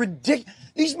time is ridiculous.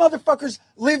 These motherfuckers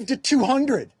live to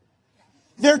 200.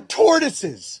 They're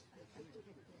tortoises.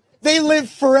 They live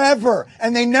forever,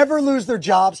 and they never lose their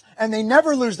jobs, and they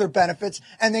never lose their benefits,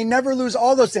 and they never lose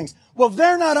all those things. Well,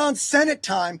 they're not on Senate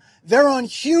time. They're on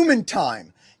human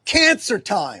time, cancer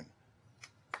time.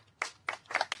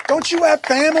 Don't you have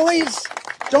families?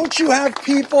 Don't you have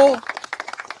people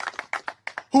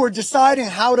who are deciding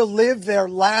how to live their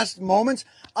last moments?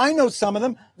 I know some of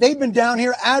them. They've been down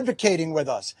here advocating with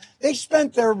us. They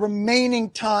spent their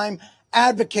remaining time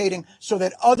advocating so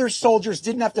that other soldiers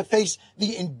didn't have to face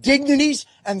the indignities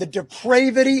and the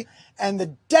depravity and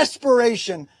the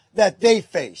desperation that they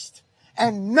faced.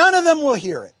 And none of them will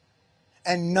hear it.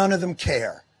 And none of them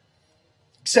care.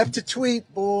 Except to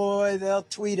tweet. Boy, they'll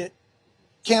tweet it.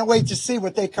 Can't wait to see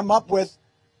what they come up with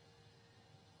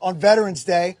on Veterans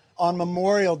Day, on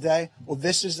Memorial Day. Well,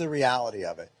 this is the reality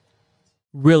of it.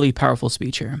 Really powerful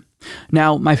speech here.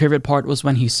 Now, my favorite part was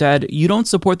when he said, you don't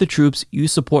support the troops, you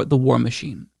support the war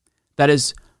machine. That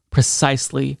is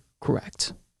precisely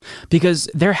correct. Because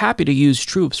they're happy to use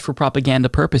troops for propaganda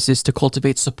purposes to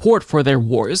cultivate support for their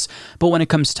wars. But when it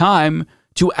comes time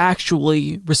to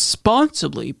actually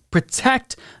responsibly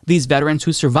protect these veterans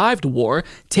who survived war,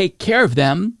 take care of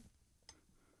them,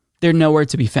 they're nowhere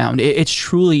to be found. It's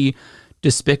truly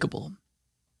despicable.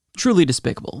 Truly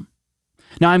despicable.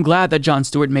 Now, I'm glad that Jon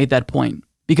Stewart made that point,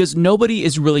 because nobody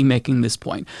is really making this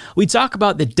point. We talk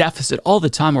about the deficit all the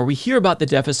time, or we hear about the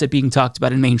deficit being talked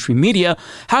about in mainstream media.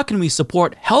 How can we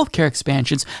support healthcare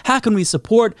expansions? How can we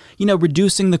support,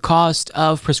 reducing the cost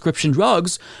of prescription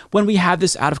drugs when we have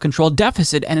this out of control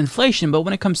deficit and inflation? But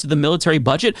when it comes to the military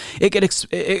budget, it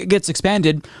gets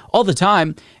expanded all the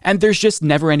time, and there's just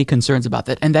never any concerns about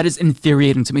that. And that is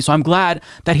infuriating to me. So I'm glad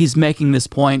that he's making this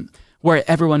point where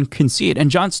everyone can see it. And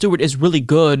Jon Stewart is really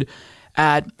good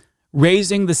at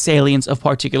raising the salience of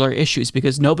particular issues,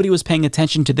 because nobody was paying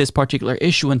attention to this particular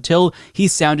issue until he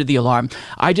sounded the alarm.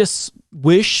 I just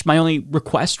wish, my only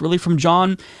request really from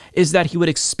Jon is that he would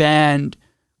expand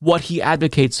what he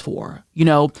advocates for. You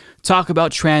know, talk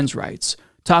about trans rights,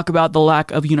 talk about the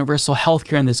lack of universal health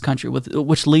care in this country,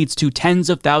 which leads to tens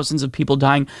of thousands of people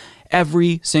dying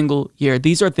every single year.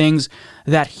 These are things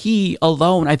that he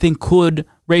alone, I think, could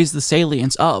raise the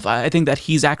salience of. I think that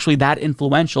he's actually that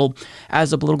influential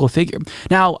as a political figure.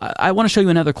 Now, I want to show you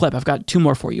another clip. I've got two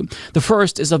more for you. The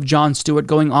first is of Jon Stewart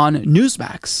going on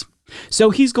Newsmax. So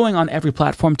he's going on every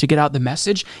platform to get out the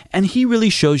message, and he really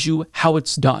shows you how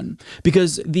it's done.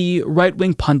 Because the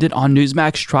right-wing pundit on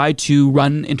Newsmax tried to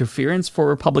run interference for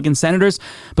Republican senators,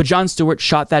 but Jon Stewart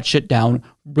shot that shit down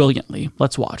brilliantly.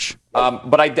 Let's watch.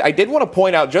 But I did want to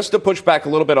point out, just to push back a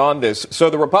little bit on this, so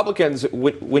the Republicans,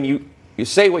 when you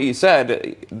say what you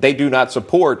said, they do not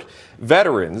support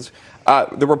veterans.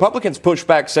 The Republicans push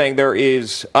back saying there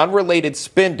is unrelated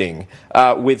spending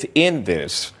within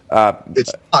this.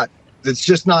 It's not. It's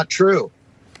just not true.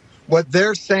 What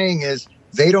they're saying is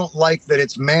they don't like that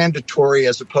it's mandatory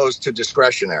as opposed to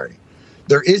discretionary.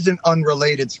 There isn't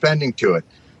unrelated spending to it.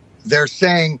 They're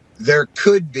saying there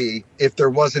could be if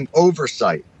there wasn't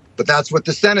oversight, but that's what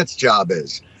the Senate's job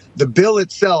is. The bill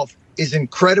itself is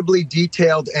incredibly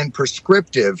detailed and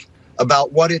prescriptive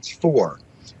about what it's for.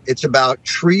 It's about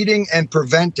treating and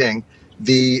preventing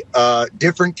the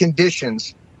different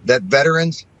conditions that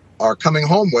veterans are coming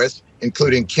home with,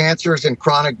 including cancers and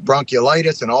chronic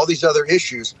bronchiolitis and all these other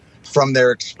issues from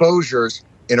their exposures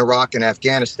in Iraq and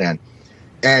Afghanistan.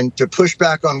 And to push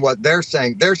back on what they're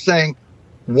saying,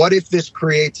 what if this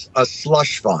creates a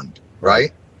slush fund,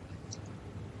 right?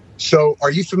 So are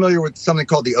you familiar with something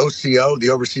called the OCO, the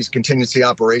Overseas Contingency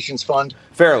Operations Fund?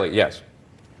 Fairly, yes.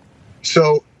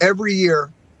 So every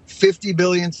year, $50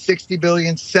 billion, $60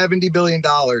 billion, $70 billion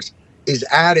is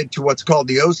added to what's called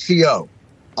the OCO,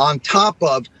 on top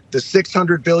of the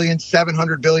 $600 billion,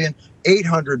 $700 billion,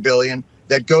 $800 billion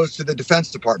that goes to the Defense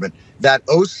Department. That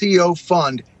OCO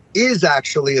fund is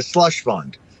actually a slush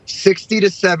fund. $60 to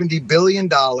 $70 billion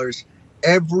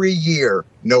every year.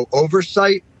 No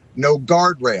oversight, no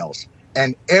guardrails.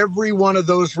 And every one of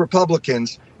those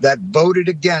Republicans that voted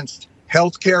against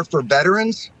health care for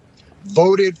veterans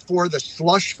voted for the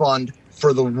slush fund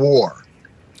for the war.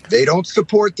 They don't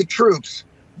support the troops.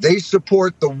 They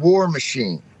support the war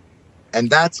machine. And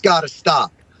that's got to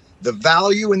stop. The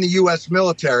value in the U.S.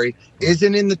 military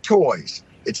isn't in the toys.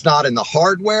 It's not in the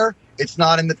hardware. It's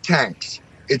not in the tanks.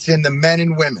 It's in the men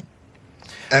and women.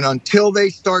 And until they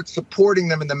start supporting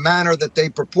them in the manner that they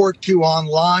purport to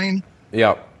online,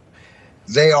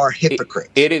 they are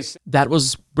hypocrites. It is. That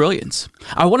was brilliant.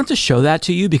 I wanted to show that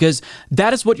to you because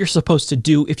that is what you're supposed to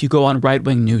do if you go on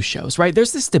right-wing news shows, right?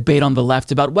 There's this debate on the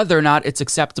left about whether or not it's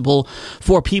acceptable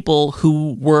for people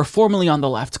who were formerly on the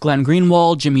left, Glenn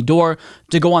Greenwald, Jimmy Dore,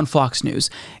 to go on Fox News.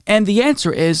 And the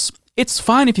answer is, it's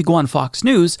fine if you go on Fox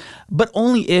News, but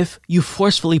only if you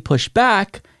forcefully push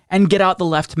back and get out the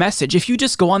left message. If you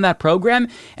just go on that program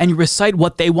and you recite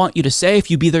what they want you to say, if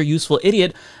you be their useful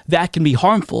idiot, that can be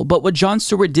harmful. But what Jon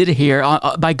Stewart did here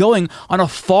by going on a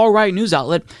far-right news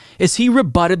outlet is he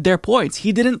rebutted their points.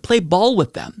 He didn't play ball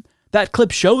with them. That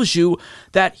clip shows you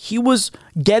that he was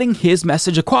getting his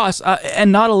message across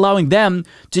and not allowing them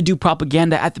to do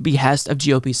propaganda at the behest of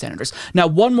GOP senators. Now,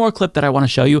 one more clip that I want to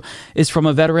show you is from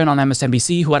a veteran on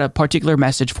MSNBC who had a particular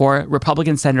message for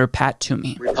Republican Senator Pat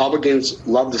Toomey. Republicans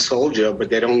love the soldier, but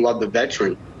they don't love the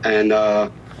veteran. And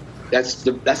that's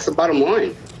the bottom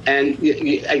line. And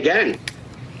again,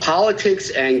 politics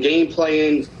and game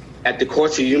playing at the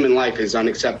cost of human life is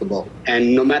unacceptable.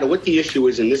 And no matter what the issue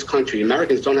is in this country,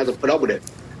 Americans don't have to put up with it.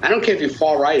 I don't care if you're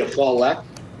far right or far left.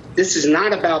 This is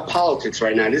not about politics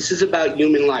right now. This is about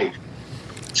human life.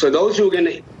 So those who are going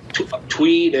to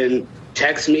tweet and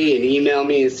text me and email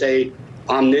me and say,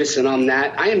 I'm this and I'm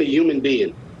that, I am a human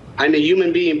being. I'm a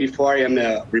human being before I am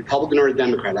a Republican or a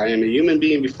Democrat. I am a human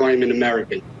being before I'm an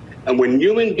American. And when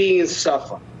human beings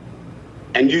suffer,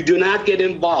 and you do not get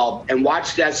involved and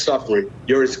watch that suffering,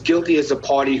 you're as guilty as the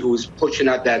party who is pushing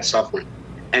out that suffering.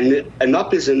 And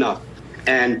enough is enough.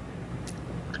 And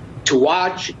to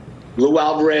watch Lou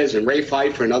Alvarez and Ray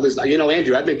Pfeiffer and others, you know,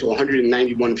 Andrew, I've been to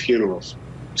 191 funerals.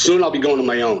 Soon I'll be going to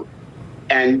my own.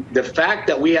 And the fact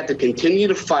that we have to continue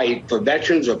to fight for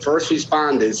veterans or first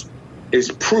responders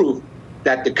is proof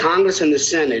that the Congress and the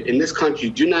Senate in this country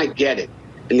do not get it.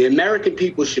 And the American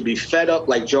people should be fed up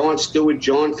like Jon Stewart,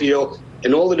 John Field,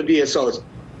 and all of the VSOs.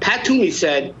 Pat Toomey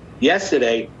said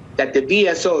yesterday that the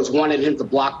VSOs wanted him to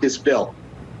block this bill.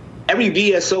 Every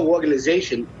VSO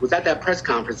organization was at that press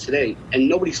conference today, and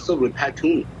nobody stood with Pat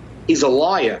Toomey. He's a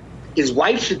liar. His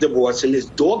wife should divorce him. His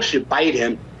dog should bite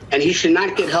him, and he should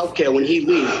not get health care when he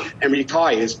leaves and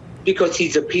retires because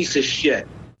he's a piece of shit.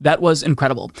 That was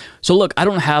incredible. So look, I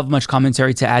don't have much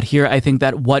commentary to add here. I think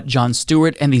that what Jon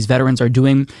Stewart and these veterans are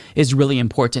doing is really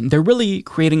important. They're really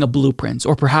creating a blueprint,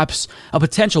 or perhaps a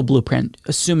potential blueprint,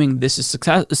 assuming this is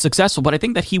successful. But I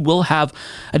think that he will have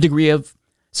a degree of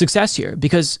success here,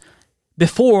 because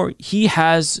before, he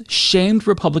has shamed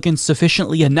Republicans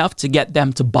sufficiently enough to get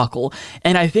them to buckle.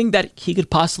 And I think that he could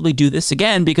possibly do this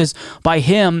again, because by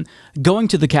him going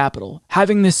to the Capitol,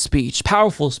 having this speech,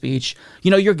 powerful speech,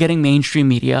 you're getting mainstream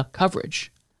media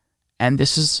coverage. And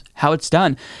this is how it's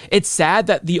done. It's sad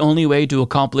that the only way to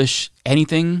accomplish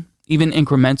anything, even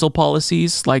incremental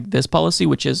policies like this policy,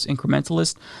 which is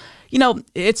incrementalist,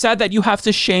 it's sad that you have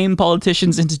to shame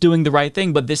politicians into doing the right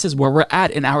thing, but this is where we're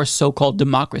at in our so-called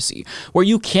democracy, where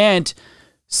you can't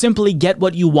simply get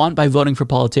what you want by voting for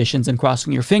politicians and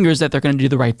crossing your fingers that they're going to do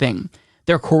the right thing.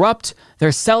 They're corrupt,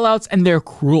 they're sellouts, and they're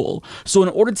cruel. So in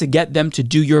order to get them to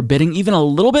do your bidding even a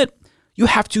little bit, you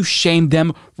have to shame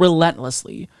them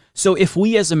relentlessly. So if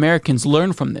we as Americans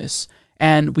learn from this,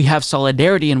 and we have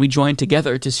solidarity and we join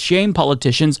together to shame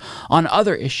politicians on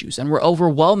other issues, and we're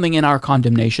overwhelming in our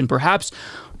condemnation, perhaps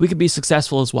we could be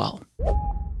successful as well.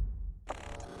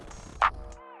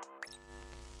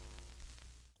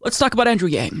 Let's talk about Andrew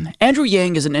Yang. Andrew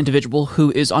Yang is an individual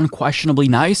who is unquestionably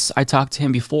nice. I talked to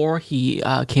him before he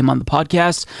came on the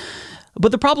podcast.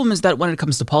 But the problem is that when it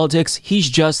comes to politics, he's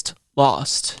just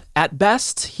lost. At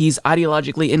best, he's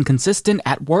ideologically inconsistent.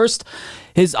 At worst,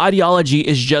 his ideology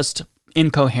is just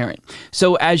incoherent.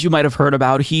 So as you might have heard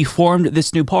about, he formed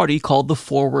this new party called the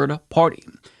Forward Party.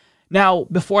 Now,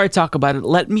 before I talk about it,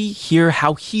 let me hear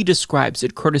how he describes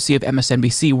it, courtesy of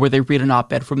MSNBC, where they read an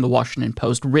op-ed from the Washington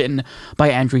Post written by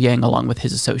Andrew Yang along with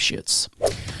his associates.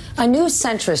 A new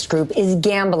centrist group is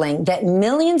gambling that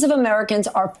millions of Americans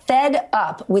are fed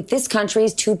up with this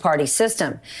country's two-party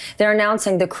system. They're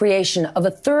announcing the creation of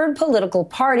a third political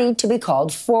party to be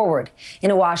called Forward.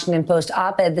 In a Washington Post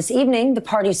op-ed this evening, the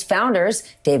party's founders,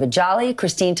 David Jolly,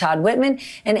 Christine Todd Whitman,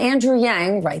 and Andrew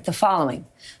Yang, write the following.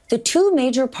 The two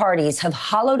major parties have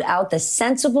hollowed out the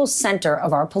sensible center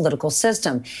of our political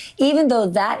system, even though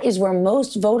that is where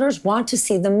most voters want to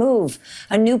see them move.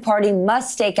 A new party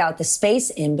must stake out the space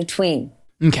in between.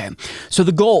 Okay, so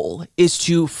the goal is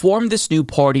to form this new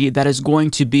party that is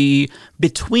going to be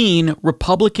between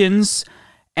Republicans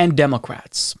and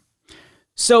Democrats.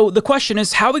 So the question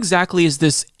is, how exactly is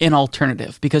this an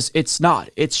alternative? Because it's not.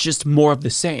 It's just more of the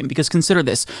same. Because consider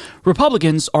this.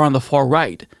 Republicans are on the far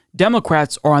right.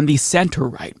 Democrats are on the center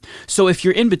right. So if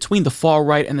you're in between the far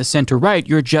right and the center right,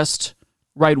 you're just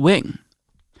right wing.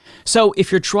 So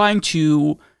if you're trying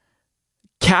to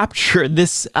capture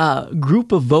this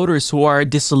group of voters who are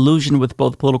disillusioned with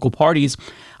both political parties,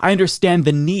 I understand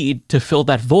the need to fill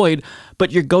that void,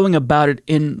 but you're going about it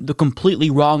in the completely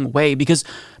wrong way, because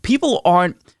people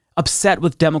aren't upset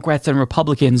with Democrats and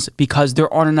Republicans because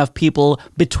there aren't enough people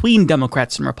between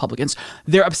Democrats and Republicans.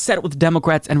 They're upset with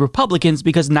Democrats and Republicans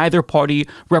because neither party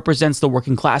represents the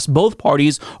working class. Both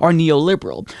parties are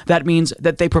neoliberal. That means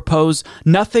that they propose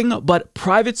nothing but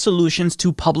private solutions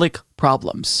to public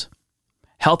problems.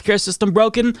 Healthcare system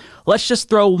broken? Let's just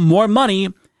throw more money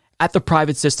at the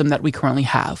private system that we currently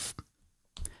have.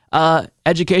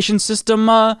 Education system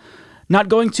not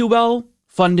going too well?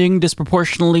 Funding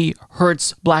disproportionately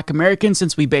hurts Black Americans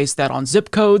since we base that on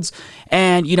zip codes.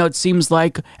 And, it seems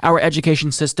like our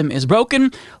education system is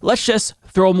broken. Let's just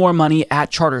throw more money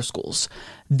at charter schools.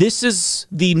 This is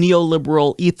the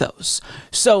neoliberal ethos.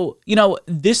 So,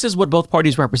 this is what both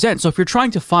parties represent. So if you're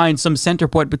trying to find some center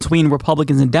point between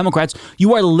Republicans and Democrats,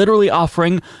 you are literally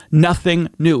offering nothing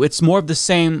new. It's more of the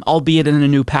same, albeit in a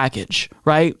new package,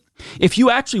 right? If you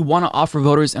actually want to offer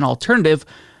voters an alternative,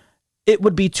 it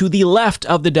would be to the left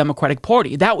of the Democratic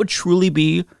Party. That would truly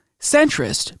be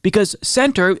centrist, because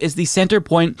center is the center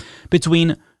point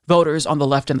between voters on the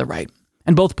left and the right.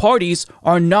 And both parties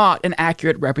are not an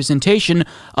accurate representation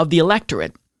of the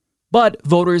electorate. But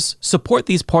voters support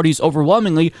these parties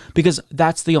overwhelmingly because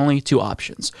that's the only two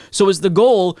options. So is the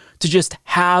goal to just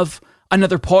have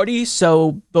another party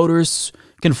so voters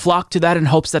can flock to that in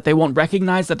hopes that they won't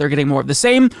recognize that they're getting more of the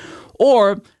same?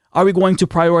 Or are we going to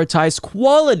prioritize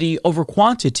quality over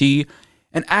quantity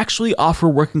and actually offer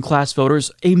working class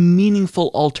voters a meaningful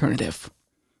alternative?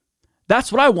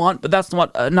 That's what I want, but that's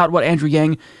not what Andrew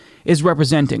Yang is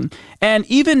representing. And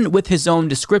even with his own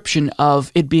description of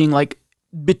it being like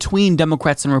between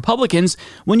Democrats and Republicans,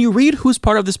 when you read who's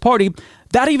part of this party,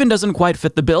 That even doesn't quite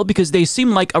fit the bill because they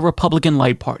seem like a Republican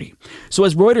light party. So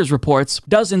as Reuters reports,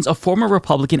 dozens of former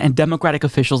Republican and Democratic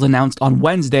officials announced on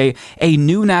Wednesday a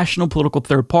new national political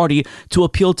third party to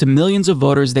appeal to millions of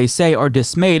voters they say are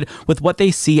dismayed with what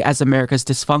they see as America's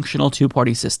dysfunctional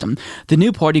two-party system. The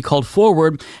new party, called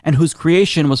Forward, and whose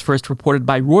creation was first reported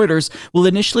by Reuters, will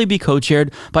initially be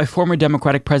co-chaired by former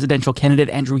Democratic presidential candidate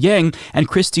Andrew Yang and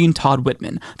Christine Todd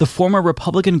Whitman, the former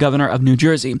Republican governor of New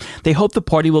Jersey. They hope the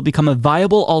party will become a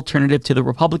viable alternative to the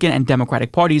Republican and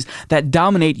Democratic parties that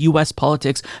dominate U.S.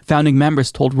 politics, founding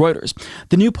members told Reuters.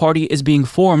 The new party is being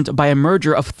formed by a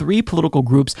merger of three political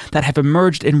groups that have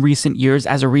emerged in recent years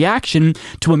as a reaction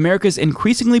to America's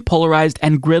increasingly polarized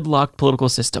and gridlocked political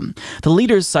system. The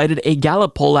leaders cited a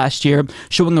Gallup poll last year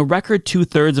showing a record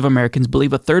 2/3 of Americans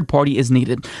believe a third party is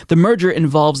needed. The merger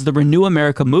involves the Renew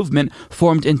America movement,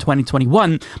 formed in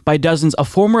 2021 by dozens of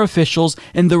former officials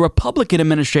in the Republican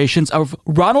administrations of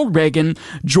Ronald Reagan,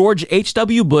 George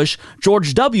H.W. Bush,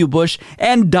 George W. Bush,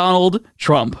 and Donald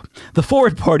Trump. The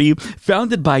Forward Party,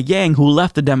 founded by Yang, who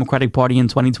left the Democratic Party in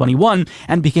 2021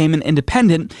 and became an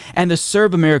independent, and the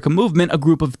Serve America movement, a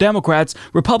group of Democrats,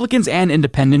 Republicans, and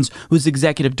independents whose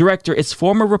executive director is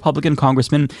former Republican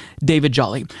Congressman David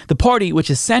Jolly. The party, which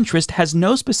is centrist, has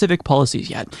no specific policies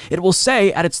yet. It will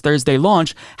say at its Thursday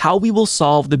launch how we will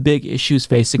solve the big issues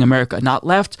facing America. Not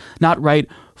left, not right,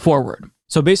 forward.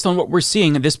 So based on what we're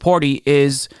seeing, this party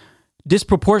is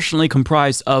disproportionately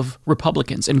comprised of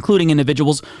Republicans, including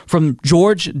individuals from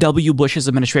George W. Bush's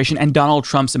administration and Donald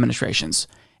Trump's administrations.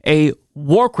 A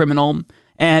war criminal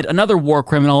and another war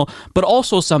criminal, but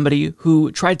also somebody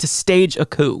who tried to stage a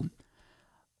coup.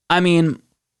 I mean,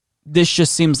 this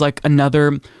just seems like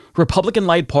another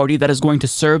Republican-led party that is going to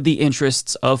serve the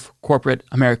interests of corporate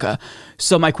America.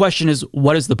 So my question is,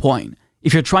 what is the point?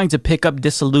 If you're trying to pick up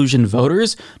disillusioned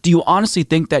voters, do you honestly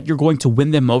think that you're going to win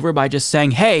them over by just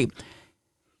saying, hey,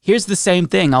 here's the same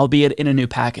thing, albeit in a new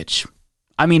package?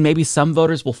 I mean, maybe some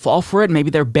voters will fall for it.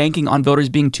 Maybe they're banking on voters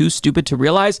being too stupid to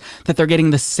realize that they're getting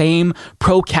the same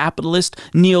pro-capitalist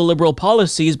neoliberal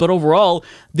policies. But overall,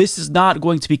 this is not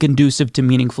going to be conducive to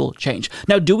meaningful change.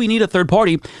 Now, do we need a third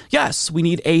party? Yes, we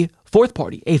need a fourth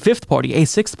party, a fifth party, a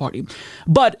sixth party.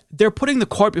 But they're putting the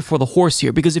cart before the horse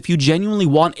here, because if you genuinely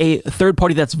want a third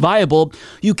party that's viable,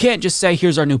 you can't just say,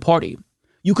 here's our new party.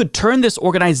 You could turn this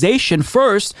organization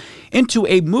first into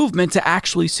a movement to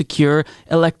actually secure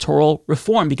electoral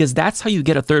reform, because that's how you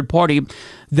get a third party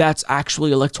that's actually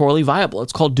electorally viable.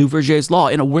 It's called Duverger's Law.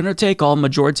 In a winner-take-all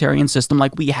majoritarian system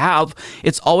like we have,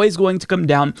 it's always going to come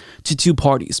down to two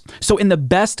parties. So in the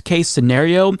best case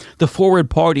scenario, the Forward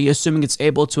Party, assuming it's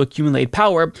able to accumulate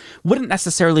power, wouldn't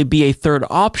necessarily be a third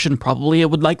option, probably.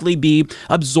 It would likely be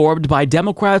absorbed by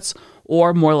Democrats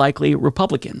or more likely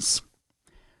Republicans.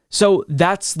 So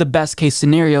that's the best case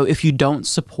scenario if you don't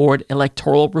support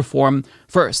electoral reform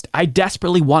first. I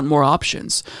desperately want more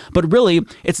options. But really,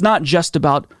 it's not just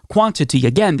about quantity.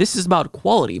 Again, this is about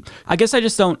quality. I guess I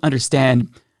just don't understand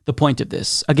the point of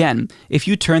this. Again, if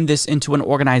you turn this into an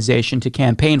organization to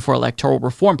campaign for electoral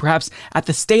reform, perhaps at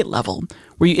the state level,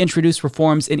 where you introduce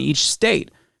reforms in each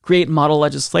state, create model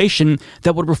legislation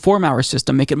that would reform our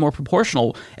system, make it more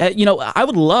proportional. I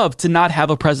would love to not have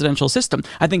a presidential system.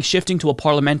 I think shifting to a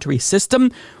parliamentary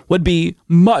system would be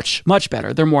much, much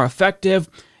better. They're more effective.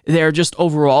 They're just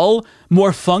overall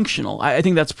more functional. I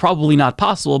think that's probably not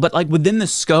possible, but like within the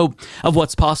scope of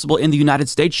what's possible in the United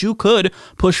States, you could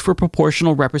push for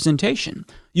proportional representation.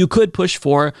 You could push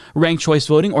for ranked choice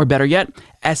voting, or better yet,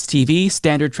 STV,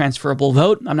 standard transferable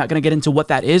vote. I'm not going to get into what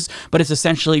that is, but it's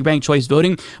essentially ranked choice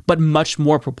voting, but much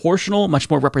more proportional, much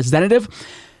more representative.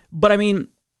 But I mean,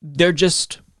 they're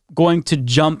just going to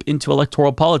jump into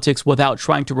electoral politics without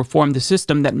trying to reform the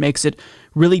system that makes it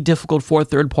really difficult for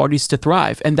third parties to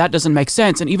thrive. And that doesn't make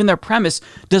sense. And even their premise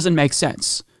doesn't make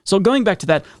sense. So going back to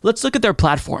that, let's look at their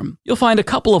platform. You'll find a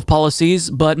couple of policies,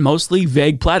 but mostly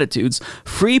vague platitudes.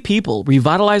 Free people,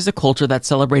 revitalize a culture that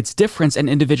celebrates difference and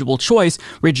individual choice,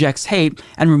 rejects hate,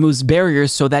 and removes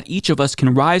barriers so that each of us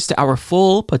can rise to our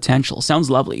full potential.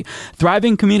 Sounds lovely.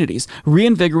 Thriving communities,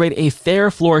 reinvigorate a fair,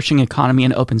 flourishing economy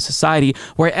and open society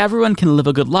where everyone can live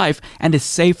a good life and is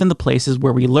safe in the places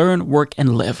where we learn, work,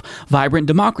 and live. Vibrant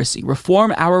democracy,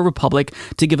 reform our republic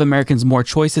to give Americans more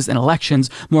choices in elections,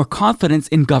 more confidence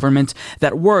in government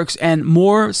that works, and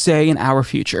more say in our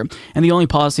future. And the only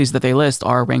policies that they list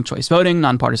are ranked choice voting,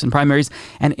 nonpartisan primaries,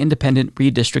 and independent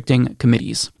redistricting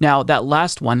committees. Now, that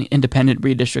last one, independent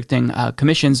redistricting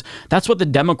commissions, that's what the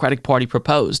Democratic Party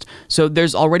proposed. So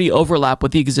there's already overlap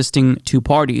with the existing two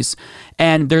parties,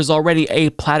 and there's already a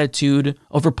platitude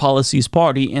over policies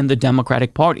party in the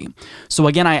Democratic Party. So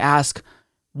again, I ask,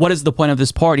 what is the point of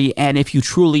this party? And if you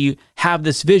truly have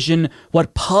this vision,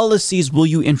 what policies will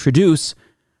you introduce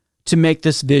to make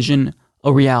this vision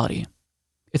a reality?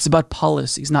 It's about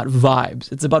policies, not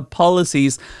vibes. It's about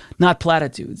policies, not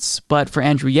platitudes. But for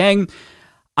Andrew Yang,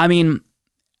 I mean,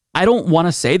 I don't want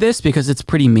to say this because it's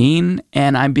pretty mean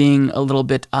and I'm being a little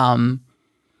bit,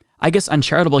 I guess,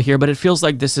 uncharitable here, but it feels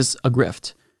like this is a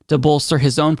grift to bolster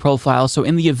his own profile. So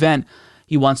in the event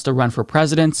he wants to run for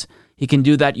president, he can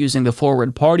do that using the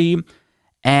Forward Party.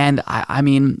 And I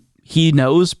mean, he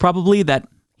knows probably that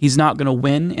he's not going to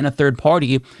win in a third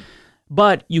party,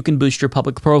 but you can boost your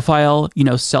public profile,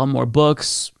 sell more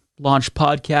books, launch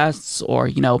podcasts, or,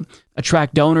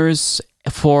 attract donors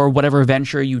for whatever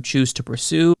venture you choose to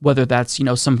pursue, whether that's,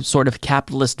 some sort of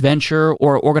capitalist venture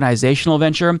or organizational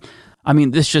venture. I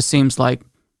mean, this just seems like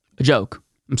a joke.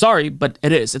 I'm sorry, but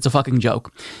it is. It's a fucking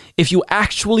joke. If you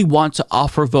actually want to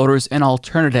offer voters an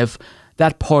alternative,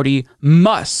 that party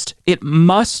must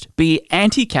be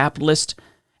anti-capitalist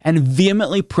and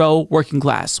vehemently pro-working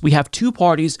class. We have two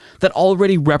parties that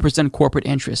already represent corporate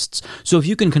interests. So if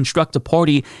you can construct a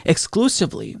party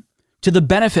exclusively to the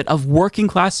benefit of working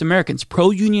class Americans,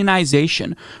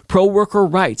 pro-unionization, pro-worker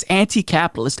rights,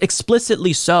 anti-capitalist,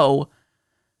 explicitly so,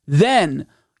 then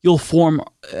you'll form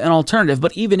an alternative.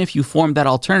 But even if you form that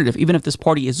alternative, even if this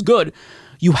party is good,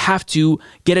 you have to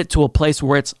get it to a place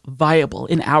where it's viable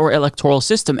in our electoral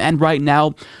system. And right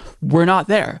now, we're not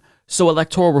there. So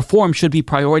electoral reform should be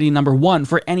priority number one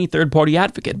for any third-party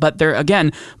advocate. But they're,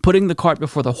 again, putting the cart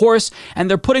before the horse, and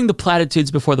they're putting the platitudes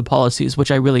before the policies,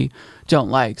 which I really don't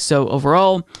like. So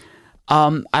overall,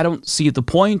 I don't see the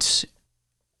point,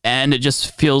 and it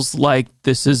just feels like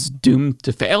this is doomed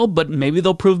to fail, but maybe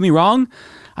they'll prove me wrong.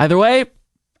 Either way,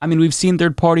 I mean, we've seen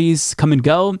third parties come and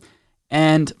go,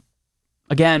 and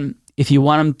again, if you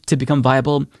want them to become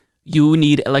viable, you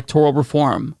need electoral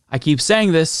reform. I keep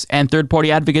saying this, and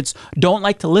third-party advocates don't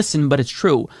like to listen, but it's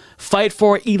true. Fight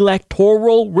for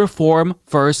electoral reform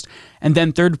first, and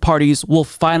then third parties will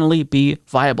finally be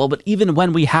viable. But even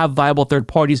when we have viable third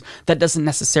parties, that doesn't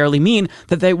necessarily mean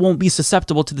that they won't be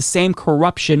susceptible to the same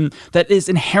corruption that is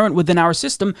inherent within our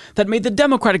system that made the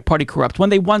Democratic Party corrupt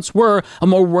when they once were a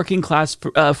more working-class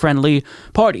friendly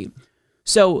party.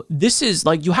 So this is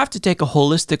like, you have to take a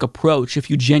holistic approach if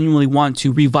you genuinely want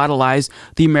to revitalize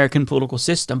the American political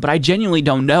system. But I genuinely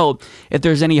don't know if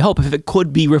there's any hope, if it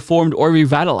could be reformed or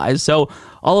revitalized. So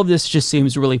all of this just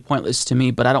seems really pointless to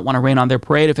me, but I don't want to rain on their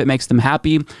parade. If it makes them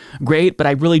happy, great. But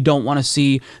I really don't want to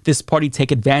see this party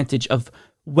take advantage of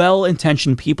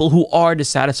well-intentioned people who are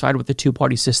dissatisfied with the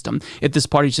two-party system. If this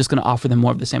party is just going to offer them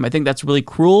more of the same, I think that's really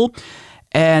cruel.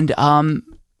 And,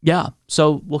 yeah,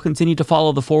 so we'll continue to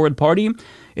follow the Forward Party.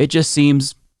 It just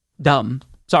seems dumb.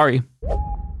 Sorry.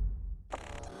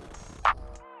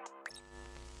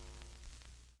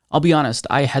 I'll be honest,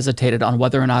 I hesitated on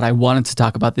whether or not I wanted to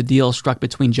talk about the deal struck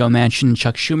between Joe Manchin and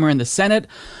Chuck Schumer in the Senate,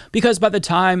 because by the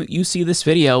time you see this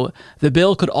video, the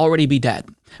bill could already be dead.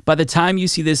 By the time you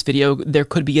see this video, there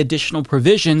could be additional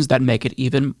provisions that make it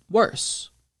even worse.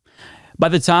 By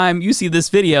the time you see this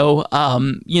video,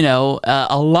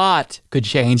 a lot could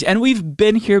change. And we've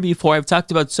been here before. I've talked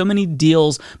about so many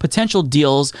deals, potential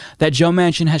deals that Joe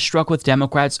Manchin has struck with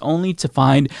Democrats, only to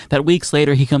find that weeks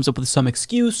later he comes up with some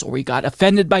excuse, or he got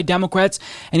offended by Democrats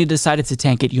and he decided to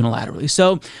tank it unilaterally.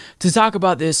 So to talk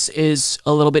about this is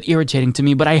a little bit irritating to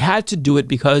me, but I had to do it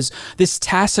because this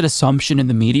tacit assumption in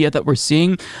the media that we're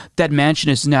seeing that Manchin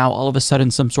is now all of a sudden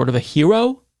some sort of a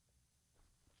hero,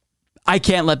 I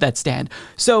can't let that stand.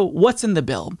 So what's in the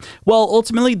bill? Well,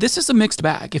 ultimately, this is a mixed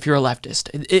bag if you're a leftist.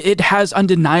 It has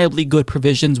undeniably good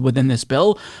provisions within this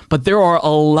bill, but there are a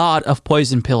lot of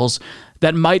poison pills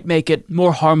that might make it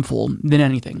more harmful than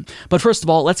anything. But first of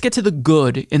all, let's get to the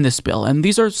good in this bill. And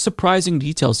these are surprising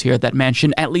details here that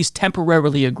Manchin at least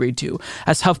temporarily agreed to.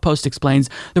 As HuffPost explains,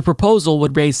 the proposal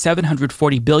would raise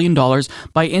 $740 billion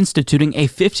by instituting a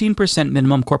 15%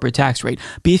 minimum corporate tax rate,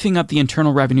 beefing up the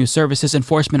Internal Revenue Service's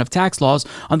enforcement of tax laws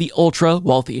on the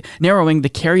ultra-wealthy, narrowing the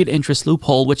carried interest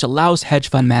loophole which allows hedge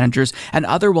fund managers and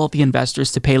other wealthy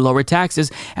investors to pay lower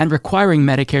taxes, and requiring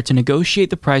Medicare to negotiate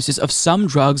the prices of some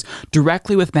drugs directly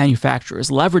with manufacturers,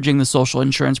 leveraging the social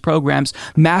insurance program's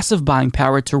massive buying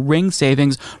power to wring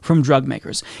savings from drug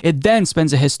makers. It then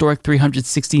spends a historic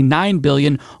 $369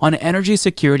 billion on energy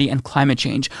security and climate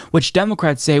change, which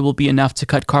Democrats say will be enough to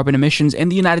cut carbon emissions in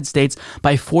the United States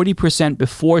by 40%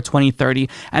 before 2030,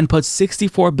 and puts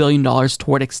 $64 billion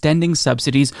toward extending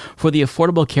subsidies for the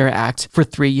Affordable Care Act for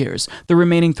 3 years. The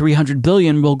remaining $300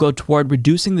 billion will go toward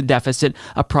reducing the deficit,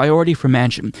 a priority for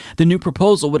Manchin. The new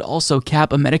proposal would also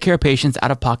cap a Medicare patient's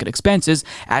out-of-pocket expenses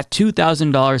at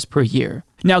 $2,000 per year.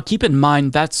 Now, keep in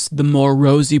mind, that's the more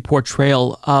rosy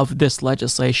portrayal of this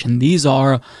legislation. These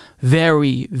are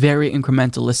very, very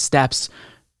incrementalist steps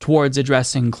towards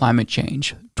addressing climate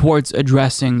change, towards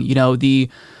addressing, the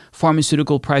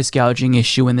pharmaceutical price gouging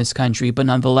issue in this country. But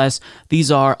nonetheless,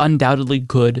 these are undoubtedly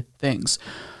good things.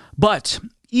 But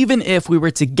even if we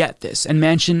were to get this and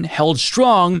Manchin held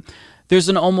strong, there's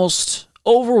an almost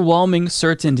overwhelming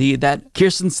certainty that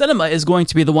Kyrsten Sinema is going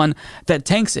to be the one that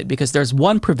tanks it, because there's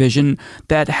one provision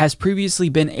that has previously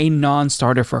been a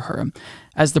non-starter for her.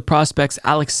 As the Prospect's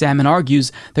Alex Salmon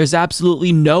argues, there's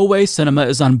absolutely no way Sinema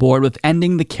is on board with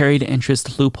ending the carried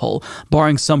interest loophole,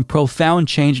 barring some profound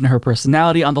change in her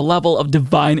personality on the level of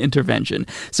divine intervention.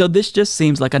 So this just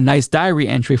seems like a nice diary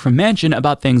entry from Manchin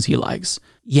about things he likes.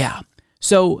 Yeah.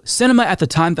 So, Sinema, at the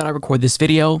time that I record this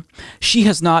video, she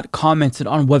has not commented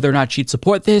on whether or not she'd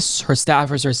support this. Her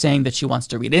staffers are saying that she wants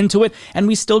to read into it, and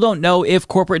we still don't know if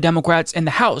corporate Democrats in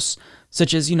the House,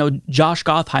 such as, Josh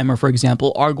Gottheimer, for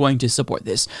example, are going to support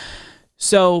this.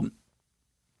 So,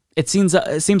 it seems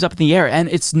up in the air, and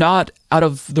it's not out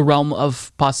of the realm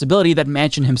of possibility that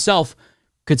Manchin himself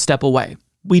could step away.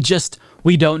 We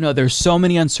don't know. There's so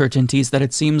many uncertainties that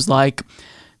it seems like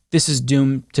this is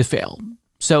doomed to fail.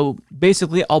 So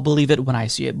basically, I'll believe it when I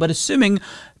see it. But assuming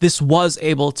this was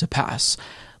able to pass,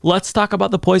 let's talk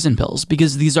about the poison pills,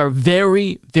 because these are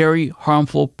very, very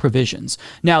harmful provisions.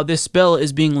 Now, this bill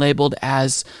is being labeled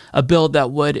as a bill that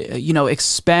would,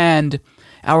 expand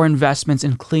our investments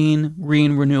in clean,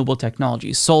 green, renewable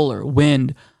technologies, solar,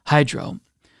 wind, hydro.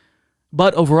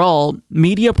 But overall,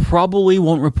 media probably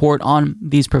won't report on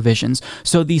these provisions.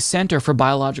 So the Center for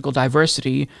Biological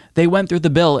Diversity, they went through the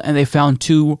bill and they found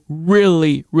two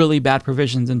really, really bad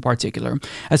provisions in particular.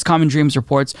 As Common Dreams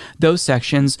reports, those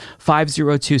sections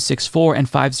 50264 and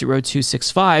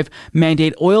 50265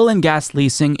 mandate oil and gas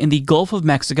leasing in the Gulf of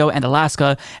Mexico and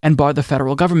Alaska and bar the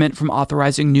federal government from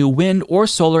authorizing new wind or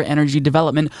solar energy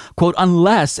development, quote,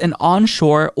 unless an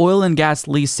onshore oil and gas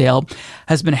lease sale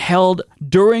has been held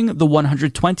during the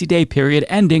 120-day period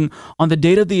ending on the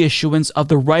date of the issuance of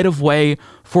the right-of-way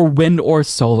for wind or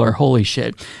solar. Holy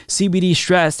shit. CBD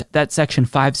stressed that Section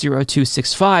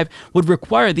 50265 would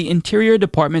require the Interior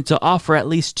Department to offer at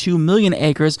least 2 million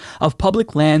acres of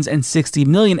public lands and 60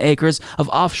 million acres of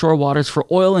offshore waters for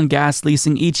oil and gas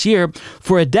leasing each year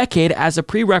for a decade as a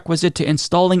prerequisite to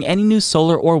installing any new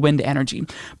solar or wind energy.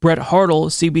 Brett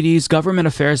Hartle, CBD's government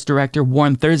affairs director,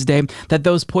 warned Thursday that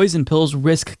those poison pills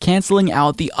risk canceling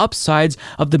out the upsides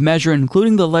of the measure,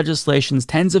 including the legislation's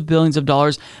tens of billions of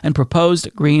dollars and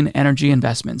proposed green energy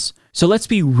investments. So let's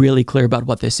be really clear about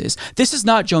what this is. This is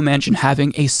not Joe Manchin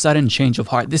having a sudden change of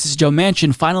heart. This is Joe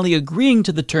Manchin finally agreeing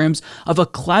to the terms of a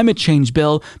climate change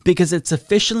bill because it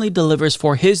sufficiently delivers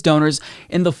for his donors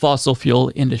in the fossil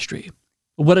fuel industry.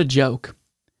 What a joke.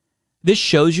 This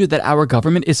shows you that our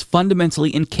government is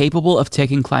fundamentally incapable of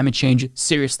taking climate change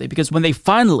seriously, because when they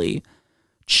finally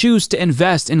choose to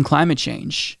invest in climate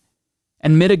change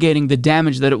and mitigating the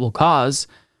damage that it will cause,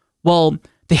 well,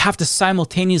 they have to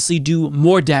simultaneously do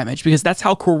more damage, because that's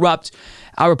how corrupt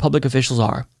our public officials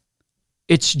are.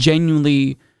 It's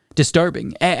genuinely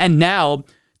disturbing. And now,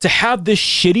 to have this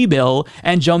shitty bill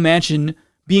and Joe Manchin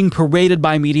being paraded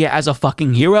by media as a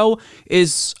fucking hero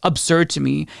is absurd to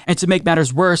me. And to make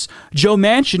matters worse, Joe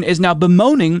Manchin is now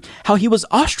bemoaning how he was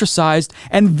ostracized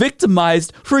and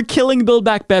victimized for killing Build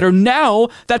Back Better now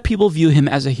that people view him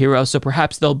as a hero, so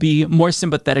perhaps they'll be more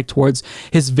sympathetic towards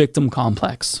his victim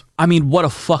complex. I mean, what a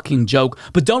fucking joke.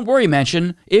 But don't worry,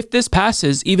 Manchin. If this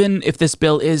passes, even if this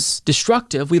bill is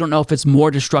destructive, we don't know if it's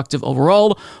more destructive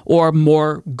overall or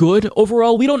more good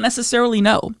overall. We don't necessarily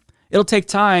know. It'll take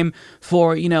time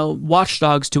for,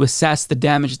 watchdogs to assess the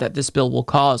damage that this bill will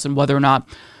cause and whether or not,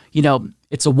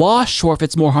 it's a wash or if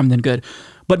it's more harm than good.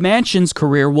 But Manchin's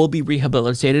career will be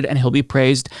rehabilitated and he'll be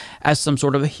praised as some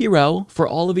sort of a hero for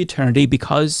all of eternity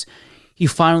because he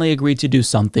finally agreed to do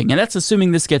something. And that's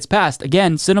assuming this gets passed.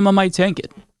 Again, Sinema might tank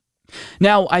it.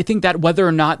 Now, I think that whether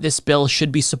or not this bill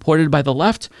should be supported by the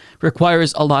left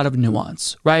requires a lot of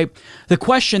nuance, right? The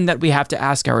question that we have to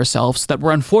ask ourselves, that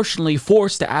we're unfortunately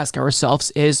forced to ask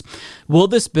ourselves, is, will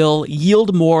this bill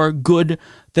yield more good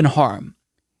than harm?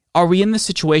 Are we in the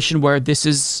situation where this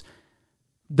is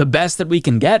the best that we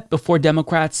can get before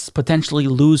Democrats potentially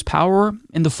lose power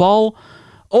in the fall?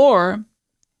 Or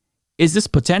is this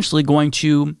potentially going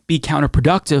to be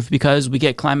counterproductive because we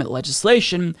get climate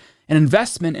legislation and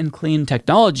investment in clean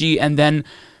technology, and then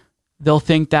they'll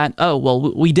think that, oh,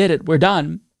 well, we did it, we're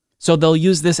done. So they'll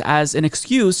use this as an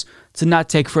excuse to not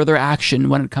take further action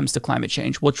when it comes to climate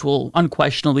change, which will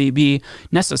unquestionably be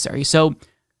necessary. So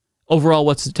overall,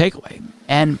 what's the takeaway?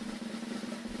 And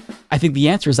I think the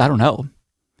answer is, I don't know.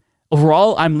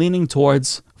 overall, I'm leaning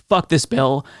towards fuck this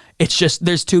bill. It's just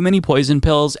there's too many poison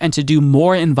pills, and to do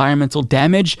more environmental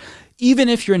damage, even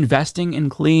if you're investing in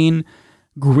clean,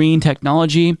 green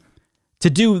technology, to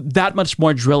do that much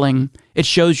more drilling, it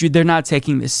shows you they're not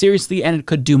taking this seriously, and it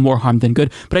could do more harm than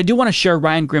good. But I do want to share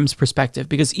Ryan Grimm's perspective,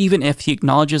 because even if he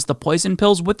acknowledges the poison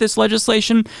pills with this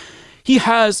legislation, he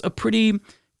has a pretty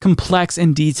complex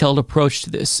and detailed approach to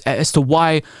this as to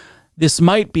why this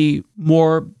might be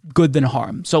more good than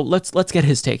harm. So let's get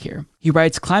his take here. He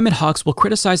writes, climate hawks will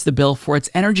criticize the bill for its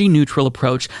energy-neutral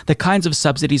approach. The kinds of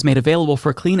subsidies made available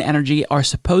for clean energy are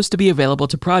supposed to be available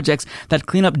to projects that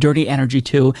clean up dirty energy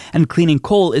too, and cleaning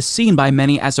coal is seen by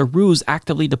many as a ruse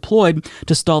actively deployed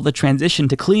to stall the transition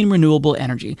to clean, renewable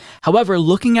energy. However,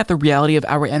 looking at the reality of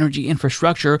our energy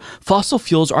infrastructure, fossil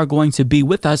fuels are going to be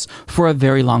with us for a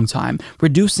very long time.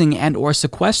 Reducing and or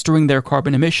sequestering their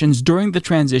carbon emissions during the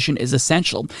transition is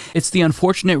essential. It's the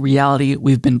unfortunate reality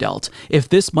we've been dealt. If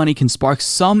this money can spark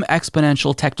some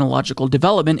exponential technological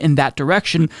development in that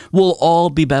direction, we'll all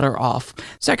be better off.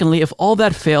 Secondly, if all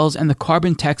that fails and the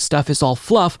carbon tech stuff is all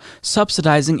fluff,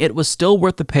 subsidizing it was still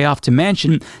worth the payoff to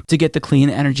Manchin to get the clean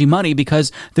energy money,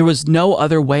 because there was no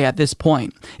other way at this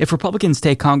point. If Republicans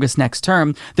take Congress next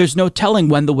term, there's no telling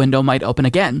when the window might open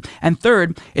again. And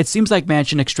third, it seems like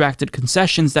Manchin extracted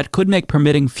concessions that could make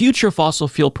permitting future fossil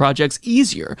fuel projects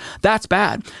easier. That's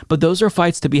bad, but those are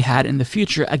fights to be had in the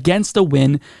future against a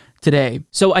win today.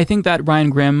 So I think that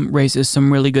Ryan Grimm raises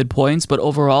some really good points, but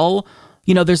overall,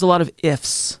 there's a lot of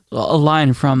ifs. A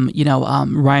line from,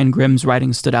 Ryan Grimm's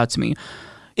writing stood out to me.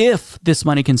 If this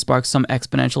money can spark some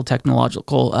exponential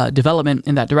technological development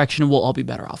in that direction, we'll all be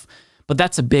better off. But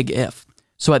that's a big if.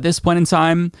 So at this point in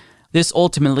time, this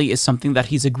ultimately is something that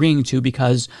he's agreeing to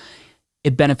because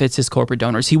it benefits his corporate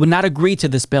donors. He would not agree to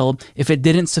this bill if it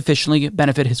didn't sufficiently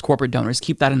benefit his corporate donors.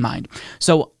 Keep that in mind.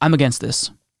 So I'm against this.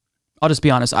 I'll just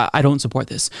be honest, I don't support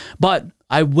this. But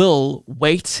I will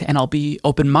wait, and I'll be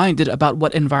open-minded about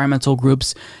what environmental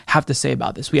groups have to say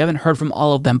about this. We haven't heard from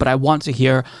all of them, but I want to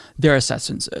hear their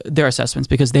assessments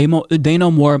because they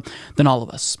know more than all of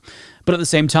us. But at the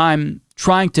same time,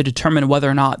 trying to determine whether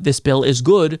or not this bill is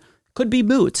good could be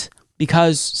moot,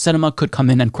 because Sinema could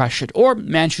come in and crush it, or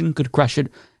Manchin could crush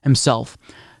it himself.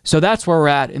 So that's where we're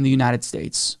at in the United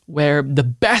States, where the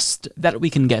best that we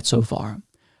can get so far,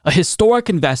 a historic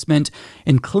investment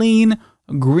in clean,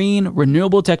 green,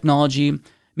 renewable technology,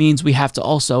 means we have to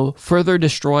also further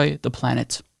destroy the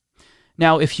planet.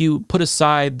 Now, if you put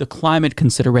aside the climate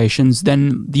considerations,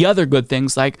 then the other good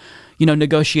things like,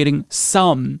 negotiating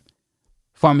some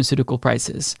pharmaceutical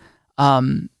prices,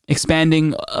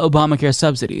 expanding Obamacare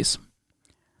subsidies,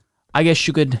 I guess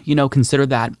you could, consider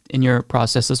that in your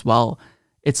process as well.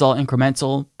 It's all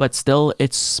incremental, but still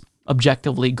it's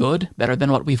objectively good, better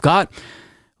than what we've got.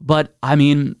 But I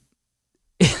mean,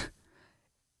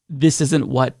 this isn't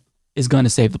what is going to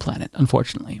save the planet,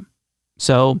 unfortunately.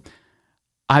 So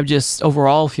I just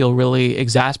overall feel really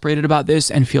exasperated about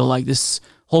this and feel like this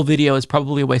whole video is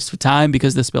probably a waste of time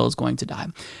because this bill is going to die.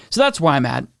 So that's where I'm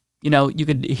at. You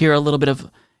could hear a little bit of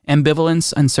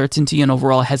ambivalence, uncertainty, and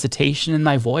overall hesitation in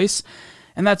my voice.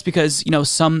 And that's because,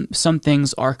 some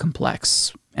things are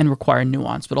complex and require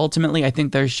nuance. But ultimately, I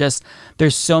think there's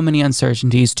so many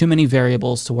uncertainties, too many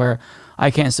variables to where I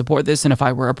can't support this. And if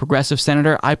I were a progressive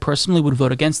senator, I personally would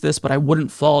vote against this, but I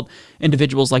wouldn't fault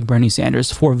individuals like Bernie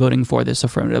Sanders for voting for this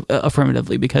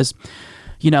affirmatively because,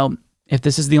 if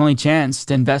this is the only chance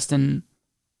to invest in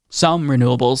some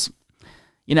renewables,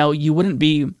 you wouldn't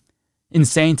be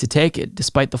insane to take it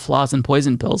despite the flaws in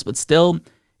poison pills, but still,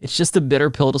 it's just a bitter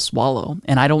pill to swallow.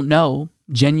 And I don't know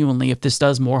genuinely if this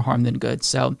does more harm than good.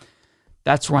 So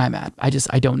that's where I'm at. I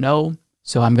don't know.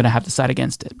 So I'm going to have to side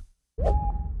against it.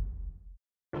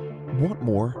 Want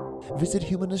more? Visit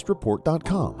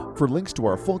humanistreport.com for links to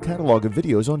our full catalog of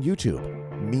videos on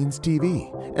YouTube, Means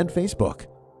TV, and Facebook.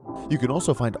 You can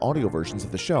also find audio versions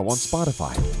of the show on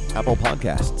Spotify, Apple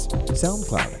Podcasts,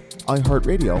 SoundCloud,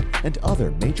 iHeartRadio, and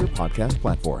other major podcast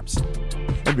platforms.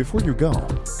 And before you go,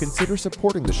 consider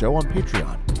supporting the show on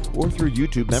Patreon or through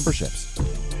YouTube memberships.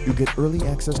 You get early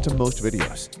access to most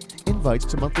videos, invites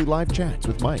to monthly live chats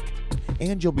with Mike,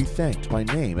 and you'll be thanked by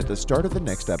name at the start of the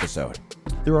next episode.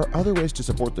 There are other ways to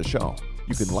support the show.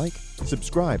 You can like,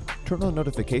 subscribe, turn on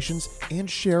notifications, and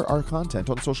share our content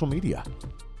on social media.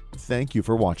 Thank you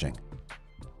for watching.